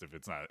fest if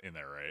it's not in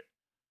there right.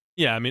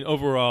 Yeah, I mean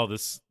overall,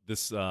 this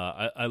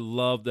I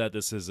love that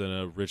this is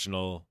an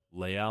original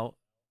layout.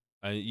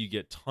 You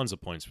get tons of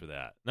points for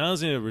that. Not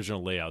only an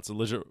original layout, it's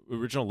an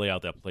original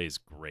layout that plays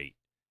great.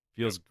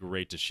 Feels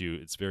great to shoot.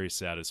 It's very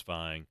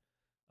satisfying.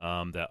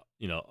 That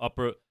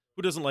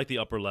who doesn't like the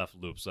upper left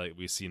loops like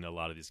we see in a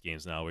lot of these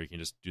games now where you can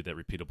just do that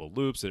repeatable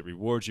loops. It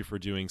rewards you for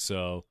doing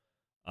so.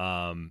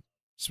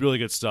 It's really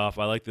good stuff.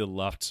 I like the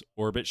left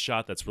orbit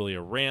shot. That's really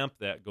a ramp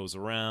that goes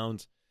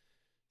around.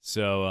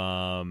 So,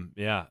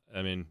 yeah,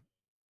 I mean,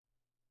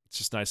 it's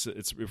just nice.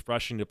 It's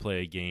refreshing to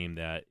play a game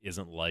that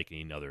isn't like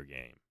another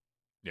game.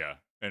 Yeah,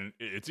 and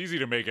it's easy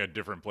to make a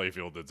different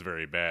playfield that's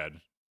very bad.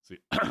 See,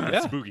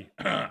 spooky.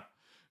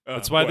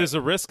 That's why there's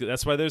a risk.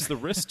 That's why there's the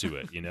risk to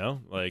it,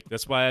 Like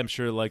that's why I'm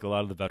sure like a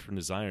lot of the veteran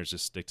designers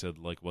just stick to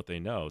like what they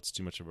know. It's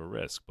too much of a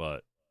risk,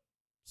 but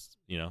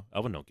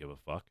Elvin don't give a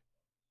fuck.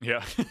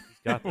 Yeah, He's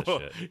got this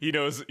shit. He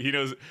knows.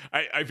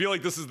 I feel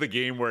like this is the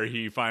game where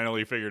he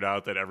finally figured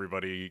out that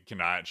everybody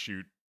cannot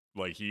shoot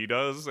like he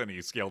does, and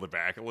he scaled it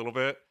back a little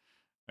bit.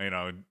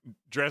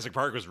 Jurassic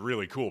Park was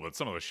really cool, but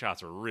some of the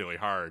shots were really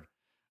hard.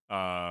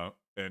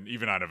 And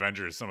even on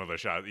Avengers, some of the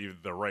shots, even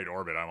the right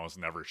orbit, I almost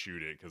never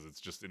shoot it because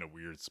it's just in a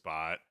weird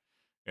spot.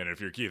 And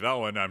if you're Keith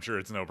Elwin, I'm sure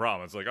it's no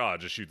problem. It's like, I'll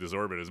just shoot this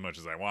orbit as much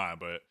as I want.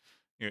 But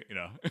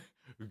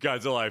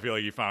Godzilla, I feel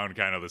like he found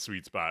kind of the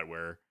sweet spot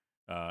where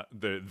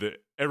the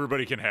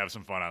everybody can have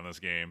some fun on this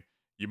game.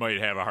 You might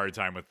have a hard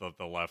time with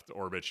the left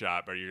orbit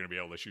shot, but you're going to be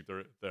able to shoot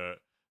the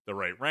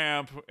right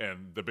ramp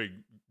and the big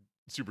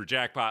super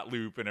jackpot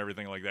loop and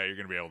everything like that. You're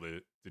going to be able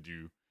to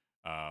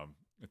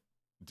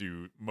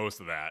do most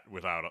of that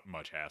without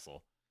much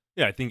hassle.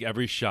 Yeah, I think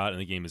every shot in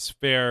the game is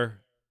fair.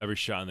 Every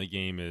shot in the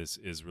game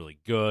is really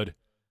good.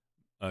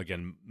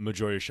 Again,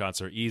 majority of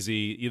shots are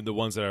easy. Even the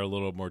ones that are a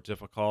little more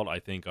difficult, I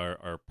think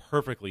are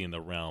perfectly in the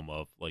realm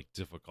of like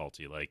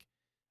difficulty. Like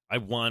I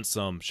want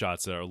some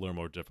shots that are a little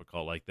more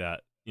difficult, like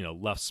that,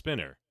 left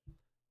spinner,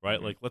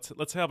 right? Mm-hmm. Like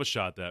let's have a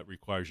shot that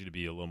requires you to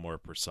be a little more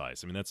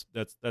precise. I mean,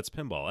 that's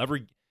pinball.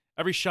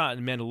 Every shot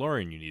in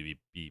Mandalorian you need to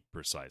be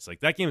precise.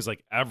 Like that game is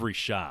like every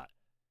shot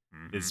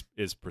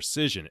is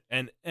precision.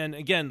 And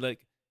again,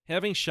 like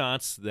having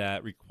shots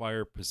that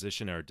require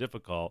precision or are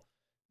difficult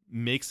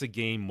makes a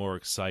game more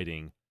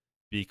exciting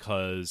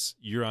because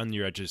you're on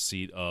your edge of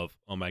seat of,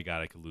 oh my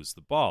God, I could lose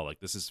the ball.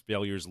 Like this is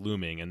failure's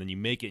looming, and then you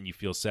make it and you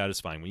feel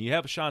satisfying. When you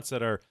have shots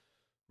that are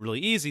really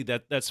easy,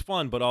 that's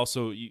fun, but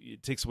also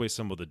it takes away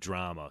some of the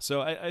drama.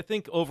 So I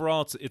think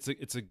overall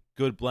it's a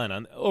good blend.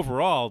 And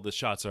overall, the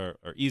shots are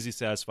easy,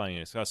 satisfying,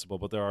 and accessible,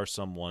 but there are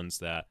some ones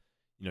that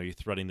you're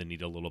threading the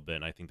needle a little bit,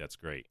 and I think that's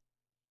great.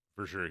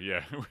 For sure,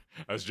 yeah.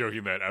 I was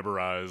joking that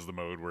Ebera is the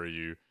mode where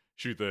you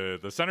shoot the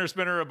center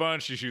spinner a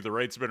bunch, you shoot the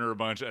right spinner a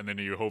bunch, and then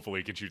you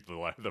hopefully can shoot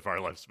the far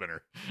left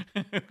spinner.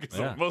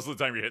 So most of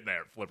the time you're hitting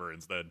that flipper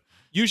instead.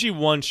 Usually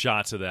one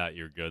shot to that,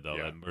 you're good,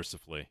 though,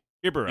 mercifully.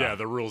 Ebera. Yeah,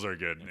 the rules are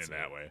good in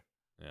that way.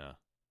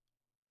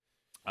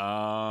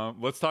 Yeah.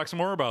 Let's talk some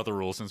more about the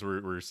rules since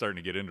we're starting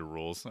to get into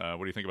rules. What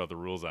do you think about the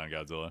rules on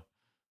Godzilla?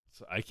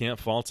 So I can't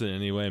fault it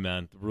anyway,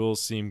 man. The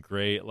rules seem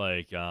great.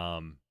 Like, I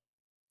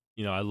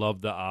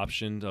love the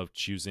option of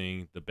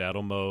choosing the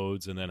battle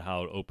modes and then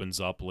how it opens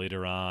up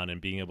later on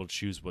and being able to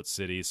choose what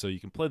city. So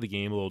you can play the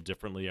game a little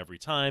differently every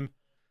time.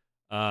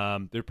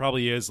 There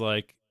probably is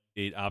like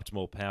an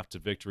optimal path to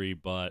victory,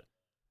 but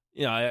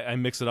I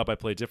mix it up. I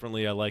play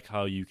differently. I like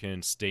how you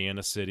can stay in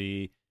a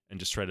city and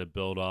just try to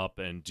build up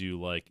and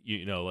do like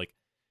like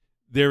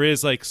there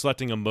is like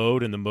selecting a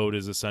mode, and the mode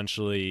is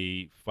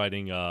essentially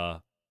fighting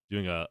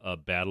doing a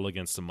battle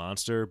against a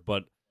monster,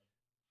 but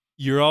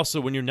you're also,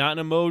 when you're not in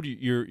a mode,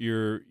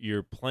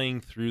 you're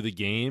playing through the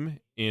game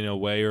in a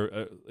way,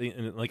 or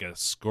in like a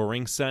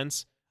scoring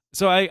sense.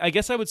 So I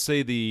guess I would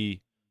say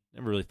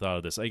never really thought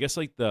of this. I guess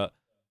like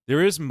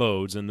there is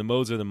modes, and the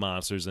modes are the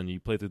monsters, and you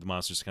play through the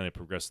monsters to kind of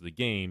progress through the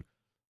game,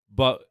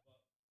 but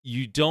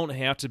you don't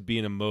have to be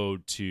in a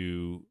mode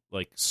to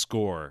like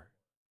score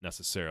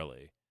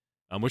necessarily,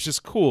 which is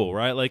cool,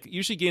 right? Like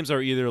usually games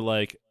are either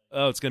like,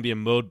 oh, it's going to be a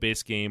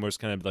mode-based game, or it's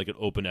kind of like an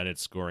open-ended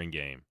scoring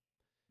game.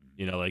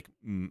 Like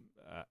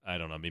I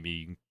don't know, maybe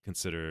you can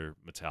consider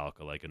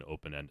Metallica like an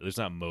open-end. There's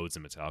not modes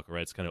in Metallica,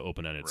 right? It's kind of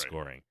open-ended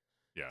scoring.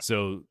 Yeah.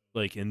 So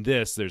like in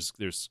this,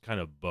 there's kind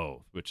of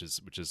both, which is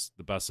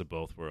the best of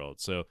both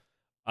worlds. So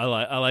I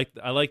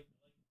like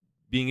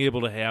being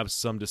able to have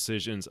some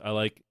decisions. I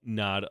like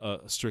not a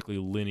strictly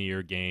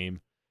linear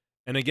game.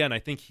 And again, I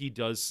think he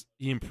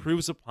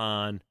improves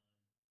upon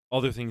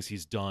other things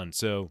he's done.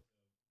 So,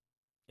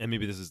 and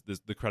maybe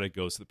the credit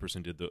goes to the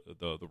person who did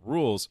the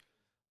rules,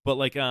 but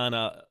like on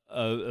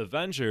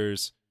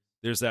Avengers,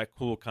 there's that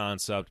cool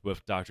concept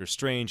with Doctor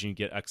Strange, and you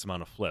get X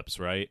amount of flips,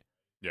 right?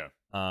 Yeah.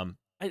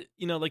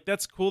 Like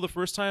that's cool the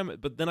first time,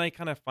 but then I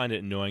kind of find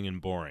it annoying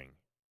and boring.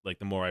 Like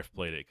the more I've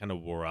played it, it kind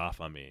of wore off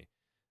on me.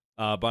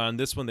 But on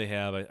this one, they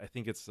have, I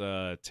think it's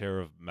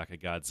Terror of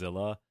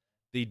Mechagodzilla.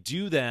 They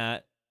do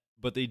that,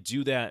 but they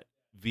do that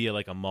via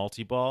like a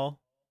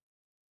multi-ball,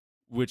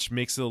 which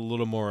makes it a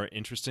little more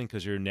interesting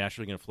because you're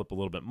naturally going to flip a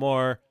little bit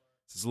more.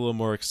 It's a little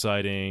more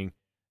exciting.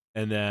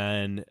 And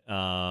then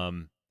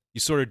you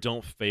sort of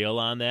don't fail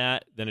on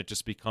that. Then it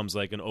just becomes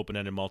like an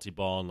open-ended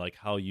multi-ball, and like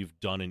how you've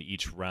done in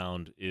each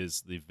round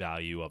is the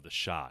value of the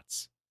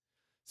shots.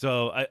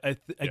 So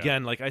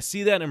again, like I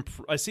see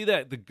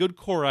that the good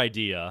core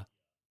idea,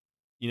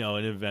 in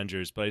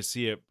Avengers, but I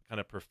see it kind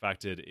of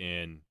perfected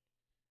in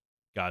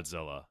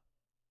Godzilla.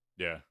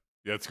 Yeah.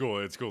 Yeah, it's cool.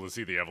 It's cool to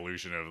see the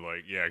evolution of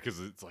like, because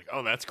it's like,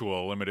 oh, that's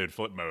cool, limited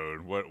flip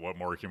mode. What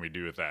more can we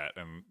do with that?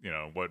 And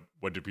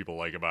what do people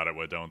like about it?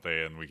 What don't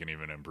they? And we can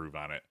even improve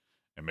on it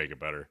and make it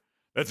better.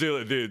 That's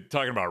the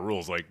talking about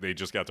rules. Like they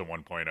just got to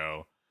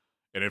 1.0,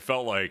 and it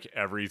felt like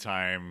every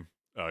time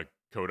a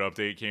code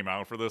update came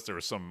out for this, there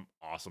was some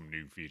awesome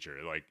new feature.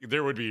 Like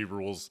there would be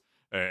rules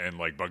and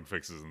like bug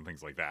fixes and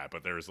things like that,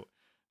 but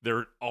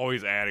they're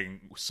always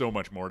adding so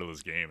much more to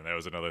this game, and that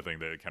was another thing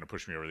that kind of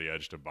pushed me over the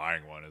edge to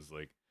buying one. Is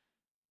like,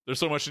 there's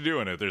so much to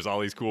do in it. There's all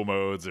these cool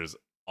modes. There's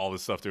all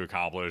this stuff to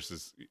accomplish.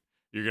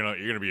 You're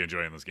gonna be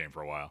enjoying this game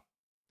for a while.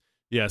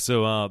 Yeah.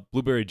 So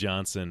Blueberry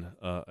Johnson,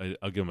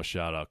 I'll give him a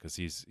shout out because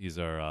he's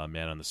our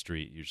man on the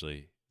street.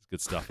 Usually, it's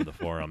good stuff in the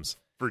forums.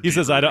 He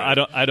says,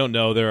 I don't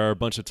know. There are a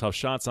bunch of tough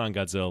shots on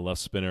Godzilla.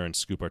 Left spinner and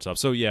scoop are tough.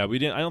 So yeah, I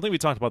don't think we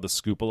talked about the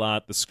scoop a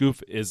lot. The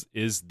scoop is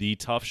the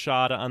tough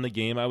shot on the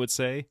game, I would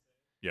say.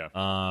 Yeah.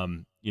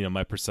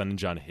 My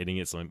percentage on hitting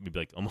it's maybe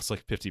like almost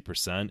like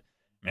 50%.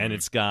 And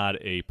it's got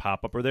a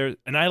pop-upper there.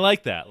 And I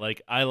like that.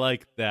 I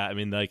like that. I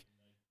mean, like,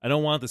 I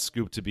don't want the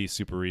scoop to be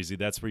super easy.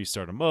 That's where you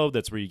start a mode.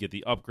 That's where you get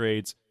the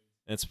upgrades.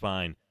 And it's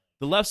fine.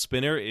 The left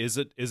spinner is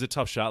a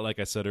tough shot, like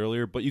I said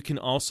earlier, but you can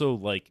also,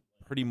 like,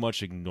 pretty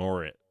much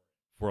ignore it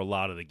for a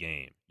lot of the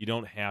game. You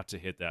don't have to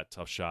hit that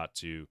tough shot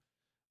to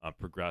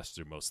progress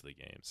through most of the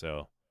game.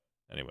 So,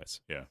 anyways.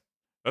 Yeah.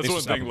 That's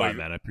one thing, like,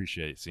 man. I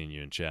appreciate seeing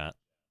you in chat.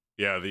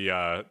 Yeah,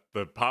 the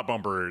pop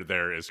bumper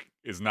there is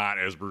not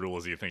as brutal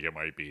as you think it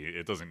might be.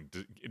 It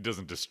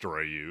doesn't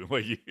destroy you.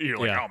 Like you're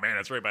like, oh man,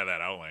 it's right by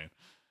that outline.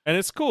 And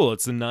it's cool.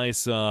 It's a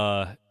nice, it's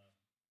a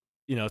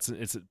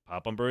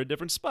pop bumper at a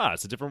different spot.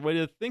 It's a different way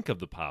to think of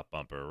the pop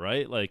bumper,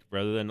 right? Like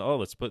rather than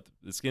let's put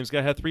this game's got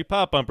to have 3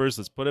 pop bumpers.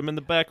 Let's put them in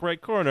the back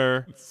right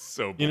corner. It's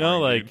so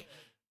boring,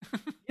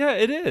 yeah,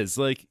 it is.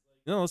 Like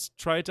let's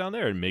try it down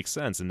there. It makes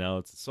sense. And now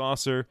it's a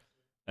saucer.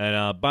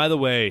 And by the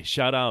way,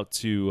 shout out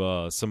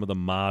to some of the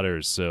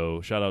modders. So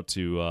shout out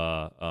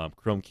to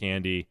Chrome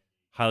Candy.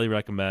 Highly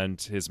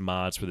recommend his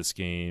mods for this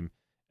game.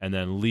 And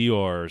then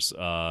Leor's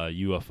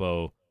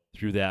UFO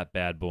threw that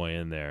bad boy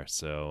in there.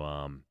 So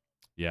I'm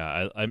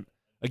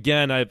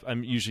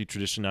usually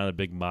traditionally not a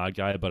big mod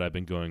guy, but I've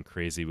been going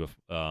crazy with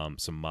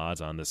some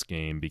mods on this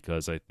game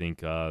because I think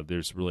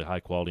there's really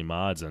high quality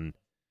mods, and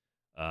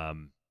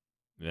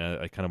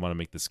I kind of want to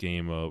make this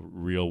game a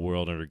real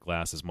world under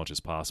glass as much as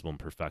possible and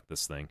perfect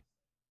this thing.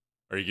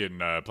 Are you getting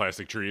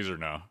plastic trees or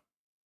no?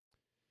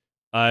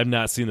 I've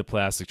not seen the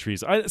plastic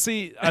trees.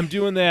 I'm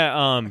doing that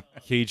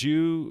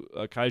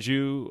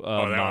kaiju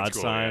mod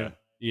cool, sign.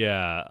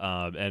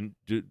 Yeah, and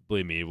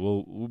believe me,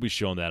 we'll be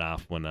showing that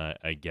off when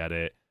I get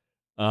it.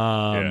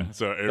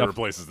 So it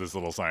replaces this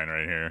little sign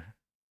right here.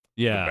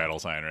 Yeah, the battle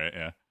sign, right?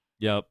 Yeah.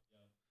 Yep.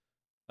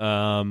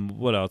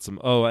 What else?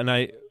 And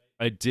I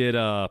did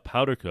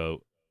Powder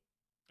Coat.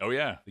 Oh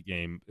yeah, the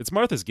game. It's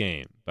Martha's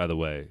game, by the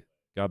way.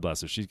 God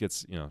bless her. She's got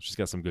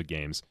some good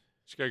games.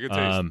 She's got good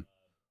taste.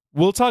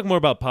 We'll talk more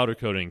about powder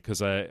coating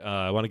because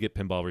I want to get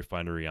Pinball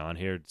Refinery on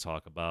here to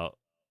talk about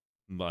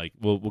like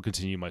we'll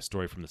continue my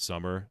story from the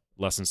summer,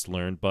 lessons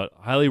learned. But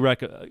highly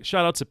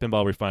shout out to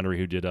Pinball Refinery,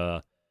 who did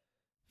a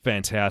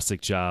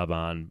fantastic job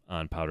on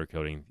powder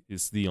coating.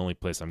 It's the only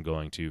place I'm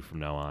going to from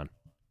now on.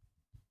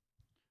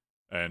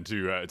 And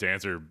to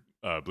answer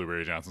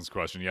Blueberry Johnson's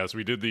question, yes,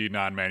 we did the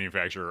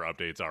non-manufacturer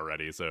updates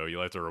already, so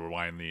you'll have to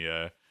rewind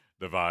the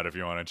VOD if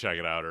you want to check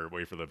it out, or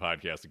wait for the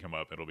podcast to come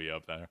up. It'll be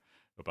up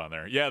on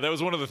there. Yeah, that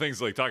was one of the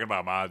things, like talking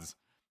about mods.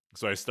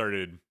 So I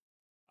started.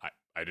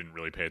 I didn't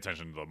really pay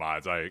attention to the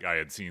mods. I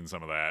had seen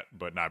some of that,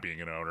 but not being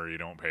an owner, you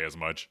don't pay as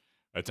much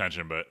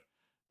attention. But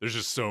there's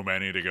just so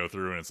many to go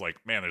through, and it's like,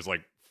 man, there's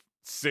like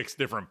 6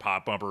 different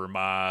pop bumper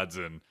mods,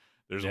 and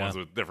there's ones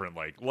with different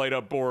like light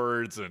up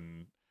boards,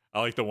 and I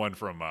like the one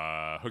from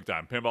Hooked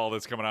on Pinball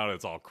that's coming out.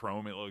 It's all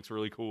chrome. It looks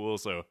really cool.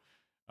 So,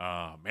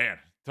 man,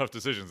 tough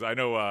decisions. I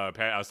know.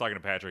 I was talking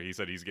to Patrick. He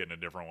said he's getting a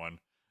different one.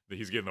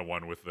 He's getting the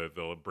one with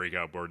the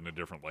breakout board and the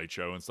different light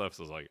show and stuff.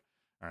 So it's like,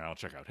 all right, I'll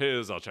check out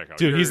his. I'll check out.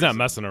 Dude, yours. he's not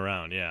messing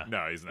around. Yeah.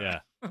 No, he's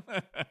not.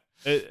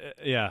 Yeah.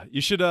 Yeah. You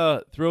should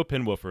throw a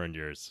pin woofer in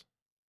yours.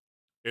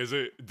 Is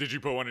it? Did you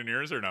put one in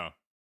yours or no?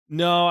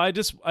 No, I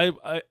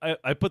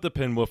put the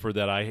pin woofer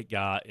that I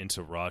got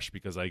into Rush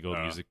because I go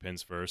music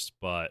pins first.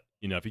 But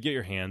if you get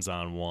your hands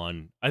on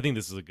one, I think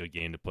this is a good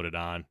game to put it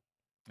on.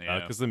 Yeah.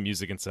 Because the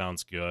music and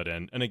sounds good,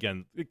 and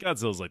again,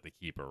 Godzilla's like the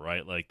keeper,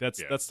 right? Like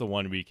that's the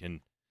one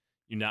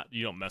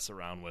you don't mess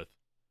around with.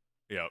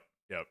 Yep,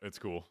 it's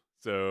cool.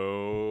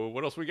 So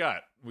what else we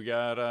got? We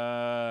got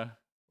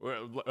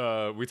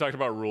we talked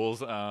about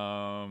rules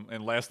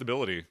and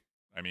lastability.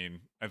 I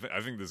mean,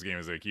 I think this game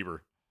is a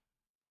keeper.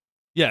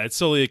 Yeah, it's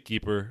solely a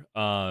keeper.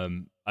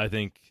 I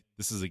think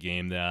this is a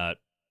game that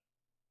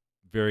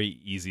very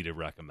easy to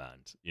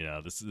recommend.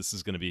 This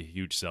is going to be a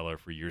huge seller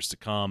for years to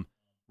come,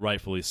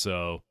 rightfully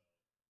so.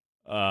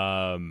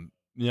 I'm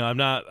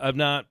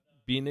not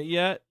beating it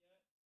yet.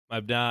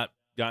 I've not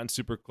gotten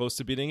super close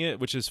to beating it,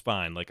 which is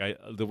fine. Like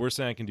the worst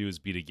thing I can do is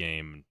beat a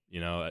game.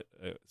 I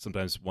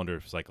sometimes wonder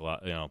if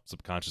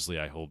subconsciously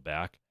I hold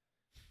back,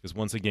 because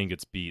once a game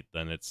gets beat,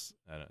 then it's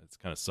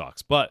kind of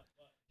sucks. But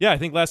yeah, I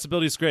think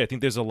lastability is great. I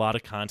think there's a lot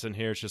of content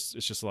here. It's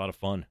just a lot of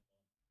fun.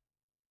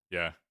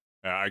 Yeah,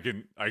 I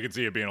can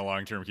see it being a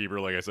long-term keeper.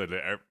 Like I said,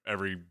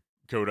 every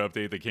code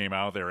update that came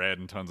out, they're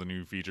adding tons of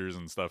new features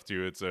and stuff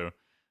to it. So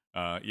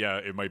yeah,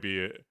 it might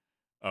be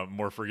a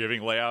more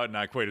forgiving layout,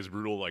 not quite as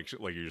brutal. Like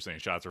you're saying,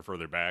 shots are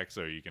further back,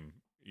 so you can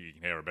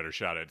have a better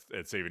shot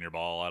at saving your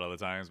ball a lot of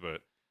the times. But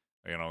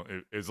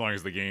as long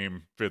as the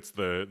game fits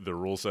the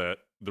rule set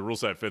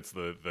fits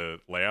the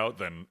layout,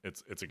 then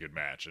it's a good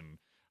match. And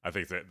I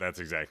think that's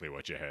exactly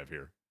what you have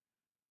here.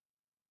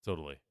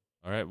 Totally.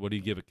 All right, what do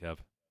you give it, Kev?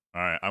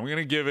 All right, I'm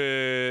gonna give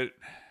it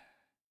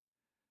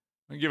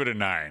a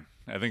 9.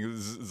 I think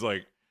this is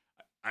like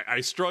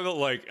I struggle.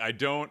 Like I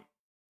don't.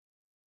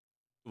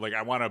 Like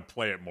I want to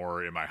play it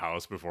more in my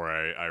house before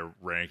I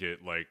rank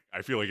it. Like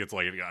I feel like it's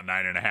like a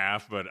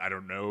 9.5, but I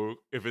don't know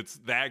if it's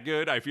that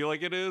good. I feel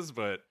like it is,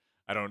 but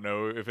I don't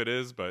know if it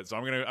is. But so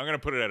I'm gonna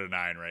put it at a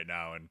 9 right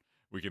now, and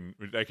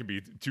that can be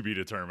to be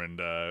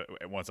determined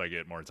once I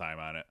get more time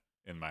on it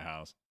in my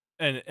house.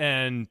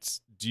 And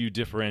do you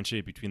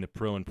differentiate between the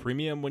Pro and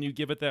Premium when you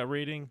give it that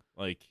rating?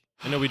 Like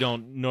I know we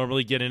don't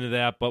normally get into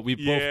that, but we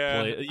both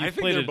play. I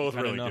think they're both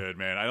really good,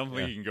 man. I don't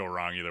think you can go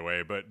wrong either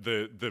way. But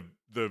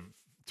the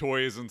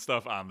toys and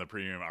stuff on the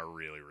Premium are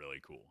really, really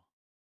cool.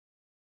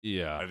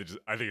 Yeah,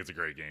 I think it's a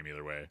great game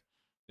either way.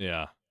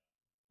 Yeah.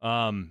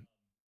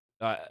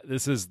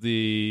 This is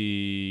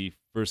the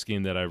first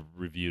game that I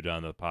reviewed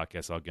on the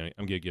podcast. I'm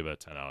gonna give it a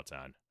 10 out of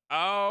 10.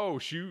 Oh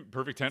shoot!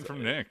 Perfect 10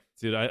 from Nick.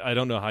 Dude, I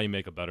don't know how you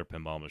make a better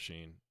pinball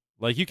machine.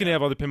 Like you can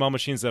have other pinball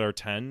machines that are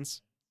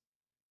 10s,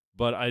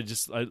 but I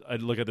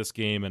look at this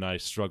game and I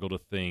struggle to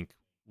think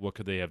what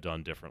could they have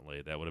done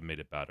differently that would have made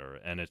it better.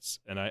 And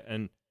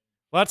a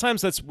lot of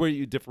times that's where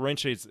you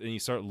differentiate and you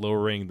start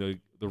lowering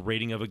the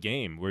rating of a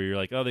game, where you're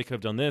like, oh, they could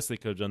have done this, they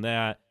could have done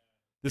that.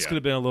 This could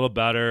have been a little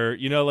better.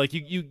 Like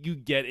you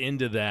get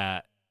into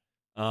that.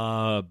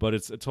 But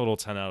it's a total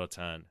 10 out of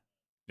 10.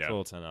 Yeah.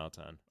 Total 10 out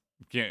of 10.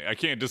 I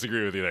can't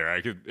disagree with you there.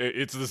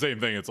 It's the same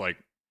thing. It's like,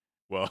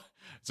 well,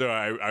 so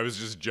I was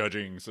just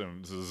judging this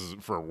is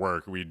for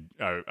work.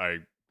 I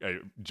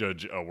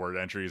judge award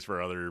entries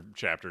for other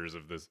chapters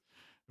of this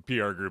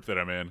PR group that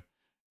I'm in.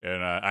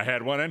 And I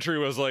had one entry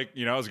was like,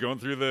 I was going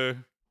through the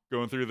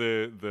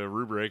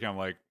rubric. I'm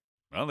like,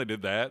 well, they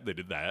did that.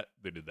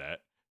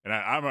 And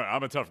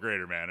I'm a tough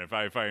grader, man. If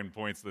I find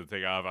points to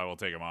take off, I will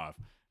take them off.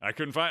 I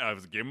couldn't find. I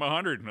was giving him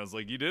 100, and I was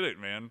like, you did it,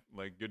 man.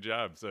 Like, good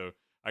job. So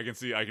I can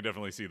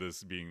definitely see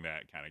this being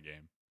that kind of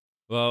game.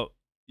 Well,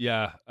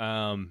 yeah.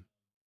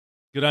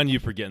 Good on you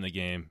for getting the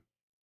game.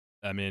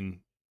 I mean,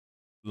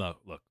 look.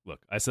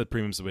 I said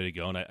Premium's the way to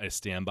go, and I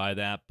stand by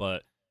that.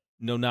 But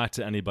no knock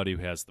to anybody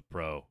who has the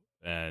Pro.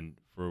 And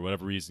for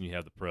whatever reason you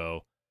have the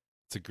Pro,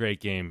 it's a great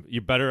game.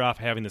 You're better off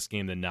having this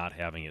game than not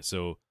having it.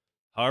 So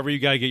however you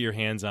got to get your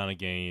hands on a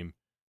game,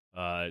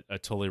 I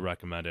totally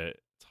recommend it.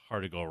 It's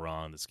hard to go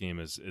wrong. This game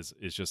is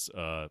just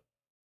a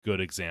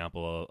good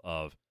example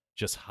of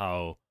just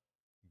how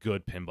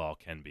good pinball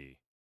can be.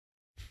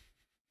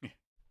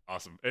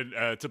 Awesome.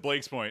 And to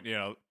Blake's point,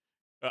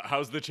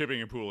 how's the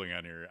chipping and pooling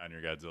on your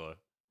Godzilla?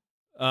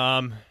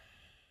 I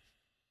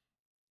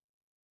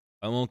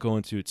won't go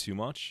into it too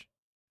much.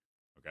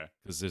 Okay.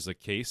 Because there's a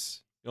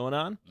case going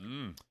on.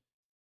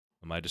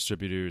 My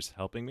distributor's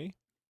helping me.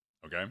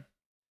 Okay.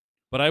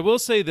 But I will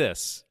say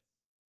this,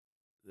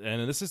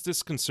 and this is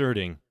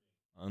disconcerting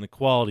on the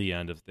quality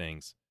end of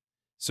things.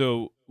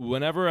 So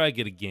whenever I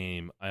get a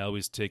game, I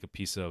always take a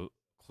piece of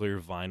clear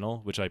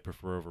vinyl, which I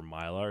prefer over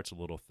Mylar. It's a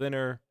little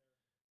thinner.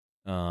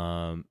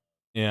 And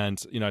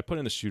I put it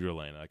in the shooter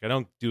lane. Like I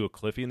don't do a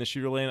Cliffy in the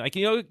shooter lane.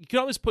 You can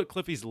always put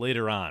Cliffy's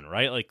later on,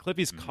 right? Like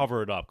Cliffy's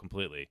cover it up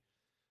completely.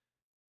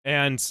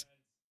 And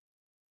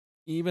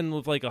even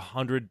with like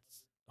 100,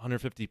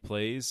 150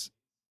 plays,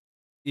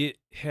 it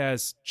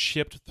has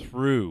chipped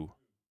through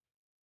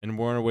and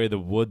worn away the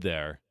wood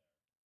there.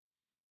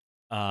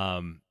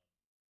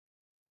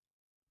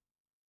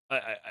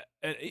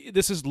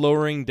 This is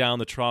lowering down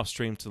the trough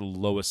stream to the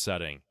lowest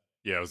setting.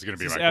 Yeah, it was going to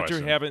be This my is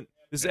after question.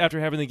 This is after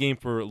having the game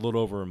for a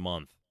little over a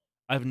month.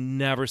 I've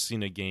never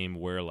seen a game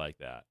wear like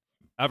that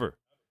ever.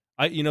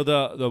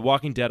 The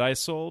Walking Dead I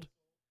sold.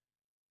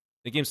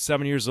 The game's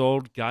 7 years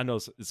old. God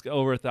knows it's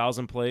over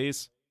 1,000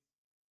 plays.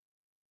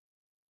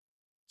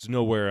 There's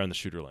no wear on the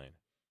shooter lane.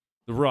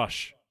 The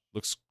Rush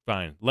looks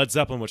fine. Led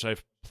Zeppelin, which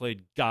I've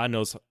played God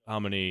knows how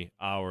many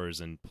hours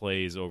and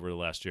plays over the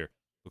last year,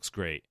 looks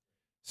great.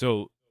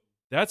 So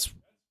that's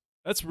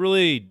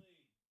really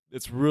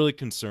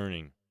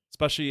concerning,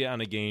 especially on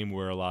a game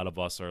where a lot of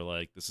us are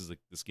like,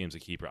 this game's a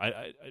keeper.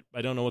 I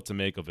don't know what to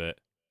make of it.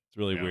 It's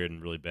really weird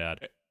and really bad.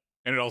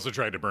 And it also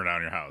tried to burn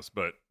down your house,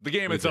 but the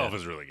game itself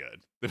is really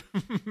good.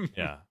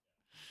 Yeah.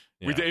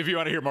 If you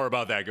want to hear more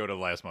about that, go to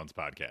last month's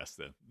podcast.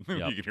 Then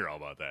Yep. you can hear all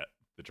about that,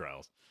 the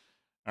trials.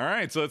 All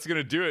right, so that's going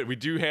to do it. We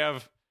do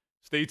have,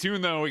 stay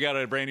tuned though, we got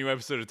a brand new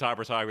episode of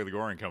Topper Talk with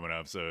Goran coming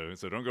up, so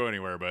don't go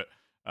anywhere. But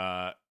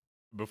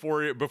before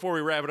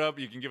we wrap it up,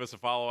 you can give us a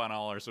follow on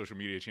all our social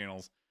media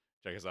channels.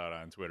 Check us out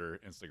on Twitter,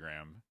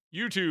 Instagram,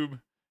 YouTube,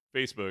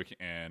 Facebook,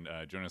 and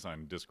join us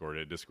on Discord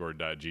at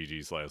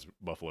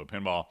discord.gg/Buffalo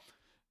Pinball.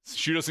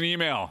 Shoot us an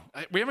email.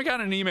 We haven't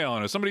gotten an email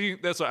on us. I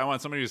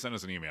want somebody to send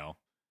us an email.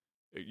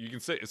 You can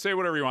say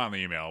whatever you want in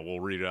the email.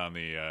 We'll read it on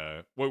we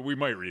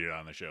might read it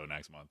on the show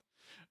next month.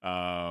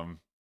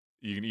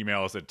 You can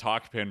email us at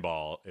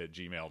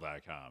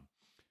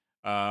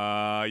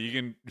talkpinball@gmail.com. You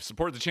can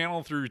support the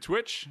channel through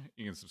Twitch.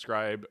 You can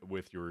subscribe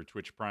with your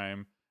Twitch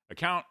Prime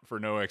account for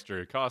no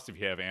extra cost if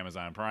you have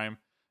Amazon Prime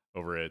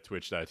over at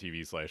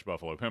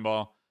twitch.tv/Buffalo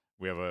Pinball.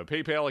 We have a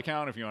PayPal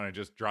account if you want to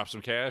just drop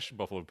some cash,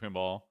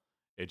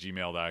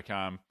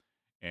 buffalopinball@gmail.com.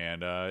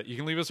 And you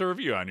can leave us a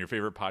review on your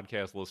favorite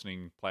podcast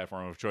listening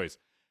platform of choice.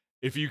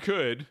 If you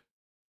could.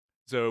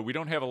 So we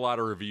don't have a lot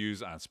of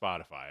reviews on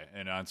Spotify.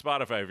 And on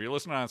Spotify, if you're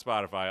listening on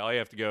Spotify, all you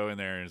have to go in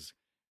there is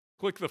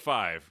click the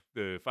 5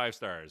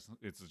 stars.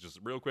 It's just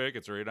real quick.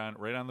 It's right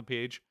on the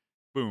page.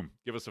 Boom.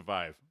 Give us a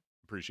 5.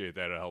 Appreciate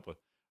that. It'll help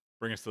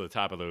bring us to the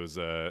top of those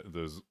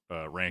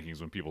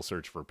rankings when people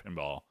search for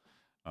pinball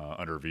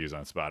under reviews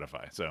on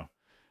Spotify. So,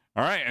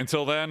 all right.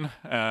 Until then,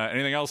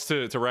 anything else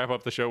to wrap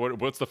up the show?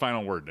 What's the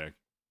final word, Nick?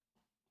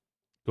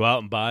 Go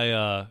out and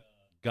buy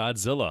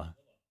Godzilla.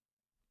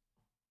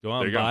 Go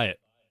out and buy it.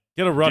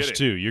 Get a Rush Rush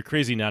 2. You're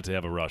crazy not to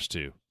have a Rush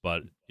 2.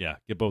 But, yeah,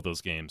 get both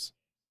those games.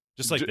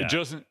 Just like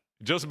that.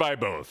 Just buy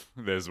both,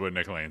 is what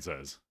Nick Lane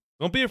says.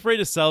 Don't be afraid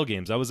to sell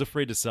games. I was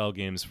afraid to sell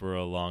games for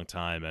a long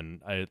time,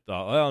 and I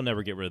thought, I'll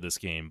never get rid of this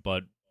game.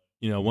 But,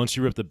 once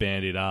you rip the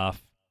Band-Aid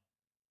off,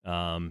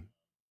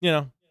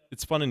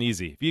 it's fun and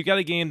easy. If you got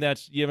a game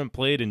that you haven't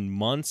played in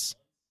months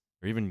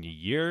or even a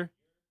year,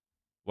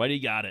 why do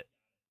you got it?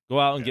 Go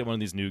out and get one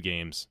of these new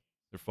games.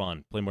 They're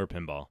fun. Play more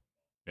pinball.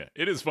 Yeah,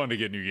 it is fun to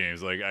get new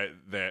games. Like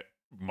that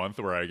month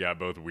where I got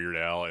both Weird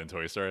Al and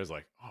Toy Story, I was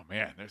like, oh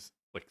man, there's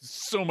like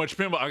so much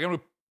pinball. I gotta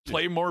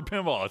play more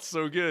pinball. It's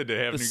so good to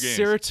have The new games.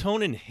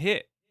 serotonin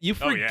hit. You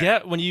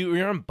forget when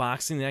you're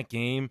unboxing that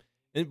game,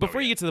 and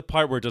before you get to the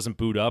part where it doesn't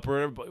boot up,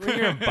 or when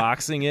you're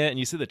unboxing it and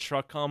you see the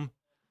truck come,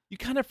 you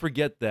kind of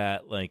forget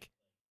that like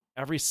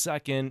every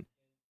second,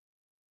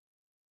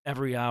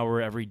 every hour,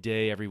 every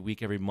day, every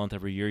week, every month,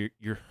 every year,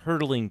 you're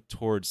hurtling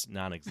towards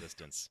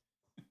non-existence.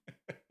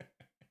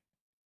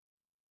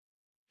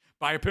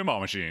 Buy a pinball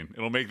machine.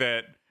 It'll make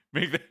that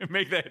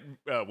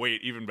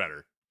wait even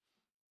better.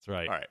 That's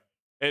right. All right.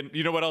 And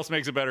you know what else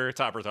makes it better?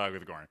 Topper Talk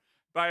with Goran.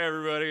 Bye,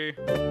 everybody.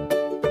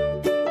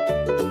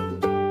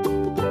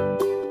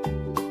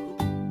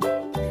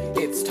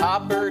 It's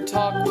Topper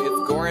Talk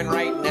with Goran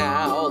right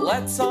now.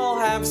 Let's all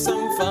have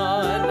some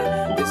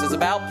fun. This is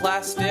about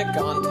plastic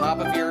on top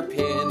of your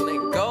pin.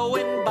 Go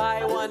and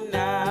buy one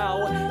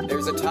now.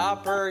 There's a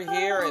topper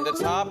here and a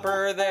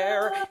topper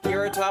there.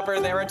 Here a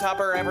topper, there a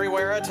topper,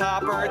 everywhere a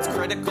topper. It's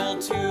critical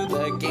to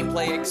the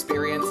gameplay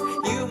experience.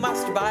 You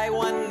must buy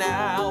one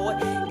now.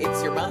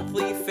 It's your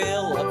monthly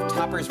fill of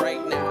toppers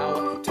right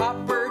now.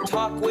 Topper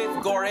Talk with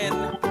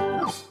Goran.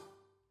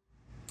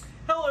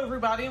 Hello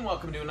everybody, and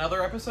welcome to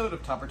another episode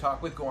of Topper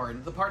Talk with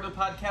Goran, the part of the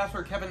podcast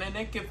where Kevin and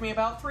Nick give me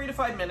about 3 to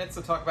 5 minutes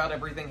to talk about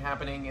everything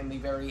happening in the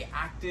very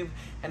active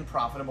and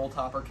profitable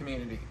Topper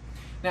community.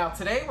 Now,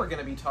 today we're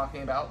going to be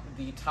talking about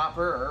the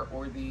Topper,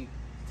 or the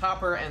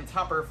Topper and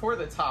Topper for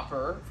the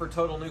Topper for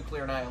Total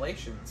Nuclear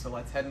Annihilation. So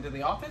let's head into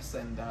the office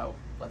and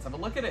let's have a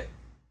look at it.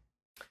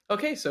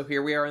 Okay, so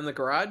here we are in the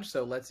garage,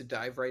 so let's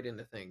dive right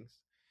into things.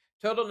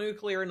 Total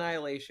Nuclear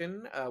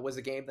Annihilation was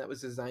a game that was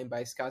designed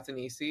by Scott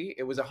Danesi.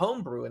 It was a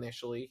homebrew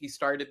initially. He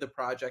started the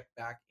project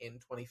back in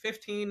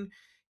 2015.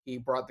 He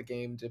brought the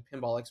game to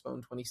Pinball Expo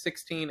in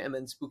 2016, and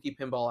then Spooky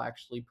Pinball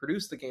actually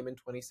produced the game in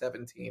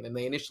 2017. And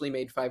they initially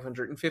made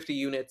 550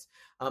 units,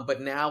 but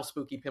now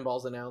Spooky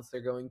Pinball's announced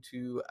they're going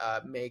to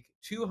make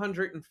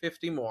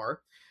 250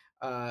 more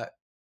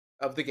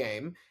of the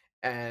game,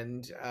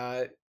 and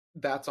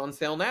that's on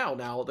sale now.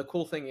 Now, the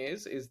cool thing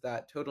is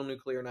that Total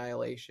Nuclear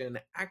Annihilation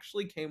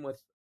actually came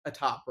with a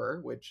topper,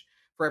 which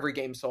for every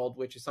game sold,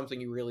 which is something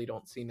you really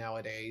don't see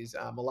nowadays.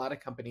 A lot of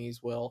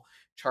companies will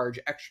charge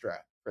extra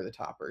for the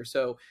topper.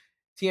 So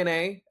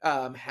TNA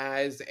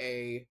has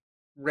a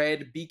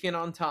red beacon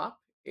on top.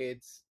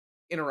 It's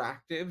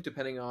interactive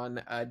depending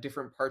on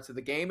different parts of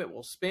the game. It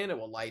will spin, it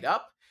will light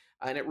up,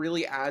 and it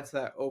really adds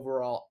that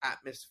overall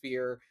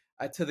atmosphere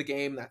to the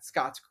game that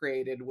Scott's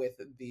created with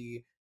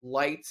the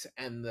lights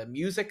and the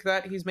music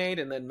that he's made,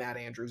 and then Matt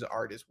Andrews'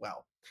 art as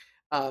well.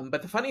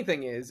 But the funny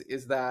thing is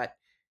that,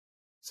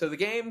 so the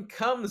game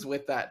comes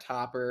with that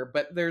topper,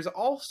 but there's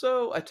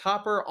also a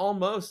topper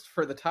almost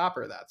for the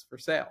topper that's for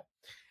sale.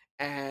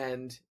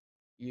 And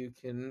you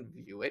can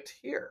view it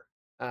here.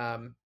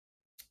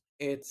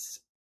 It's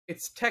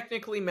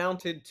technically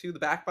mounted to the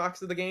back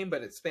box of the game,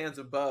 but it spans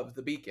above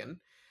the beacon.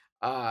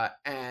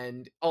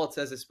 And all it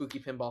says is Spooky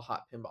Pinball,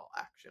 Hot Pinball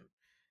Action.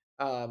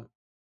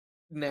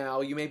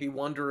 Now, you may be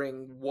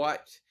wondering why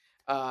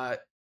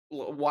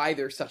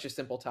there's such a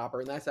simple topper,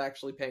 and that's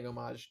actually paying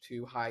homage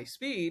to High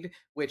Speed,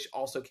 which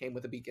also came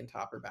with a beacon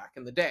topper back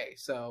in the day.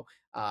 So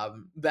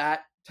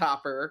that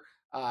topper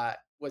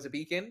was a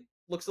beacon.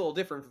 Looks a little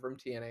different from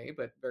TNA,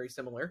 but very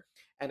similar.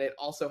 And it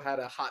also had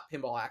a Hot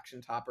Pinball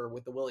Action topper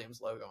with the Williams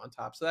logo on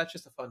top. So that's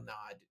just a fun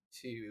nod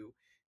to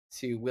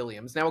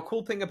Williams. Now, a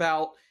cool thing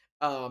about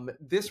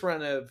this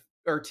run of,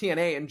 or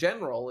TNA in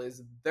general,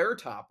 is their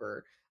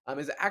topper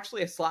is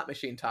actually a slot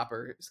machine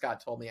topper,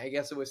 Scott told me. I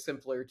guess it was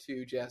simpler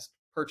to just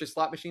purchase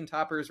slot machine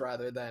toppers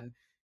rather than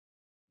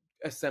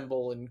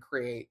assemble and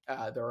create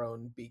their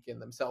own beacon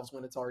themselves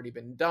when it's already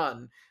been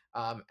done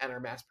and are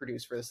mass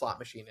produced for the slot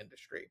machine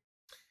industry.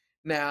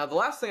 Now, the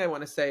last thing I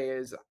want to say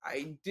is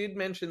I did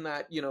mention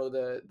that,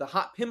 the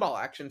Hot Pinball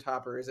Action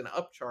topper is an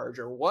upcharge,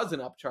 or was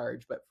an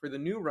upcharge, but for the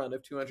new run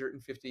of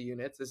 250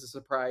 units, as a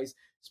surprise,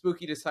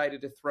 Spooky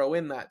decided to throw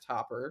in that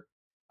topper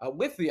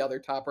with the other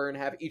topper and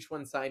have each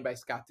one signed by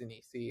Scott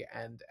Danesi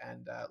and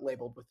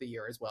labeled with the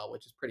year as well,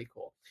 which is pretty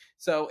cool.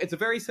 So it's a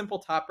very simple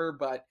topper,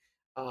 but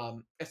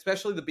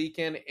especially the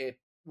beacon, it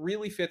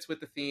really fits with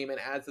the theme and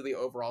adds to the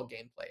overall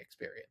gameplay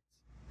experience.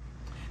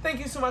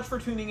 Thank you so much for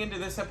tuning into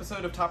this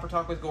episode of Topper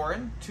Talk with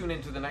Goran. Tune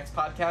into the next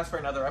podcast for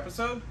another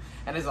episode.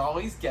 And as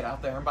always, get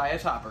out there and buy a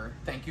topper.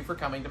 Thank you for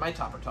coming to my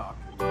Topper Talk.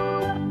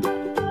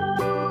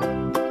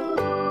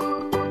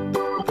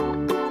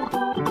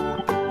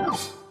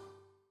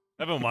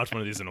 I haven't watched one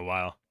of these in a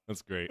while.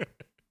 That's great.